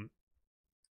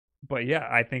 But yeah,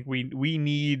 I think we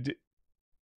need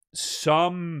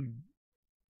some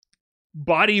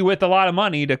body with a lot of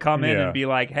money to come in and be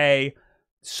like, hey,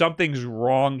 something's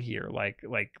wrong here. Like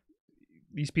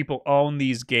these people own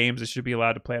these games. They should be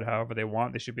allowed to play it however they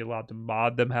want. They should be allowed to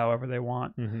mod them however they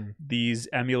want. Mm-hmm. These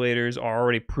emulators are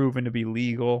already proven to be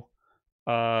legal.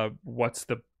 What's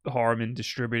the harm in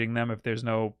distributing them if there's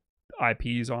no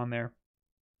IPs on there?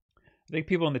 I think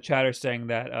people in the chat are saying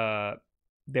that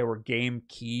there were game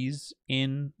keys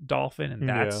in Dolphin, and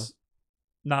that's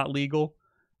not legal.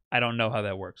 I don't know how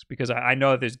that works because I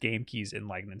know that there's game keys in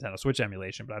like Nintendo Switch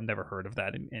emulation, but I've never heard of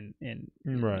that in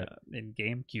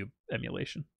GameCube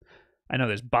emulation. I know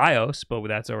there's BIOS, but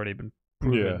that's already been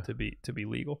proven to be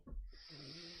legal.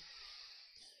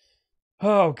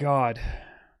 Oh God.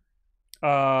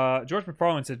 George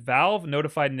McFarlane said Valve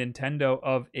notified Nintendo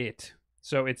of it,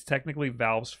 so it's technically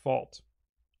Valve's fault.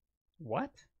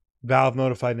 What? Valve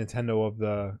notified Nintendo of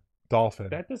the Dolphin.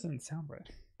 That doesn't sound right.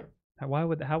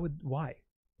 Why?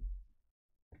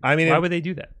 I mean, why would they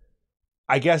do that?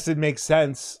 I guess it makes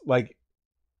sense. Like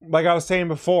I was saying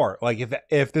before, like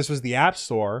if this was the App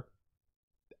Store,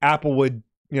 Apple would,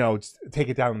 take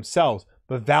it down themselves.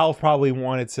 But Valve probably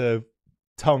wanted to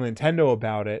tell Nintendo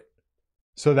about it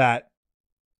so that,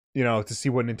 to see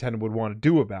what Nintendo would want to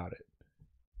do about it.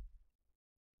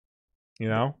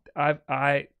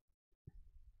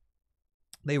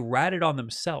 They ratted on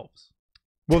themselves.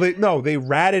 Well, they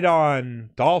ratted on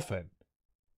Dolphin.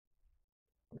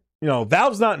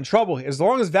 Valve's not in trouble. As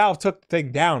long as Valve took the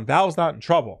thing down, Valve's not in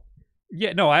trouble.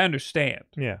 Yeah, no, I understand.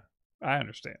 Yeah. I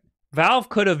understand. Valve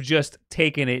could have just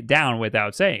taken it down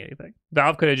without saying anything.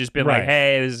 Valve could have just been like,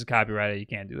 hey, this is copyrighted. You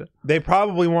can't do that. They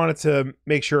probably wanted to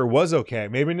make sure it was okay.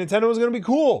 Maybe Nintendo was going to be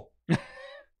cool.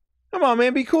 Come on,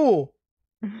 man, be cool.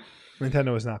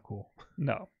 Nintendo is not cool.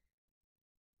 No.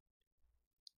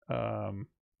 I'm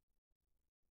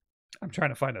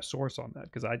trying to find a source on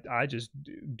that because I just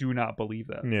do not believe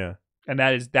that. Yeah. And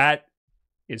that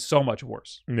is so much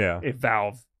worse. Yeah. If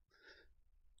Valve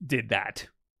did that.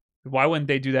 Why wouldn't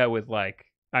they do that with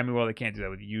they can't do that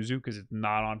with Yuzu because it's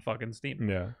not on fucking Steam.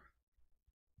 Yeah.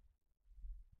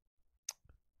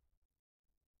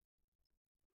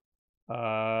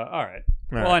 All right.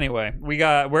 Well, anyway, we're way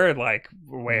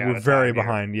out of very time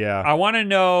behind. here. Yeah. I want to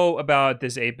know about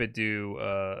this 8-bit do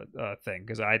thing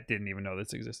because I didn't even know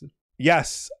this existed.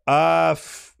 Yes.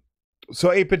 So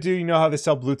 8-bit do, how they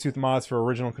sell Bluetooth mods for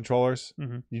original controllers?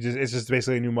 Mm-hmm. It's just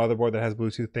basically a new motherboard that has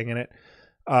Bluetooth thing in it.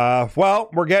 Well,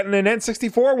 we're getting an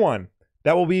N64 one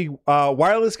that will be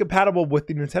wireless compatible with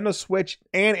the Nintendo Switch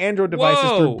and Android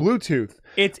devices through Bluetooth.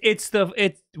 It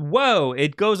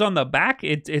goes on the back.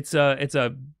 It's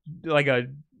a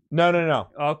No.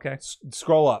 Okay.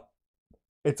 Scroll up.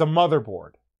 It's a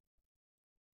motherboard.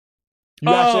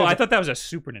 I thought that was a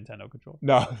Super Nintendo controller.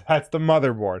 No, that's the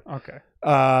motherboard. Okay.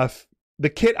 The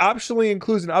kit optionally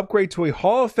includes an upgrade to a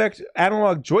Hall Effect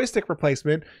analog joystick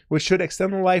replacement, which should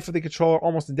extend the life of the controller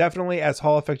almost indefinitely, as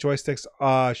Hall Effect joysticks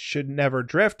should never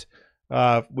drift.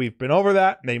 We've been over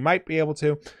that. They might be able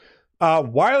to.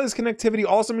 Wireless connectivity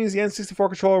also means the N64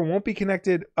 controller won't be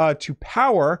connected to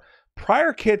power.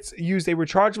 Prior kits used a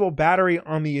rechargeable battery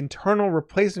on the internal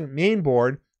replacement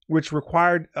mainboard, which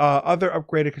required other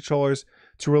upgraded controllers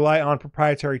to rely on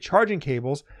proprietary charging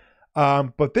cables.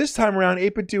 But this time around,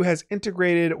 8-bit do has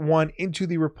integrated one into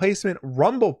the replacement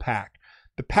rumble pack.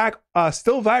 The pack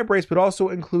still vibrates, but also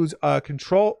includes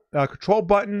control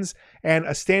buttons and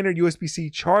a standard USB-C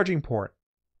charging port.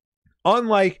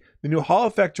 Unlike the new Hall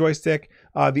Effect joystick,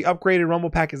 the upgraded rumble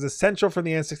pack is essential for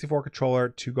the N64 controller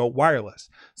to go wireless.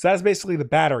 So that's basically the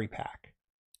battery pack.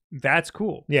 That's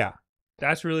cool. Yeah,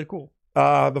 that's really cool.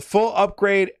 The full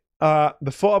upgrade,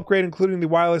 including the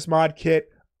wireless mod kit,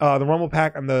 the rumble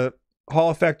pack, and the Hall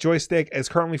Effect joystick is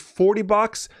currently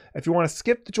 $40. If you want to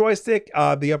skip the joystick,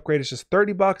 the upgrade is just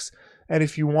 $30. And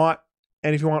if you want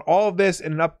all of this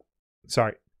and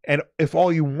if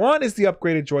all you want is the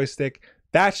upgraded joystick,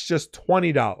 that's just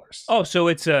 $20. Oh, so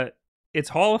it's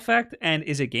Hall Effect, and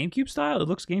is it GameCube style? It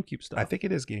looks GameCube style. I think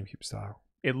it is GameCube style.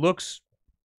 It looks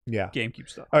GameCube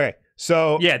style. Okay,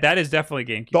 so yeah, that is definitely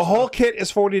GameCube. The whole kit is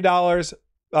 $40.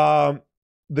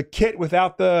 The kit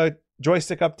without the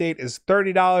joystick update is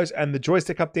 $30, and the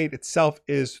joystick update itself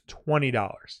is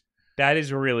 $20. That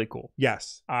is really cool.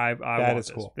 Yes, that is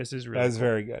cool. This is really that is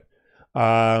very good.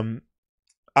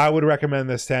 I would recommend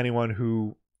this to anyone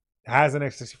who has an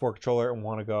X64 controller and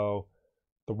want to go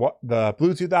the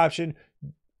Bluetooth option.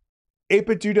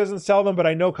 8-bit do doesn't sell them, but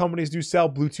I know companies do sell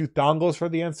Bluetooth dongles for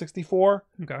the N64.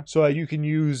 Okay, so you can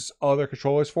use other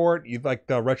controllers for it, like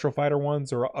the Retro Fighter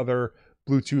ones or other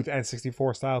Bluetooth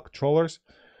N64 style controllers.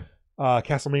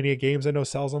 Castlemania Games I know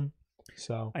sells them.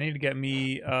 So I need to get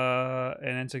me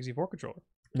an N64 controller.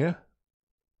 Yeah.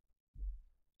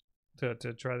 To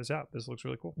try this out. This looks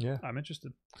really cool. Yeah. I'm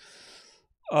interested.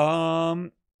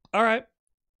 All right.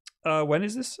 When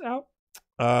is this out?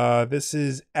 This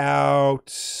is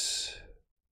out.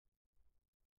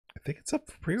 I think it's up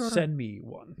for pre-order. Send me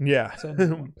one. Yeah. Send me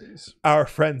one, please. Our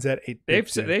friends at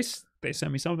 8-bit. They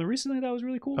sent me something recently that was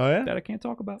really cool. Oh, yeah? That I can't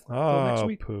talk about until next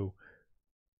week. Poo.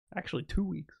 Actually, 2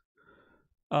 weeks.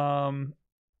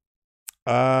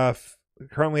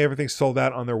 currently everything's sold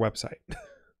out on their website.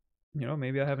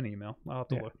 Maybe I have an email. I'll have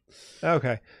to look.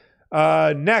 Okay.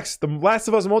 Next, the Last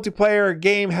of Us multiplayer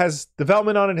game has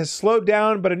development on it has slowed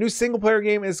down, but a new single player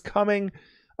game is coming.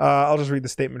 I'll just read the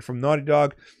statement from Naughty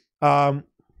Dog.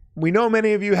 We know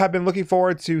many of you have been looking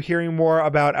forward to hearing more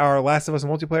about our Last of Us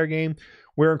multiplayer game.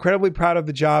 We're incredibly proud of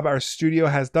the job our studio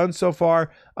has done so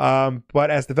far,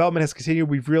 but as development has continued,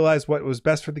 we've realized what was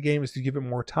best for the game is to give it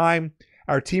more time.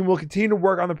 Our team will continue to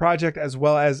work on the project as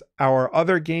well as our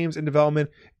other games in development,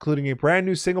 including a brand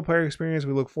new single-player experience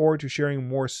we look forward to sharing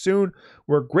more soon.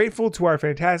 We're grateful to our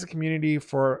fantastic community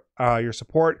for your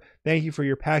support. Thank you for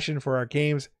your passion for our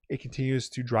games. It continues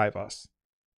to drive us.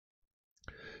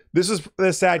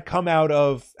 This had come out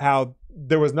of how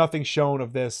there was nothing shown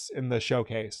of this in the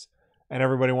showcase. And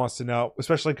everybody wants to know,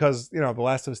 especially because, The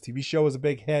Last of Us TV show was a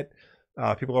big hit.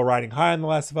 People are riding high on The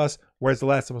Last of Us. Where's The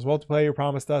Last of Us multiplayer you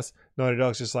promised us? Naughty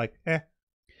Dog's just like, eh.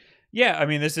 Yeah, I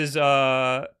mean, this is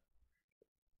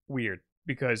weird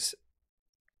because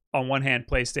on one hand,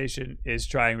 PlayStation is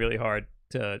trying really hard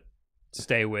to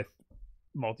stay with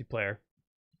multiplayer.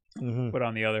 Mm-hmm. But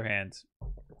on the other hand,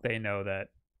 they know that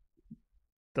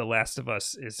The Last of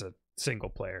Us is a single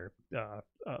player,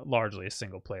 largely a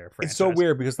single player franchise. It's so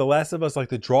weird because The Last of Us, like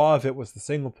the draw of it was the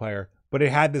single player, but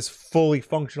it had this fully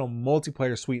functional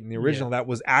multiplayer suite in the original that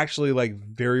was actually like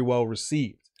very well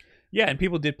received. Yeah, and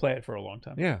people did play it for a long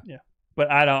time. Yeah. But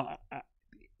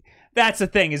that's the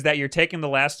thing, is that you're taking The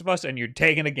Last of Us and you're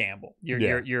taking a gamble.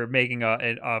 You're making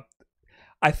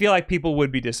I feel like people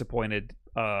would be disappointed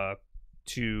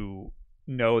to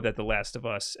know that The Last of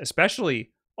Us,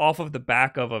 especially off of the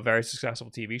back of a very successful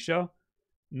TV show,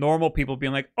 normal people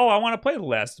being like, oh, I want to play The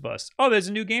Last of Us. Oh, there's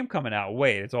a new game coming out.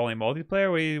 Wait, it's only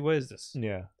multiplayer? What is this?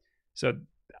 Yeah. So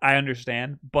I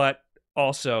understand, but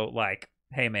also like,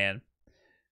 hey man,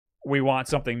 we want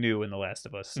something new in The Last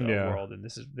of Us world, and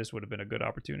this would have been a good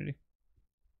opportunity.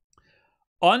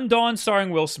 Undawn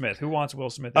starring Will Smith. Who wants Will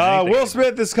Smith? Will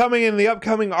Smith is coming in the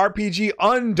upcoming RPG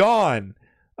Undawn.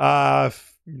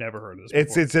 Never heard of this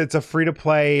before. It's a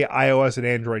free-to-play iOS and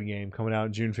Android game coming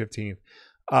out June 15th.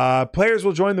 Players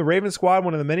will join the Raven Squad,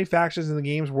 one of the many factions in the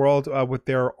game's world, with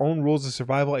their own rules of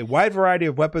survival. A wide variety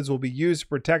of weapons will be used to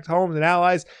protect homes and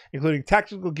allies, including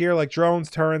tactical gear like drones,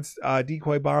 turrets,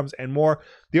 decoy bombs, and more.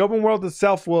 The open world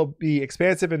itself will be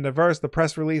expansive and diverse. The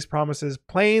press release promises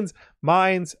plains,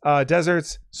 mines,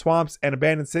 deserts, swamps, and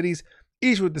abandoned cities,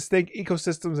 each with distinct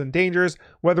ecosystems and dangers.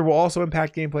 Weather will also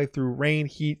impact gameplay through rain,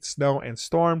 heat, snow, and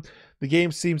storm. The game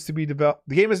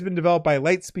has been developed by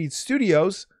Lightspeed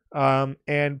Studios,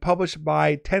 and published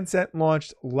by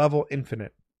Tencent-launched Level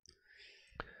Infinite.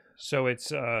 So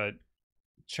it's a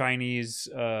Chinese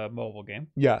mobile game.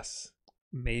 Yes.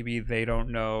 Maybe they don't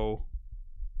know.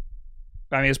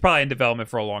 I mean, it's probably in development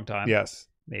for a long time. Yes.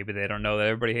 Maybe they don't know that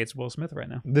everybody hates Will Smith right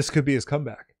now. This could be his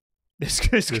comeback. This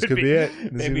could be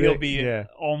it. Maybe he'll be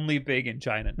only big in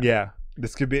China now. Yeah.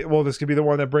 This could be the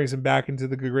one that brings him back into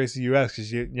the good grace of the U.S.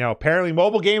 because apparently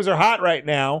mobile games are hot right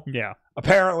now. Yeah.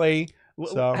 Apparently.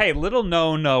 So. Hey, little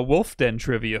known WULFF Den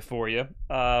trivia for you.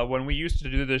 When we used to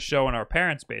do this show in our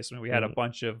parents' basement, we had a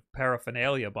bunch of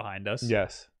paraphernalia behind us.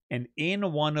 Yes. And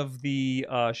in one of the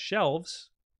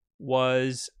shelves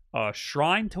was a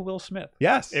shrine to Will Smith.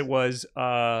 Yes. It was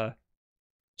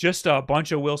just a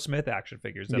bunch of Will Smith action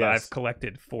figures that I've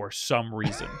collected for some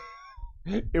reason.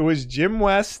 It was Jim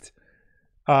West.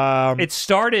 The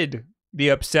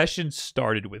obsession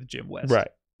started with Jim West. Right.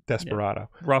 Desperado.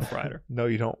 Yeah. Rough Rider. No,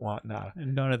 you don't want nada.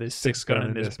 None of this six gun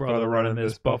in this, brother running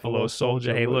this, buffalo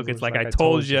soldier. Hey, look, it's like I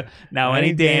told you. Now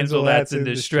any damsel that's in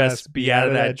distress, be out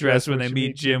of that dress when they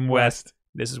meet Jim West.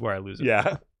 This is where I lose it.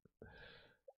 Yeah.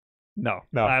 No.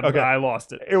 Okay. I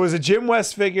lost it. It was a Jim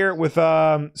West figure with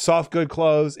soft good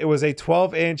clothes. It was a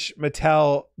 12-inch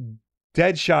Mattel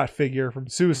Deadshot figure from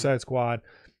Suicide Squad.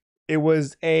 It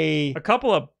was a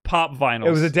couple of pop vinyls.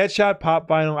 It was a Deadshot pop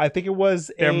vinyl. I think it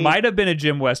was There might have been a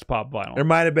Jim West pop vinyl. There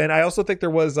might have been. I also think there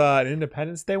was an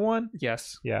Independence Day one.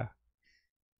 Yes. Yeah.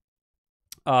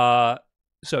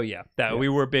 We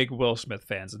were big Will Smith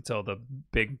fans until the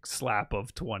big slap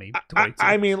of 2022.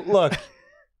 I mean, look,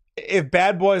 if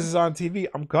Bad Boys is on TV,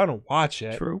 I'm gonna watch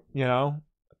it. True. I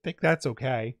think that's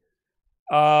okay.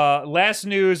 Last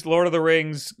news: Lord of the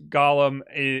Rings Gollum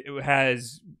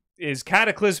is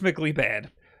cataclysmically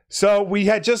bad. So we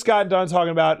had just gotten done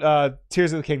talking about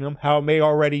Tears of the Kingdom, how it may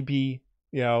already be,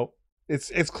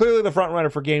 it's clearly the front runner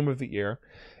for Game of the Year.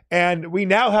 And we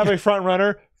now have a front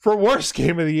runner for worst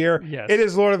Game of the Year. Yes. It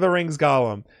is Lord of the Rings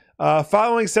Gollum.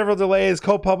 Following several delays,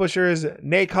 co-publishers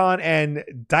Nacon and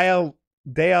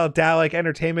Dalek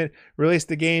Entertainment released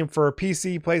the game for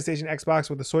PC, PlayStation, Xbox,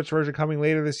 with the Switch version coming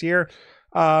later this year.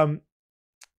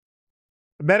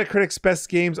 Metacritic's best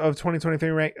games of 2023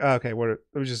 rank. Okay, let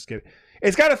me just get it.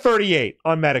 It's got a 38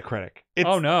 on Metacritic.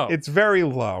 It's very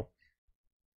low.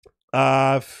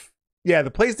 The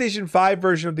PlayStation 5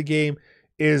 version of the game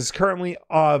is currently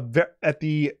at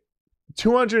the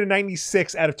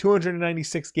 296 out of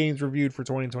 296 games reviewed for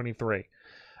 2023.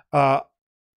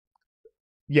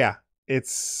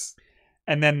 It's.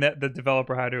 And then the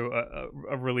developer had to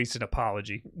release an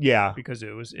apology. Yeah, because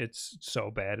it's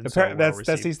so bad. And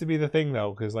that seems to be the thing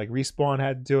though, because like Respawn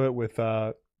had to do it with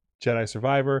Jedi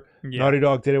Survivor. Naughty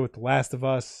Dog did it with The Last of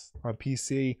Us on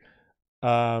PC.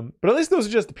 But at least those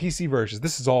are just the PC versions.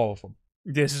 This is all of them.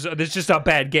 This is just a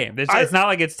bad game. It's not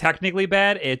like it's technically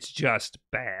bad. It's just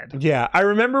bad. Yeah, I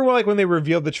remember when they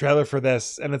revealed the trailer for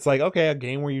this, and it's like, okay, a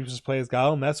game where you just play as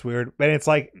Gollum. That's weird. And it's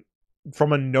like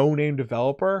from a no-name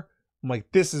developer. I'm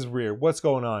like, this is weird. What's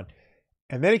going on?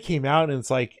 And then it came out, and it's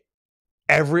like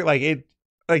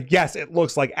yes, it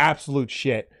looks like absolute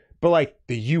shit, but like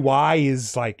the UI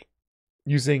is like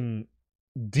using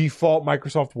default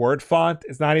Microsoft Word font.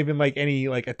 It's not even like any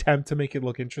like attempt to make it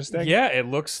look interesting. Yeah, it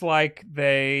looks like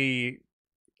they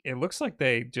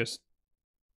just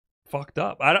fucked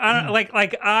up. I don't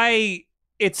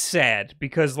it's sad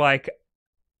because like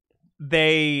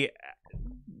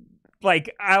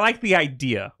I like the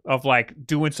idea of like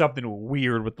doing something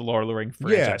weird with the Lord of the Rings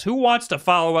franchise. Yeah. Who wants to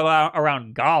follow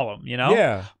around Gollum, you know?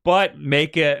 Yeah. But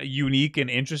make a unique and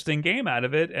interesting game out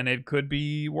of it, and it could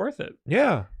be worth it.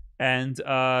 Yeah. And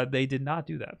they did not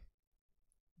do that.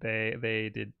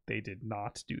 They did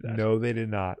not do that. No, they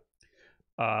did not.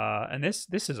 And this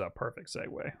is a perfect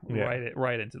segue. Yeah.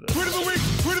 Right into this. Tweet of the week.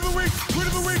 Tweet of the week. Tweet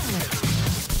of the week.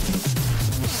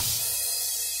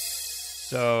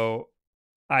 So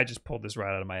I just pulled this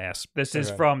right out of my ass. This is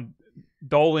from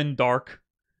Dolan Dark,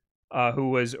 who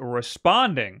was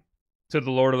responding to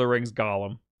the Lord of the Rings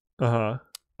Gollum.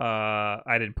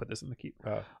 I didn't put this in the keep.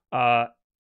 And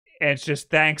it's just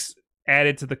thanks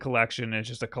added to the collection. It's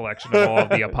just a collection of all of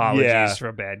the apologies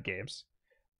for bad games.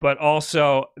 But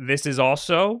also, this is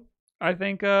also, I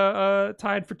think,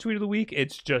 tied for Tweet of the Week.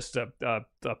 It's just a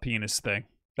penis thing.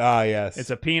 Ah, yes. It's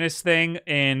a penis thing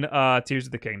in Tears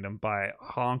of the Kingdom by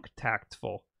Honk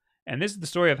Tactful. And this is the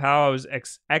story of how I was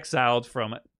exiled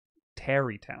from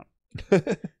Tarrytown.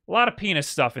 A lot of penis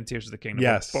stuff in Tears of the Kingdom.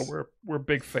 Yes. But we're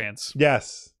big fans.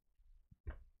 Yes.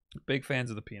 Big fans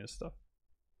of the penis stuff.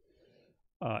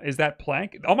 Is that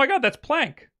Plank? Oh my god, that's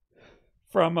Plank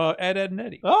from Ed, Ed, and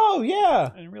Eddie. Oh, yeah.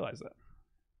 I didn't realize that.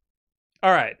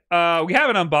 All right. We have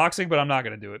an unboxing, but I'm not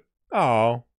going to do it.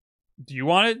 Oh. Do you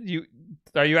want it?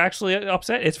 Are you actually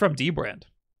upset? It's from D-Brand.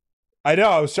 I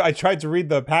know. I tried to read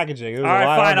the packaging. All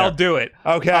right, fine. I'll do it.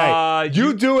 Okay.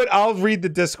 You do it. I'll read the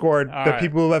Discord.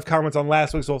 People who left comments on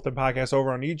last week's WULFF DEN Podcast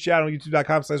over on each channel,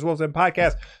 youtube.com/WULFF DEN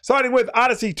Podcast, starting with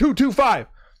Odyssey225.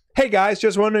 Hey guys,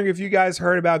 just wondering if you guys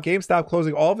heard about GameStop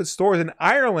closing all of its stores in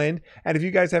Ireland, and if you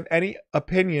guys have any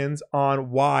opinions on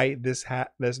why this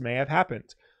may have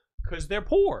happened. Because they're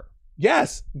poor.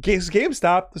 Yes,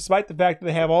 GameStop, despite the fact that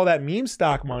they have all that meme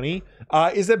stock money,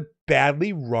 is a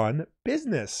badly run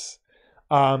business.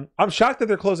 I'm shocked that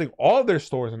they're closing all of their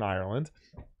stores in Ireland.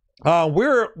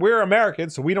 We're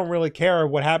Americans, so we don't really care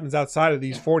what happens outside of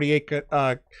these 48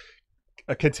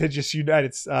 contiguous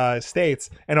United States,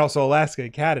 and also Alaska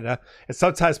and Canada, and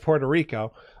sometimes Puerto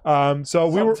Rico. So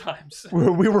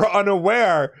we were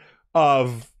unaware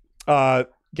of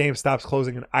GameStop's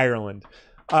closing in Ireland.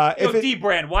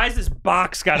 D-Brand, why is this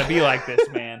box got to be like this,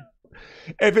 man?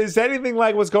 If it's anything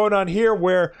like what's going on here,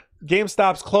 where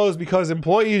GameStop's closed because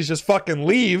employees just fucking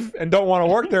leave and don't want to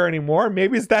work there anymore,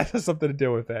 maybe that has something to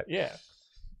do with it. Yeah.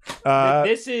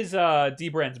 This is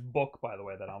D-Brand's book, by the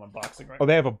way, that I'm unboxing right now. Oh,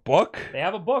 they have a book? They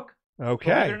have a book.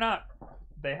 Okay. Believe it or not,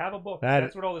 they have a book.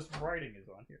 That's what all this writing is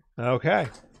on here. Okay.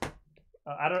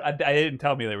 I didn't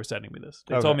tell me they were sending me this.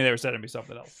 They told me they were sending me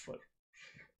something else. But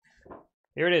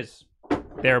here it is.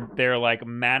 They're like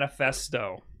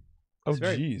manifesto. Oh,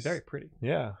 jeez. Very pretty.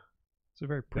 Yeah. It's a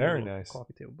very pretty very nice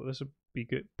coffee table. But this would be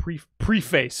good.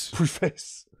 Preface.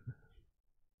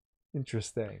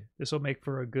 Interesting. This will make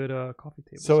for a good coffee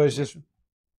table. So it's just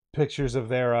pictures of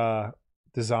their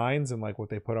designs and like what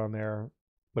they put on their,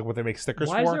 like what they make stickers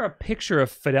for. Why is there a picture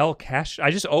of Fidel Castro?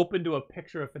 I just opened to a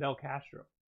picture of Fidel Castro.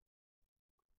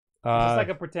 Is this like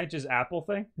a pretentious Apple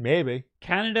thing? Maybe.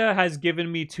 Canada has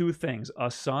given me two things: a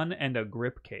sun and a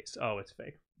grip case. Oh, it's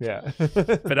fake. Yeah.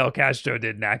 Fidel Castro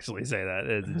didn't actually say that.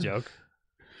 It's a joke.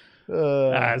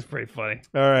 That's pretty funny.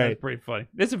 All right. That's pretty funny.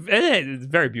 It's a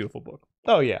very beautiful book.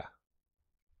 Oh, yeah.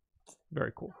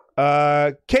 Very cool.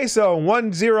 Queso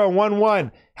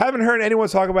 1011. Haven't heard anyone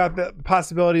talk about the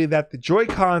possibility that the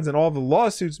Joy-Cons and all the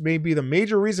lawsuits may be the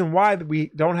major reason why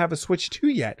we don't have a Switch 2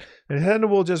 yet. Nintendo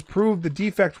will just prove the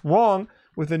defect wrong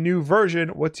with a new version.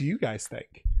 What do you guys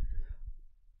think?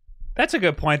 That's a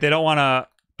good point. They don't want to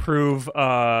prove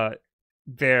they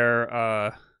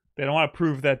don't want to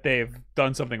prove that they've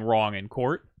done something wrong in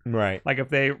court. Right. Like if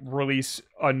they release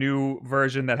a new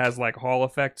version that has like Hall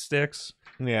effect sticks,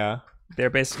 Yeah. they're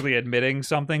basically admitting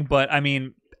something. But I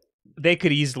mean, they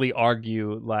could easily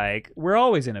argue like we're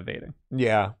always innovating.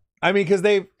 Yeah. I mean, because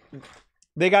they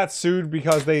got sued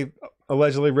because they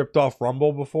allegedly ripped off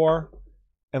Rumble before,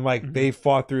 and like they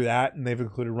fought through that, and they've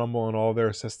included Rumble in all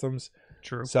their systems.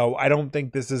 True. So I don't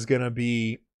think this is gonna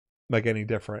be like any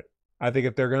different. I think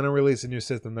if they're gonna release a new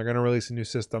system, they're gonna release a new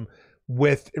system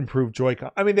with improved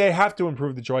Joy-Con. I mean, they have to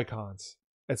improve the Joy-Cons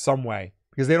in some way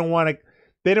because they don't want to.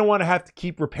 They don't want to have to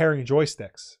keep repairing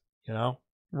joysticks. You know.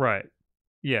 Right.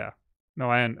 Yeah. No,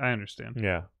 I understand.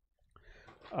 Yeah.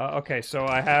 Okay, so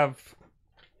I have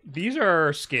these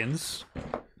are skins.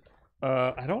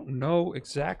 I don't know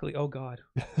exactly. Oh God.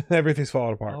 Everything's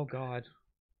falling apart. Oh God.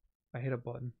 I hit a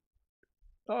button.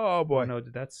 Oh boy. Oh, no,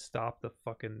 did that stop the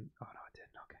fucking? Oh no, it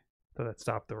didn't. Okay, so that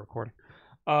stopped the recording.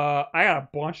 I got a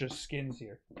bunch of skins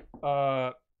here.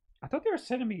 I thought they were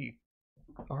sending me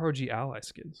ROG Ally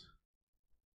skins.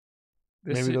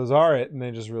 Maybe those are it, and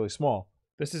they're just really small.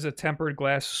 This is a tempered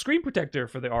glass screen protector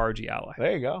for the ROG Ally.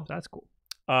 There you go. That's cool.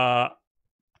 I'm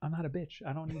not a bitch.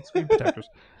 I don't need screen protectors.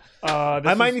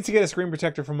 I might need to get a screen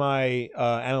protector for my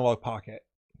analog pocket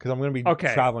because I'm going to be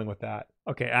traveling with that.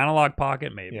 Okay, analog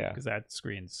pocket maybe because Yeah. that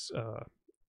screen's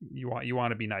you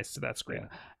want to be nice to that screen.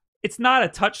 Yeah. It's not a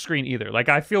touch screen either. Like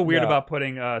I feel weird about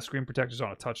putting screen protectors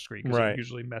on a touch screen because it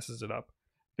usually messes it up.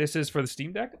 This is for the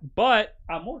Steam Deck, but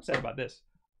I'm more excited about this.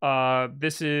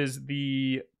 This is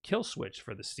the kill switch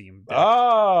for the Steam Deck.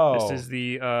 Oh, this is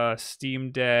the Steam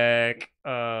Deck.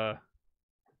 This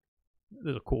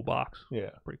is a cool box. Yeah,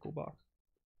 pretty cool box.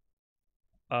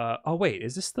 Oh wait,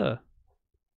 is this the?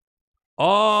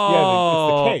 Oh, yeah,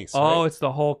 it's the case. Right? Oh, it's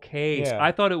the whole case. Yeah.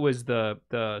 I thought it was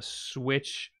the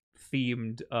Switch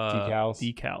themed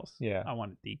decals. Yeah, I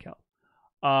wanted decal.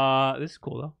 This is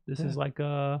cool though. This is like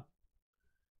a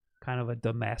kind of a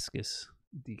Damascus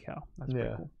decal. That's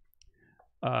pretty cool.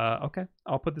 Okay,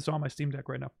 I'll put this on my Steam Deck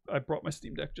right now. I brought my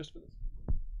Steam Deck just for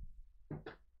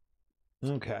this.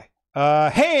 Okay.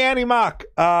 Hey, Annie Mock.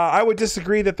 I would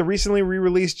disagree that the recently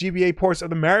re-released GBA ports of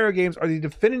the Mario games are the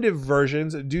definitive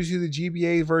versions due to the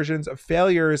GBA versions of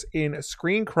failures in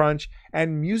screen crunch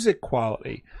and music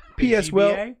quality. P.S. GBA?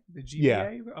 Will. The GBA?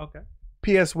 Yeah. Okay.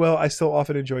 P.S. Will, I still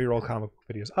often enjoy your old comic book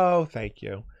videos. Oh, thank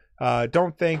you.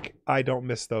 Don't think I don't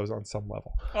miss those on some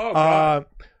level. Oh, God.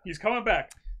 He's coming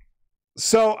back.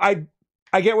 So I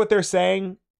get what they're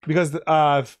saying because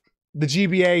the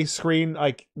GBA screen,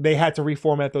 like they had to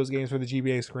reformat those games for the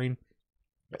GBA screen,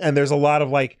 and there's a lot of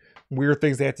like weird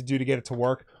things they had to do to get it to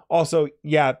work. Also,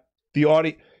 yeah, the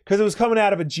audio, because it was coming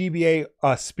out of a GBA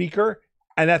speaker,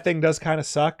 and that thing does kind of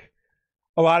suck.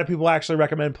 A lot of people actually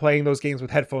recommend playing those games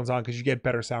with headphones on because you get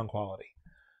better sound quality.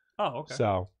 Oh, okay.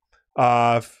 So,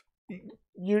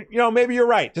 you know, maybe you're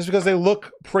right. Just because they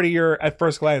look prettier at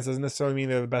first glance doesn't necessarily mean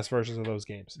they're the best versions of those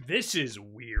games. This is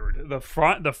weird. The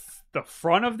front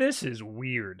of this is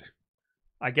weird.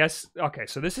 I guess. Okay,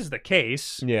 so this is the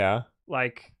case. Yeah.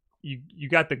 Like you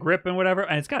got the grip and whatever,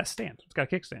 and it's got a stand. It's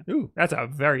got a kickstand. Ooh, that's a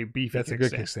very beefy. That's a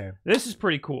good kickstand. This is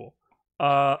pretty cool.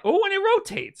 Oh, and it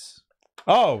rotates.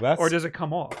 Oh, that's. Or does it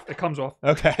come off? It comes off.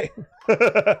 Okay.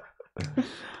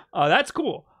 That's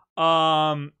cool.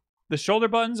 The shoulder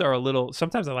buttons are a little.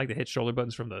 Sometimes I like to hit shoulder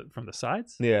buttons from the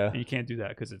sides. Yeah. And you can't do that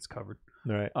because it's covered.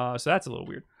 Right. So that's a little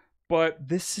weird. But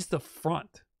this is the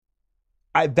front.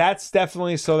 That's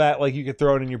definitely so that like you could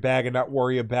throw it in your bag and not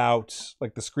worry about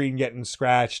like the screen getting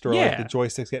scratched or like the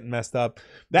joysticks getting messed up.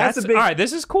 That's a big. All right.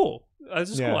 This is cool.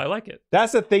 This is cool. I like it.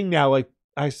 That's the thing now. Like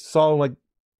I saw like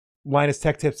Linus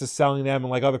Tech Tips is selling them,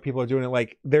 and like other people are doing it.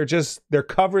 Like they're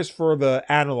covers for the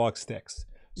analog sticks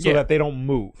so that they don't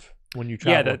move when you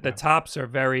travel. Yeah, the tops are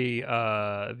very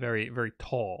very very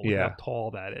tall. Look how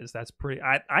tall that is. That's pretty.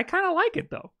 I kind of like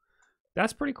it though.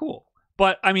 That's pretty cool.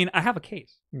 But I mean, I have a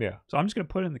case. Yeah. So I'm just gonna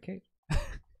put it in the case.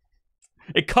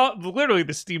 Literally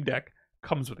the Steam Deck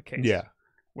comes with a case. Yeah.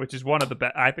 Which is one of the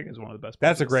best. I think is one of the best.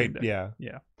 That's a great. Yeah.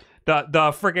 Yeah. The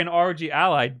freaking ROG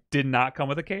Ally did not come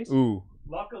with a case. Ooh.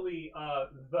 Luckily,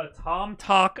 the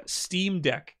TomTalk Steam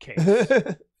Deck case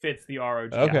fits the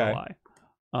ROG Ally.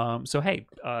 So hey,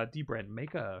 D-Brand,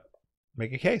 make a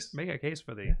case. Make a case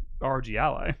for the ROG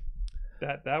Ally.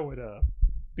 That would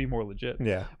be more legit.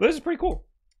 Yeah. But this is pretty cool.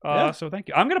 Yeah. So thank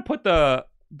you. I'm gonna put the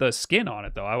skin on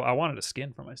it though. I wanted a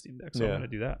skin for my Steam Deck, so Yeah. I'm gonna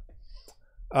do that.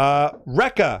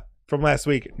 Rekka from last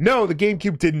week. No, the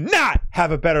GameCube did not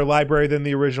have a better library than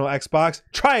the original Xbox.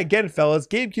 Try again, fellas.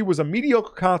 GameCube was a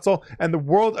mediocre console, and the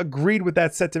world agreed with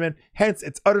that sentiment. Hence,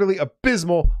 its utterly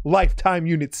abysmal lifetime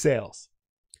unit sales.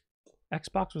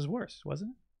 Xbox was worse,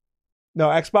 wasn't it? No,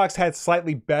 Xbox had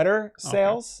slightly better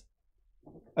sales.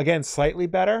 Again, slightly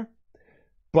better.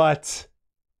 But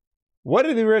what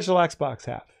did the original Xbox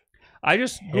have? I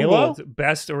just Halo? googled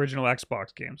best original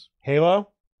Xbox games.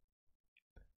 Halo,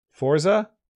 Forza,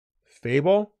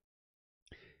 Fable.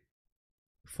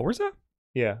 Forza?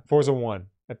 Yeah, Forza 1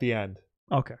 at the end.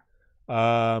 Okay.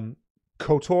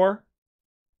 KOTOR.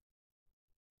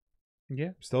 Yeah.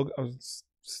 Still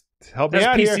help me That's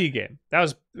out a PC here. game. That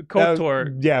was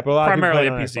KOTOR. Yeah, but a lot primarily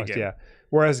of people a played on PC Xbox, game. Yeah.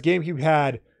 Whereas GameCube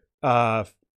had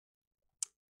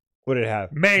what did it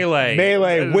have? Melee,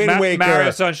 Wind Waker,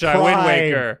 Mario Sunshine, Wind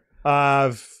Prime,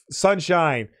 Waker.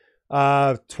 Sunshine,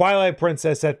 Twilight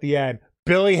Princess at the end,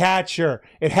 Billy Hatcher.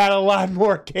 It had a lot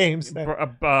more games than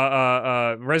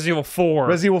Resident Evil 4.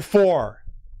 Resident Evil 4.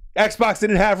 Xbox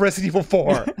didn't have Resident Evil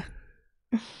 4.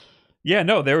 Yeah,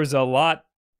 no, there was a lot.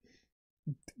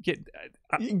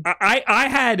 I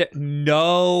had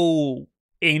no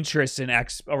interest in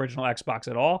original Xbox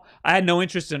at all. I had no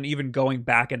interest in even going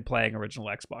back and playing original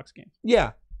Xbox games,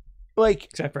 Yeah. Like,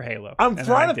 except for Halo. I'm And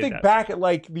trying I to did think that. back at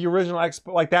like the original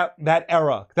Xbox, like that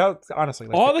era. That was, honestly,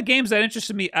 like, All the games that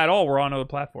interested me at all were on other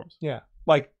platforms. yeah,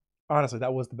 like honestly,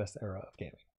 that was the best era of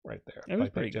gaming right there. It was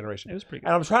like, pretty that good. generation. It was pretty good.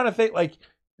 And I'm trying to think, like,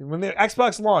 when the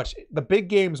Xbox launched, the big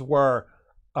games were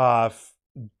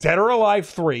Dead or Alive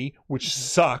 3, which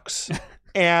sucks,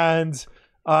 and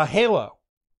Halo.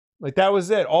 Like, that was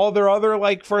it. All their other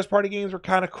like first party games were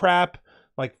kind of crap,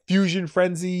 like Fusion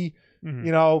Frenzy. Mhm.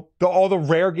 You know, all the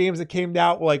rare games that came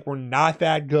out were not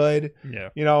that good. Yeah.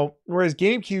 You know, whereas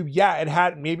GameCube, yeah, it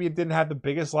didn't have the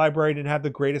biggest library, didn't have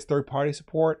the greatest third-party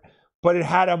support, but it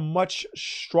had a much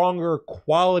stronger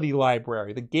quality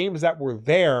library. The games that were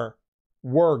there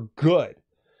were good.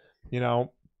 You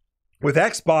know, with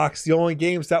Xbox, the only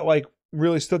games that like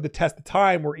really stood the test of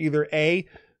time were either A,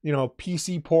 you know,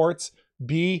 PC ports,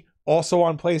 B, also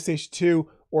on PlayStation 2,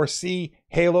 or C,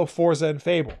 Halo, Forza, and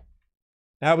Fable.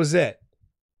 That was it.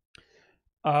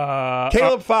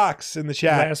 Caleb Fox in the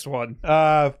chat. Last one.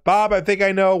 Bob, I think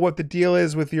I know what the deal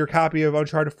is with your copy of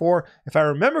Uncharted 4. If I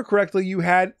remember correctly, you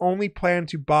had only planned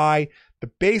to buy the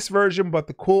base version, but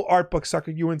the cool art book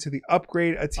suckered you into the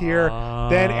upgrade a tier.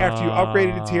 Then after you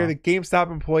upgraded a tier, the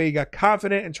GameStop employee got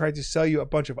confident and tried to sell you a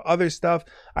bunch of other stuff.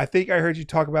 I think I heard you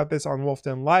talk about this on WULFF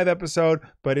Den Live episode,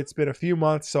 but it's been a few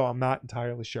months, so I'm not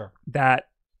entirely sure. That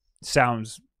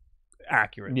sounds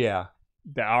accurate. Yeah.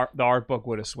 The art book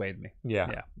would have swayed me. Yeah.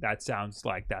 Yeah, that sounds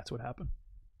like that's what happened.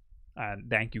 And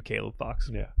thank you, Caleb Fox.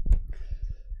 Yeah.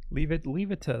 Leave it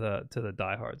to the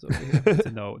diehards over here to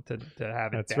know to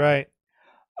have it. That's down. right.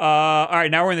 All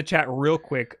right, now we're in the chat real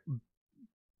quick.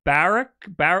 Barakers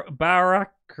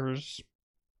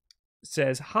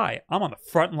says, "Hi, I'm on the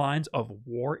front lines of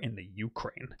war in the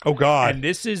Ukraine. Oh, God. And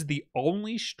this is the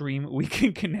only stream we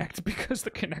can connect because the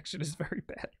connection is very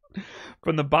bad.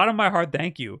 From the bottom of my heart,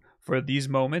 thank you for these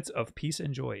moments of peace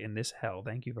and joy in this hell.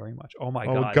 Thank you very much." Oh my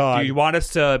God. Do you want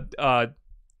us to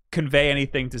convey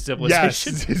anything to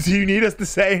civilization? Yes. Do you need us to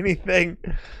say anything?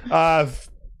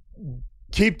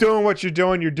 Keep doing what you're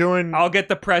doing. You're doing. I'll get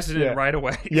the president right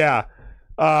away. Yeah.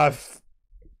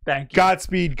 Thank you.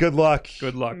 Godspeed. Good luck.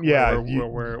 Good luck. Yeah. we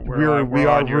are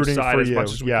rooting your for side as you.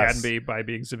 much as we Yes. can be by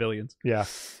being civilians. Yeah.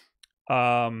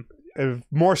 Um,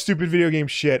 More stupid video game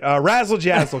shit. Razzle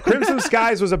Jazzle. Crimson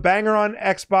Skies was a banger on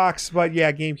Xbox, but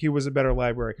yeah, GameCube was a better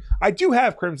library. I do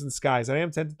have Crimson Skies. I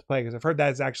am tempted to play because I've heard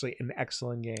that is actually an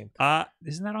excellent game.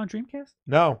 isn't that on Dreamcast?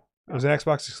 No, it was an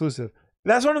Xbox exclusive.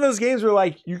 That's one of those games where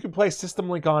like you can play System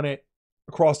Link on it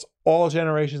across all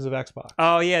generations of Xbox.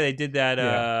 Oh yeah, they did that.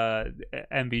 Yeah.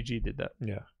 MVG did that.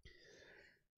 Yeah.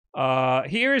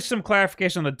 Here is some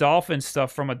clarification on the Dolphin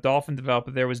stuff from a Dolphin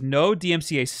developer. There was no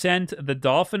DMCA sent. The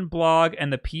Dolphin blog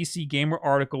and the PC Gamer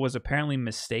article was apparently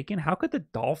mistaken. How could the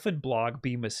Dolphin blog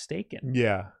be mistaken?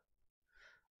 Yeah.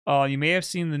 You may have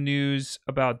seen the news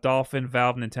about Dolphin,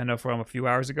 Valve, Nintendo from a few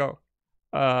hours ago.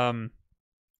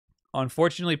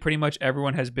 Unfortunately, pretty much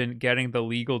everyone has been getting the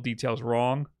legal details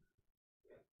wrong.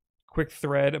 Quick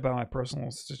thread about my personal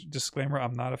disclaimer.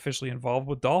 I'm not officially involved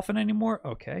with Dolphin anymore.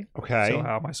 Okay. Okay. So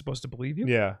how am I supposed to believe you?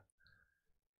 Yeah.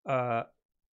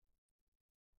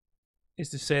 is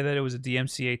to say that it was a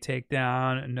DMCA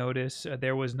takedown. Notice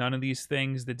there was none of these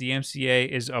things. The DMCA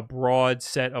is a broad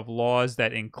set of laws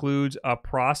that includes a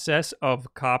process of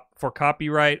for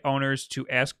copyright owners to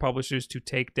ask publishers to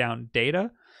take down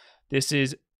data. This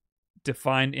is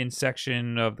defined in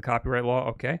section of the copyright law.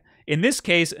 Okay. In this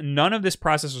case, none of this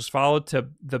process was followed. To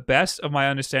the best of my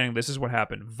understanding, this is what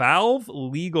happened. Valve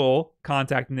Legal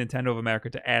contacted Nintendo of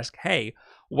America to ask, hey,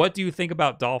 what do you think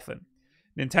about Dolphin?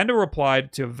 Nintendo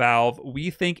replied to Valve, we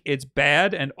think it's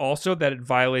bad and also that it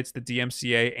violates the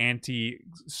DMCA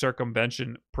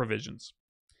anti-circumvention provisions.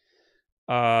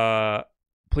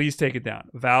 Please take it down.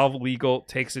 Valve Legal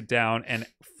takes it down and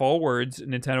forwards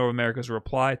Nintendo of America's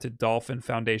reply to Dolphin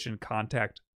Foundation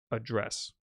contact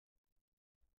address.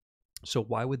 So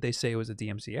why would they say it was a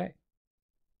DMCA?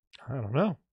 I don't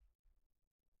know.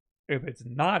 If it's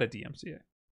not a DMCA.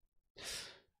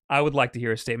 I would like to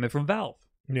hear a statement from Valve.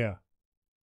 Yeah.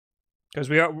 Because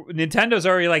Nintendo's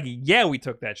already like, yeah, we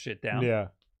took that shit down. Yeah.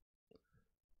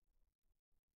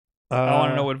 I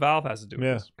want to know what Valve has to do with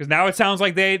this. Because now it sounds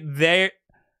like they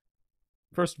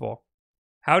first of all,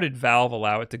 how did Valve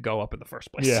allow it to go up in the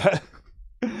first place? Yeah.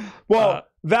 Well,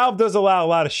 Valve does allow a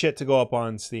lot of shit to go up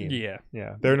on Steam. Yeah.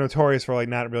 Yeah. They're notorious for like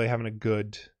not really having a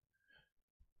good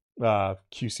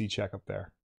QC check up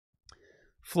there.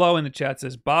 Flo in the chat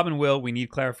says, Bob and Will, we need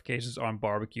clarifications on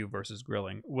barbecue versus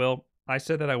grilling. Will, I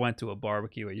said that I went to a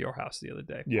barbecue at your house the other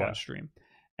day on stream.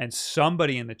 And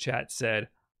somebody in the chat said,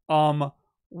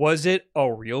 was it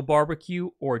a real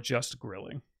barbecue or just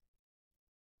grilling?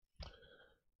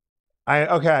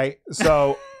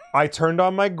 So I turned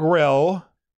on my grill.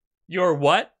 Your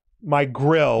what? My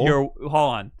grill. Hold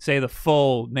on. Say the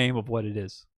full name of what it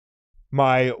is.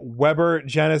 My Weber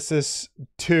Genesis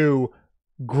 2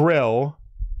 grill.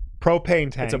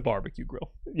 Propane tank. It's a barbecue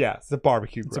grill. Yeah, it's a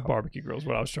barbecue grill. It's a barbecue grill is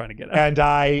what I was trying to get at. And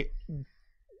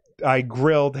I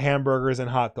grilled hamburgers and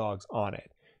hot dogs on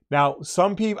it. Now,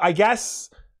 some people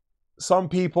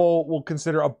will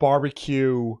consider a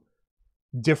barbecue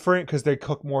different because they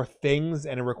cook more things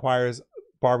and it requires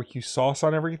barbecue sauce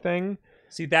on everything.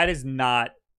 See, that is not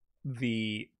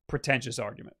the pretentious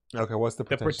argument. Okay, what's the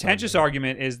pretentious The pretentious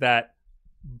argument is that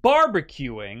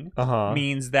barbecuing Uh-huh.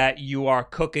 means that you are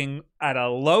cooking at a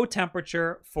low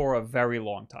temperature for a very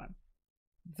long time.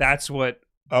 That's what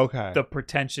the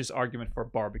pretentious argument for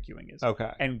barbecuing is.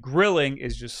 Okay. And grilling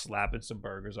is just slapping some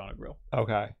burgers on a grill.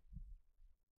 Okay.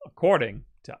 According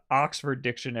to Oxford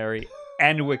Dictionary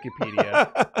and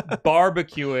Wikipedia,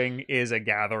 barbecuing is a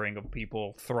gathering of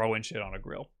people throwing shit on a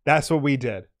grill. That's what we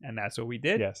did. And that's what we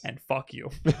did. Yes. And fuck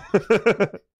you.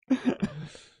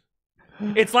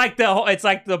 It's like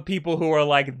the people who are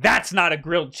like, that's not a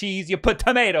grilled cheese, you put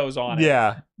tomatoes on it.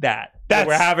 Yeah.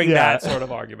 We're having that sort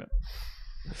of argument.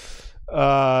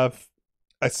 I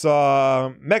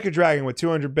saw Mecha Dragon with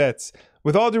 200 bits.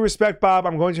 With all due respect, Bob,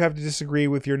 I'm going to have to disagree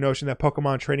with your notion that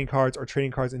Pokemon trading cards or trading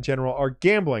cards in general are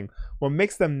gambling. What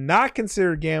makes them not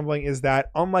considered gambling is that,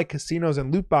 unlike casinos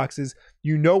and loot boxes,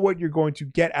 you know what you're going to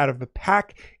get out of the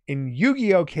pack. In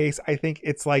Yu-Gi-Oh! Case, I think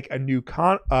it's like a new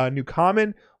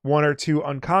common, one or two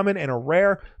uncommon, and a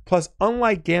rare. Plus,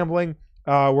 unlike gambling,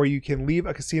 where you can leave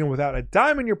a casino without a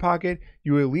dime in your pocket,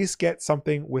 you at least get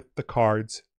something with the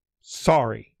cards.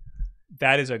 Sorry.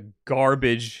 That is a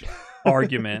garbage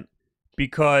argument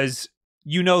because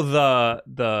you know the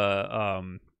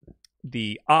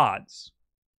odds.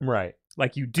 Right.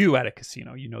 Like you do at a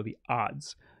casino, you know the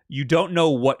odds. You don't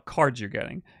know what cards you're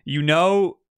getting. You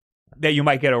know that you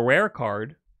might get a rare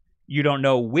card. You don't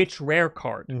know which rare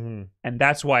card. Mm-hmm. And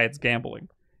that's why it's gambling.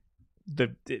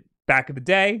 Back in the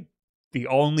day, the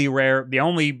only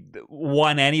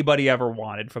one anybody ever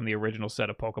wanted from the original set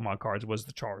of Pokemon cards was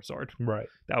the Charizard. Right.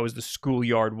 That was the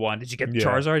schoolyard one. Did you get the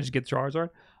Charizard? Did you get the Charizard?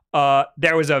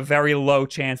 There was a very low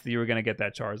chance that you were going to get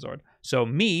that Charizard. So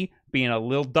me, being a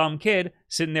little dumb kid,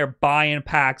 sitting there buying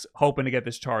packs, hoping to get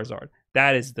this Charizard.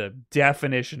 That is the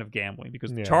definition of gambling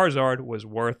because the Charizard was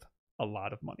worth a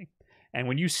lot of money. And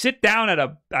when you sit down at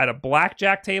a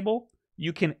blackjack table,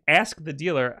 you can ask the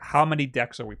dealer, how many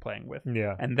decks are we playing with?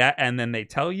 Yeah. And then they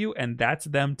tell you, and that's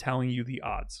them telling you the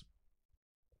odds.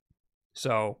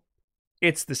 So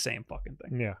it's the same fucking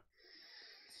thing. Yeah.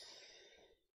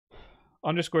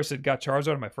 Underscore said, got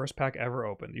Charizard on my first pack ever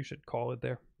opened. You should call it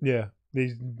there. Yeah.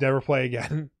 They never play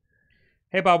again.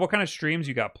 Hey, Bob, what kind of streams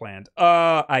you got planned?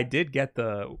 I did get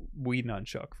the Wii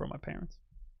Nunchuck from my parents.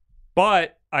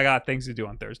 But I got things to do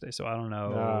on Thursday, so I don't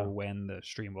know when the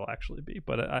stream will actually be.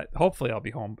 But hopefully I'll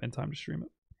be home in time to stream it.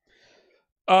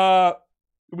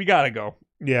 We gotta go.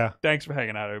 Yeah. Thanks for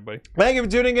hanging out, everybody. Thank you for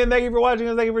tuning in. Thank you for watching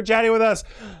us. Thank you for chatting with us.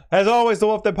 As always, the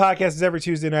WULFF DEN Podcast is every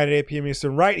Tuesday night at 8 p.m.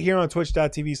 Eastern, right here on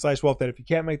twitch.tv/WULFDEN. If you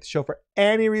can't make the show for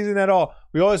any reason at all,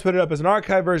 we always put it up as an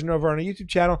archive version over on our YouTube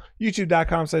channel,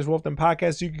 youtube.com/WULFF DEN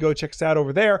Podcast. So you can go check us out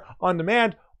over there on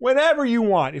demand whenever you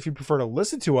want. If you prefer to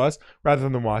listen to us rather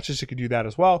than watch us, you can do that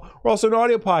as well. We're also an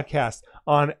audio podcast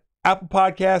on Apple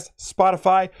Podcasts,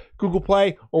 Spotify, Google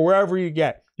Play, or wherever you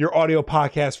get your audio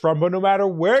podcast from. But no matter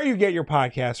where you get your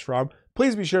podcast from,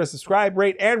 please be sure to subscribe,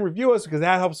 rate, and review us because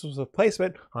that helps us with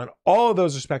placement on all of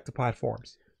those respective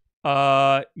platforms.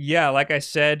 Yeah, like I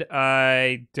said,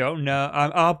 I don't know.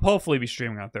 I'll hopefully be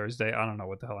streaming on Thursday. I don't know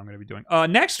what the hell I'm going to be doing.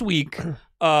 Next week,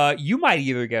 you might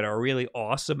either get a really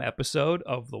awesome episode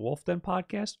of the WULFF DEN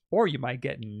Podcast, or you might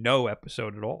get no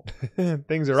episode at all.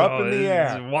 Things are up in the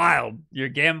air. It's wild. You're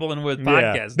gambling with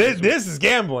podcasts. This is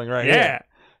gambling right here. Yeah.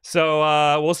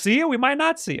 So we'll see you. We might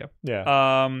not see you.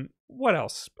 Yeah. What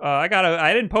else? I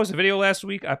didn't post a video last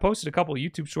week. I posted a couple of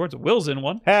YouTube shorts. Will's in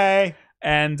one. Hey.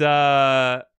 And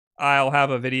I'll have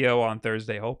a video on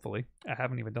Thursday, hopefully. I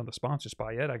haven't even done the sponsor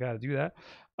spot yet. I got to do that.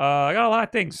 I got a lot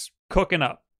of things cooking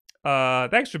up.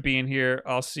 Thanks for being here.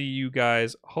 I'll see you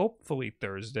guys hopefully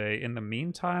Thursday. In the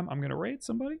meantime, I'm going to raid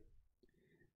somebody.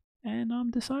 And I'm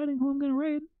deciding who I'm going to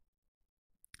raid.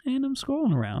 And I'm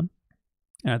scrolling around.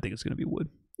 And I think it's going to be Wood.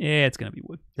 Yeah, it's going to be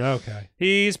Wood. Okay.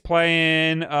 He's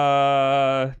playing,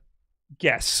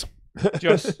 guess.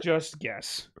 Just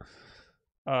guess.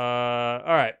 All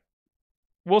right.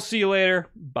 We'll see you later.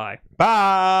 Bye.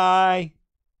 Bye.